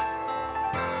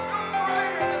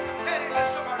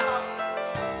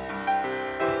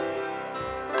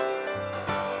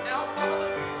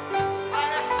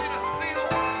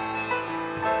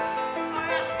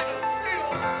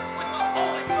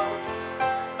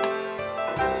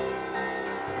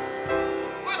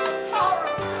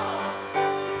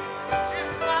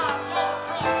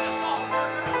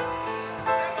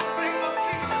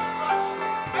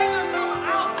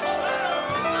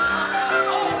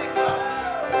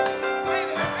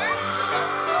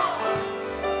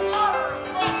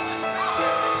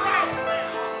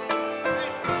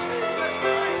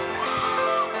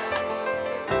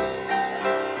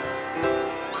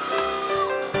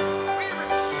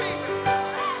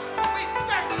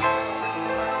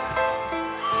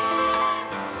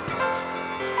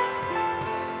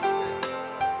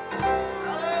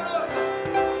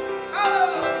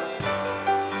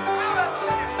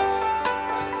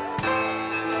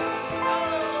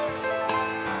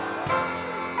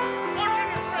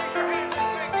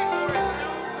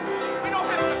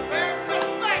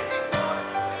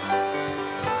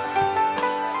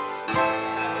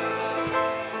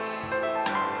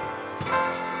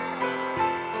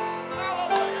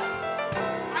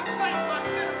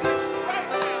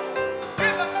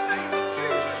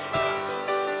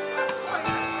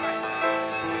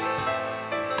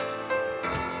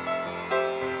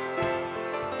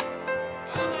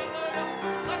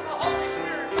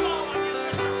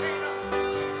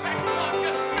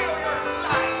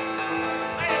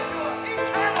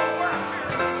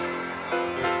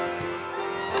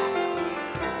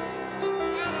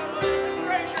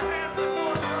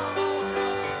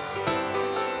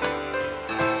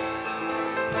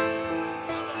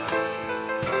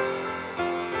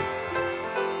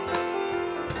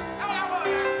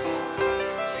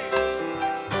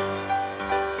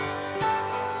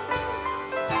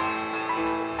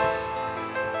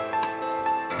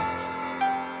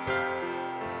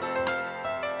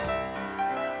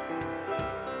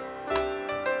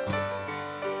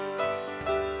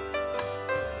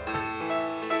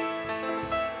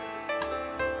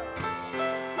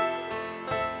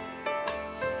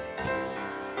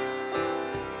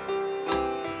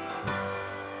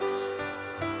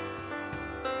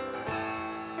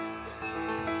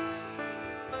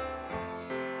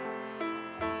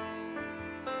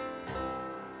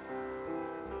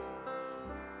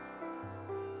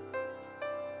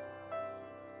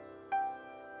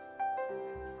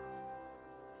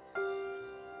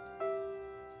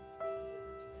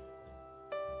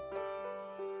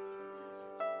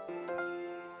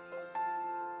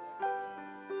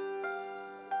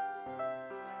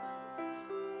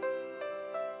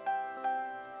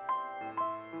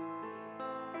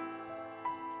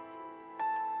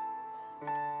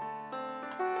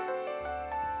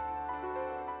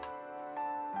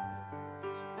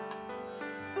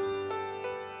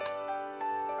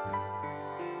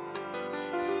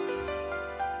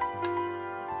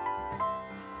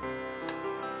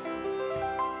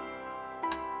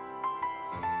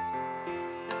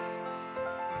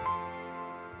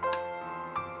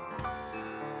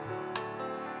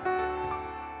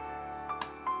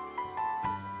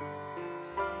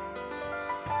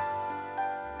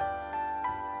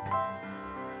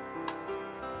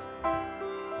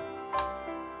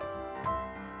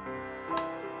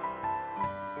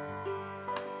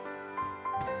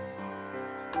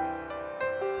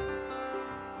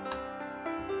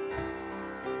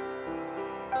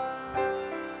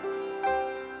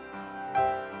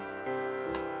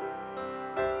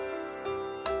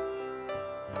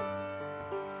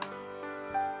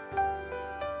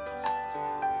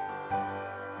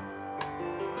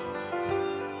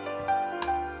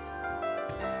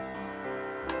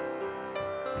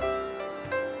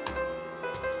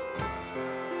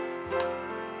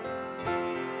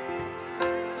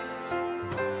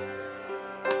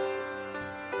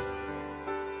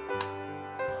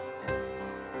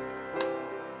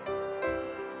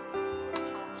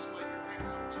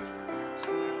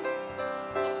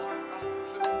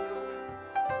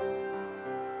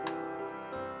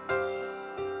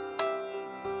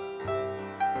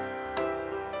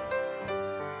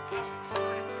 ask for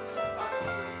strength to come back to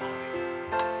your body.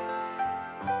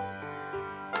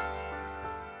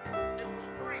 It was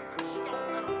grief that stole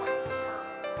that away from her.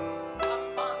 I'm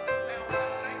binding now in the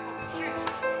name of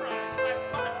Jesus Christ. I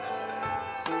bind it now.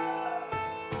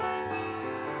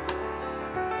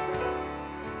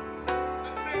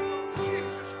 The name of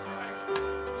Jesus Christ.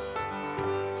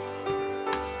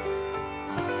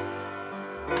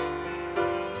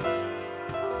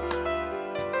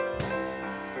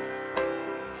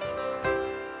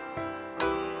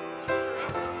 Sister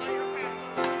Evelyn, lay your hand on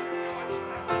Sister Joyce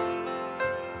now.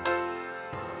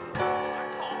 I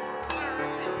call for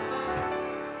clarity in life.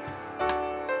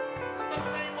 In the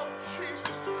name of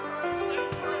Jesus Christ, I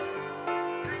pray.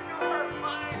 Renew her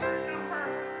mind, renew her.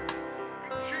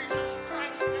 In Jesus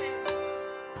Christ's name.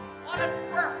 What a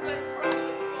birthday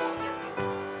present, Father.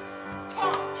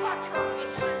 Come, touch her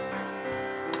this evening.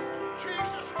 In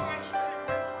Jesus Christ's name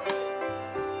we pray.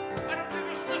 Why don't you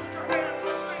just lift your hands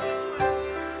and sing it to him?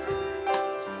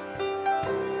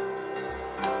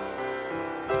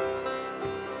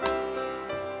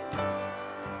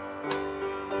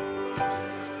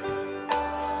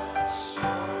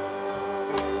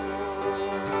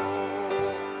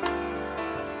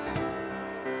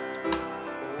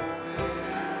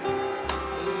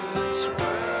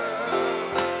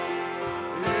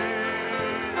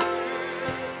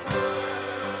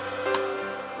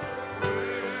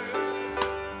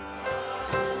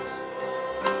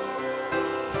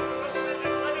 Listen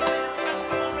and let it be your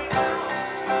testimony now.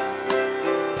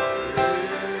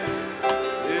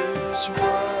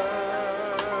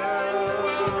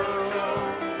 Well, Brother Joe,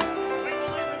 we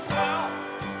believe it's well.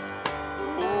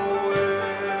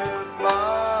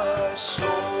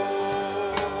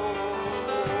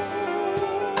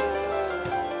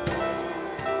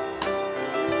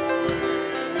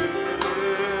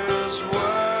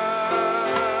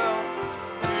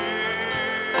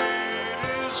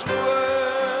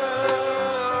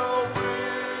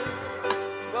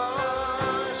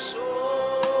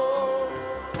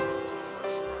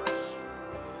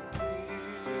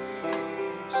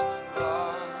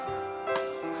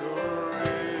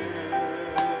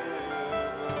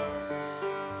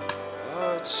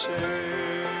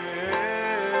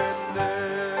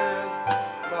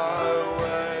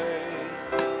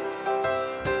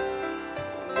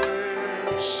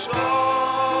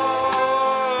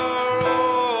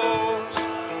 Sorrows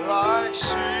like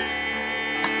sea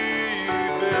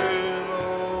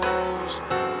billows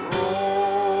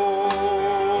roll.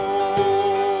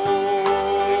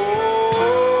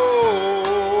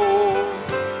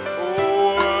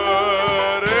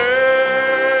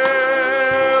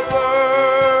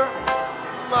 Whatever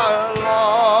my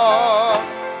lot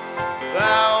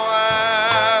thou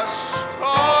hast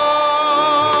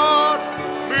taught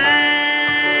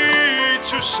me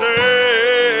to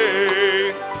say,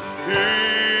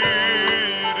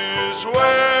 it is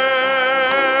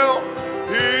well,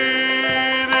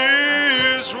 it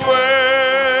is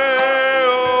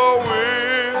well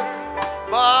with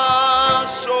my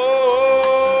soul.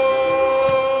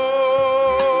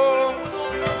 With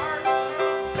all your heart.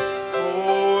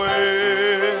 Oh,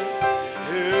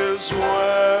 it is well.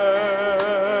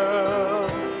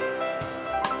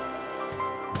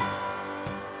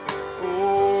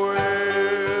 Oh,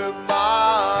 with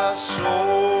my soul.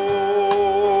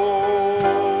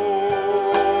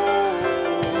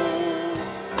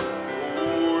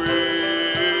 Oh,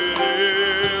 it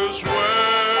is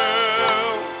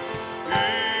well.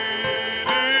 It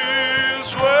is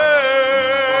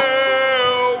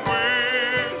well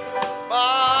with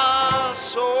my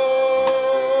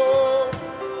soul.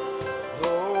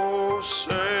 Though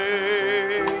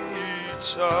Satan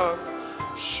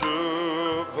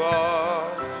should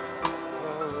buffet,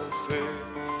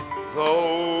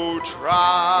 though trial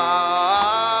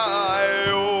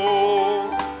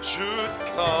should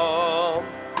come,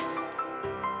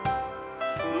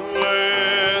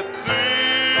 let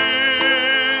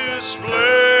this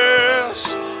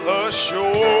blessed assurance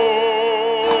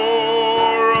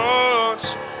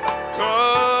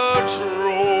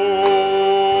control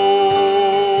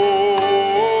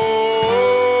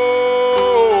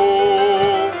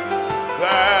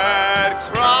that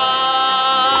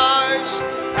Christ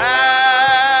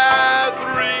hath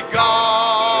regarded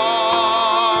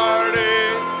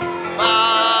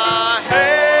my heavenly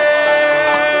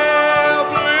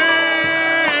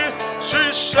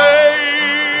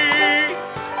estate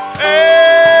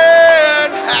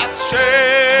and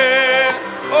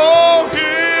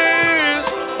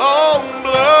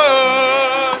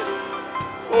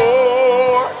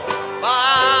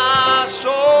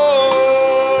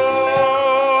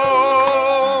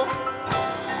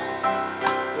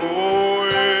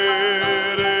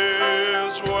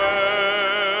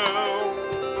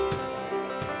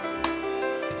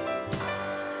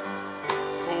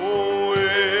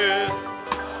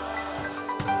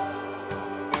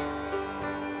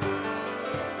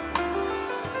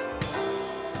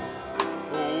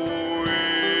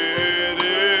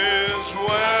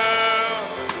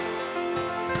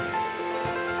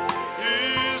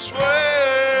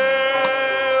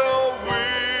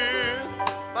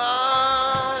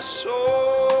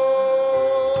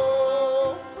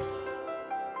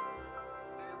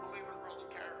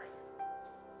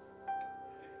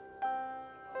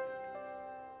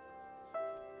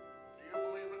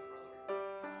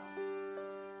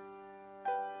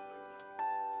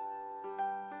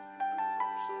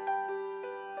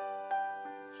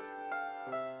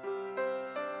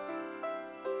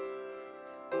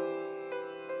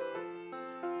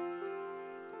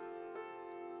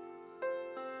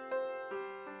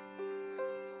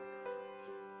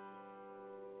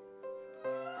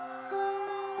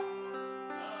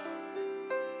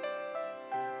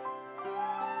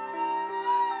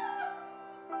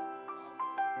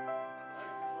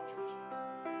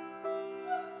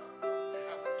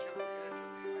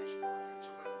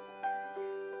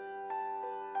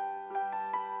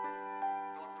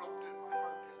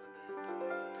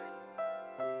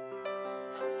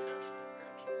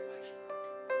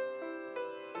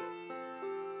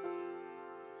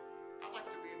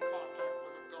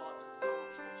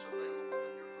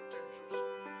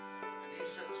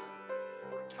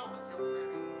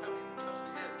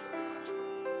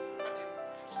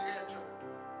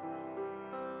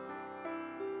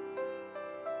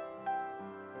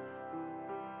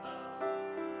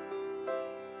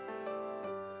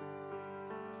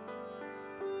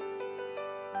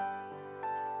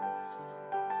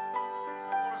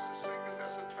to sing it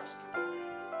as a testimony.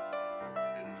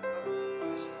 It is well with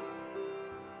my soul.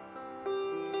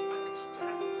 I can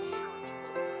stand with assurance,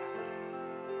 Brother Randy.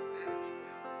 It is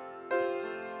well.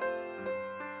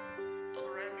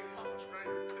 Brother Randy, how much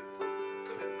greater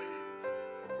could it be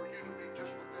for you to be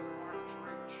just within arm's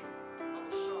reach of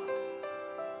a son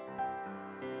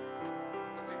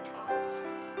with eternal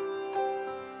life?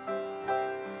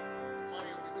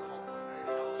 Money will be gone one day,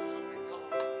 houses will be gone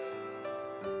one day.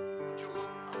 But you'll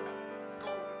look down that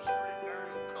Golden Street and there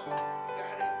you'll come,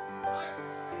 Daddy,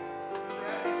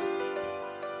 Daddy,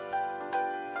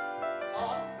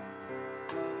 Mom.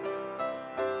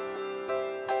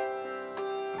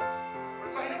 We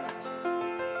made it.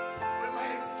 We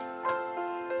made it.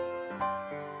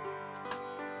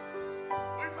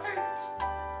 We made it.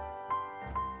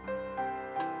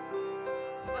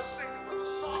 Let's sing it with a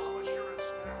solemn assurance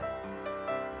now.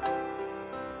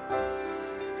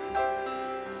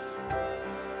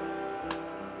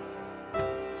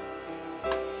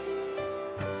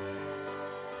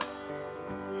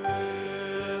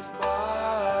 With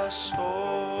my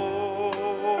soul,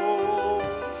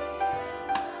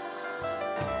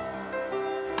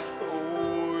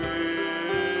 oh,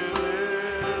 it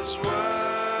is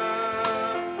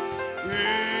well,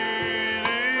 it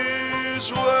is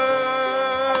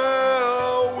well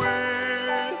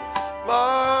with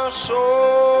my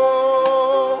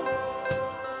soul.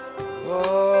 The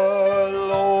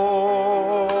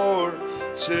Lord,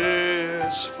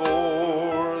 'tis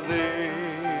for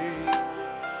thee,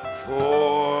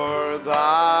 for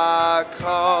thy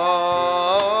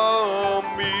coming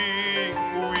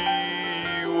we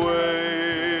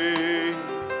wait.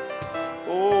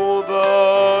 Oh,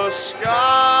 the sky,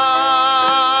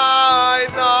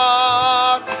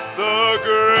 not the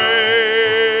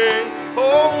gray,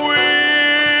 oh,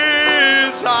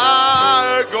 is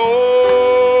our goal.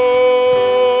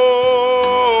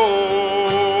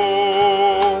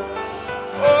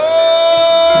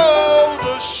 Oh,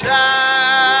 the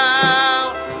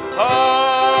shout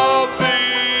of the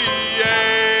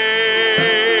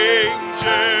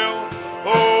angel,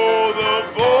 oh, the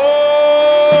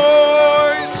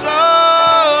voice of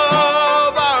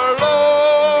our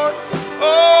Lord,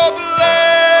 oh,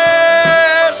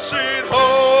 blessed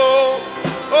hope,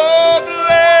 oh,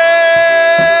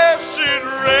 blessed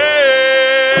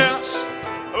rest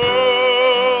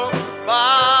of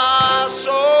my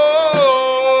soul.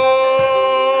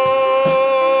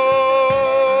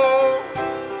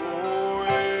 Oh,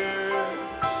 it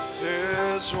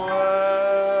is well.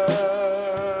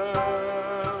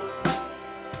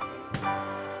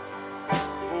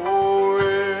 Oh,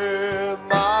 with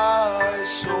my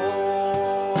soul.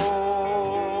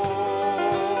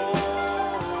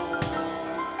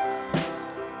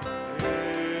 It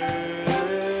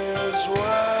is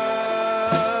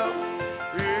well.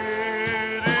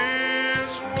 It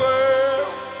is well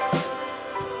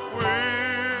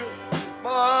with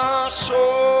my soul.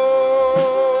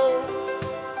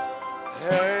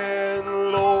 And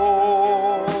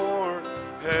Lord,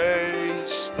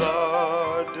 haste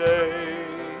the day,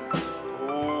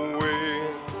 oh,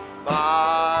 when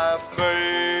my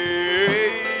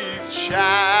faith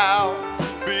shall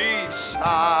be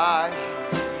sight.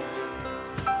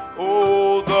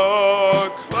 Oh, the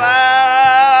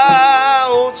clouds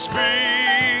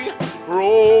be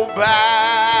rolled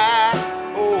back,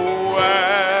 oh,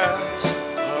 as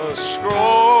a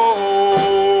scroll.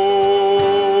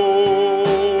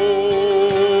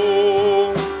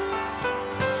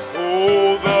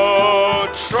 Oh, the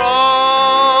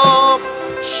trump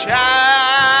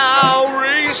shall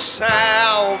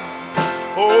resound,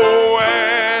 oh,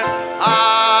 and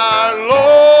our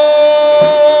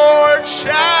Lord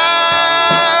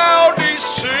shall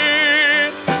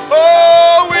descend.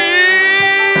 Oh,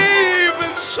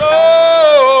 even so,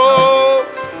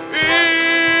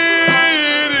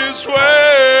 it is well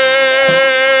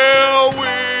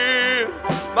with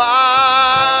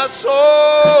my soul.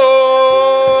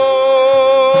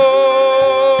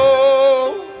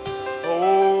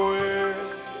 Oh,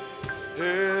 it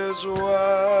is well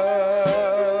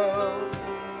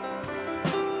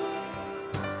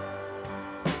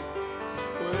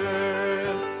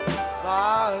with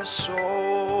my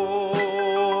soul.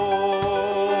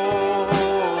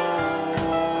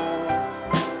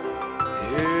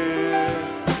 It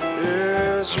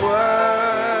is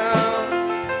well.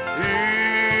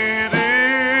 It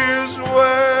is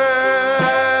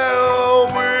well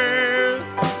with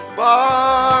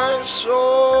my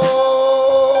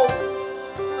soul.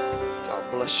 God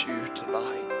bless you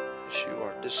tonight as you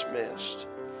are dismissed.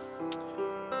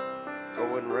 Go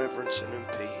in reverence and in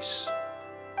peace.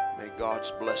 May God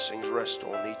God's blessings rest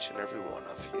on each and every one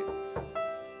of you.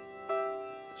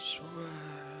 Swell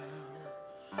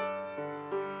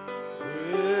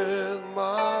with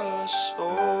my soul,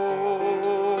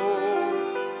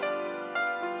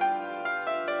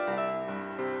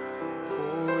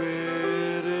 oh,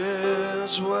 it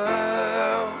is well.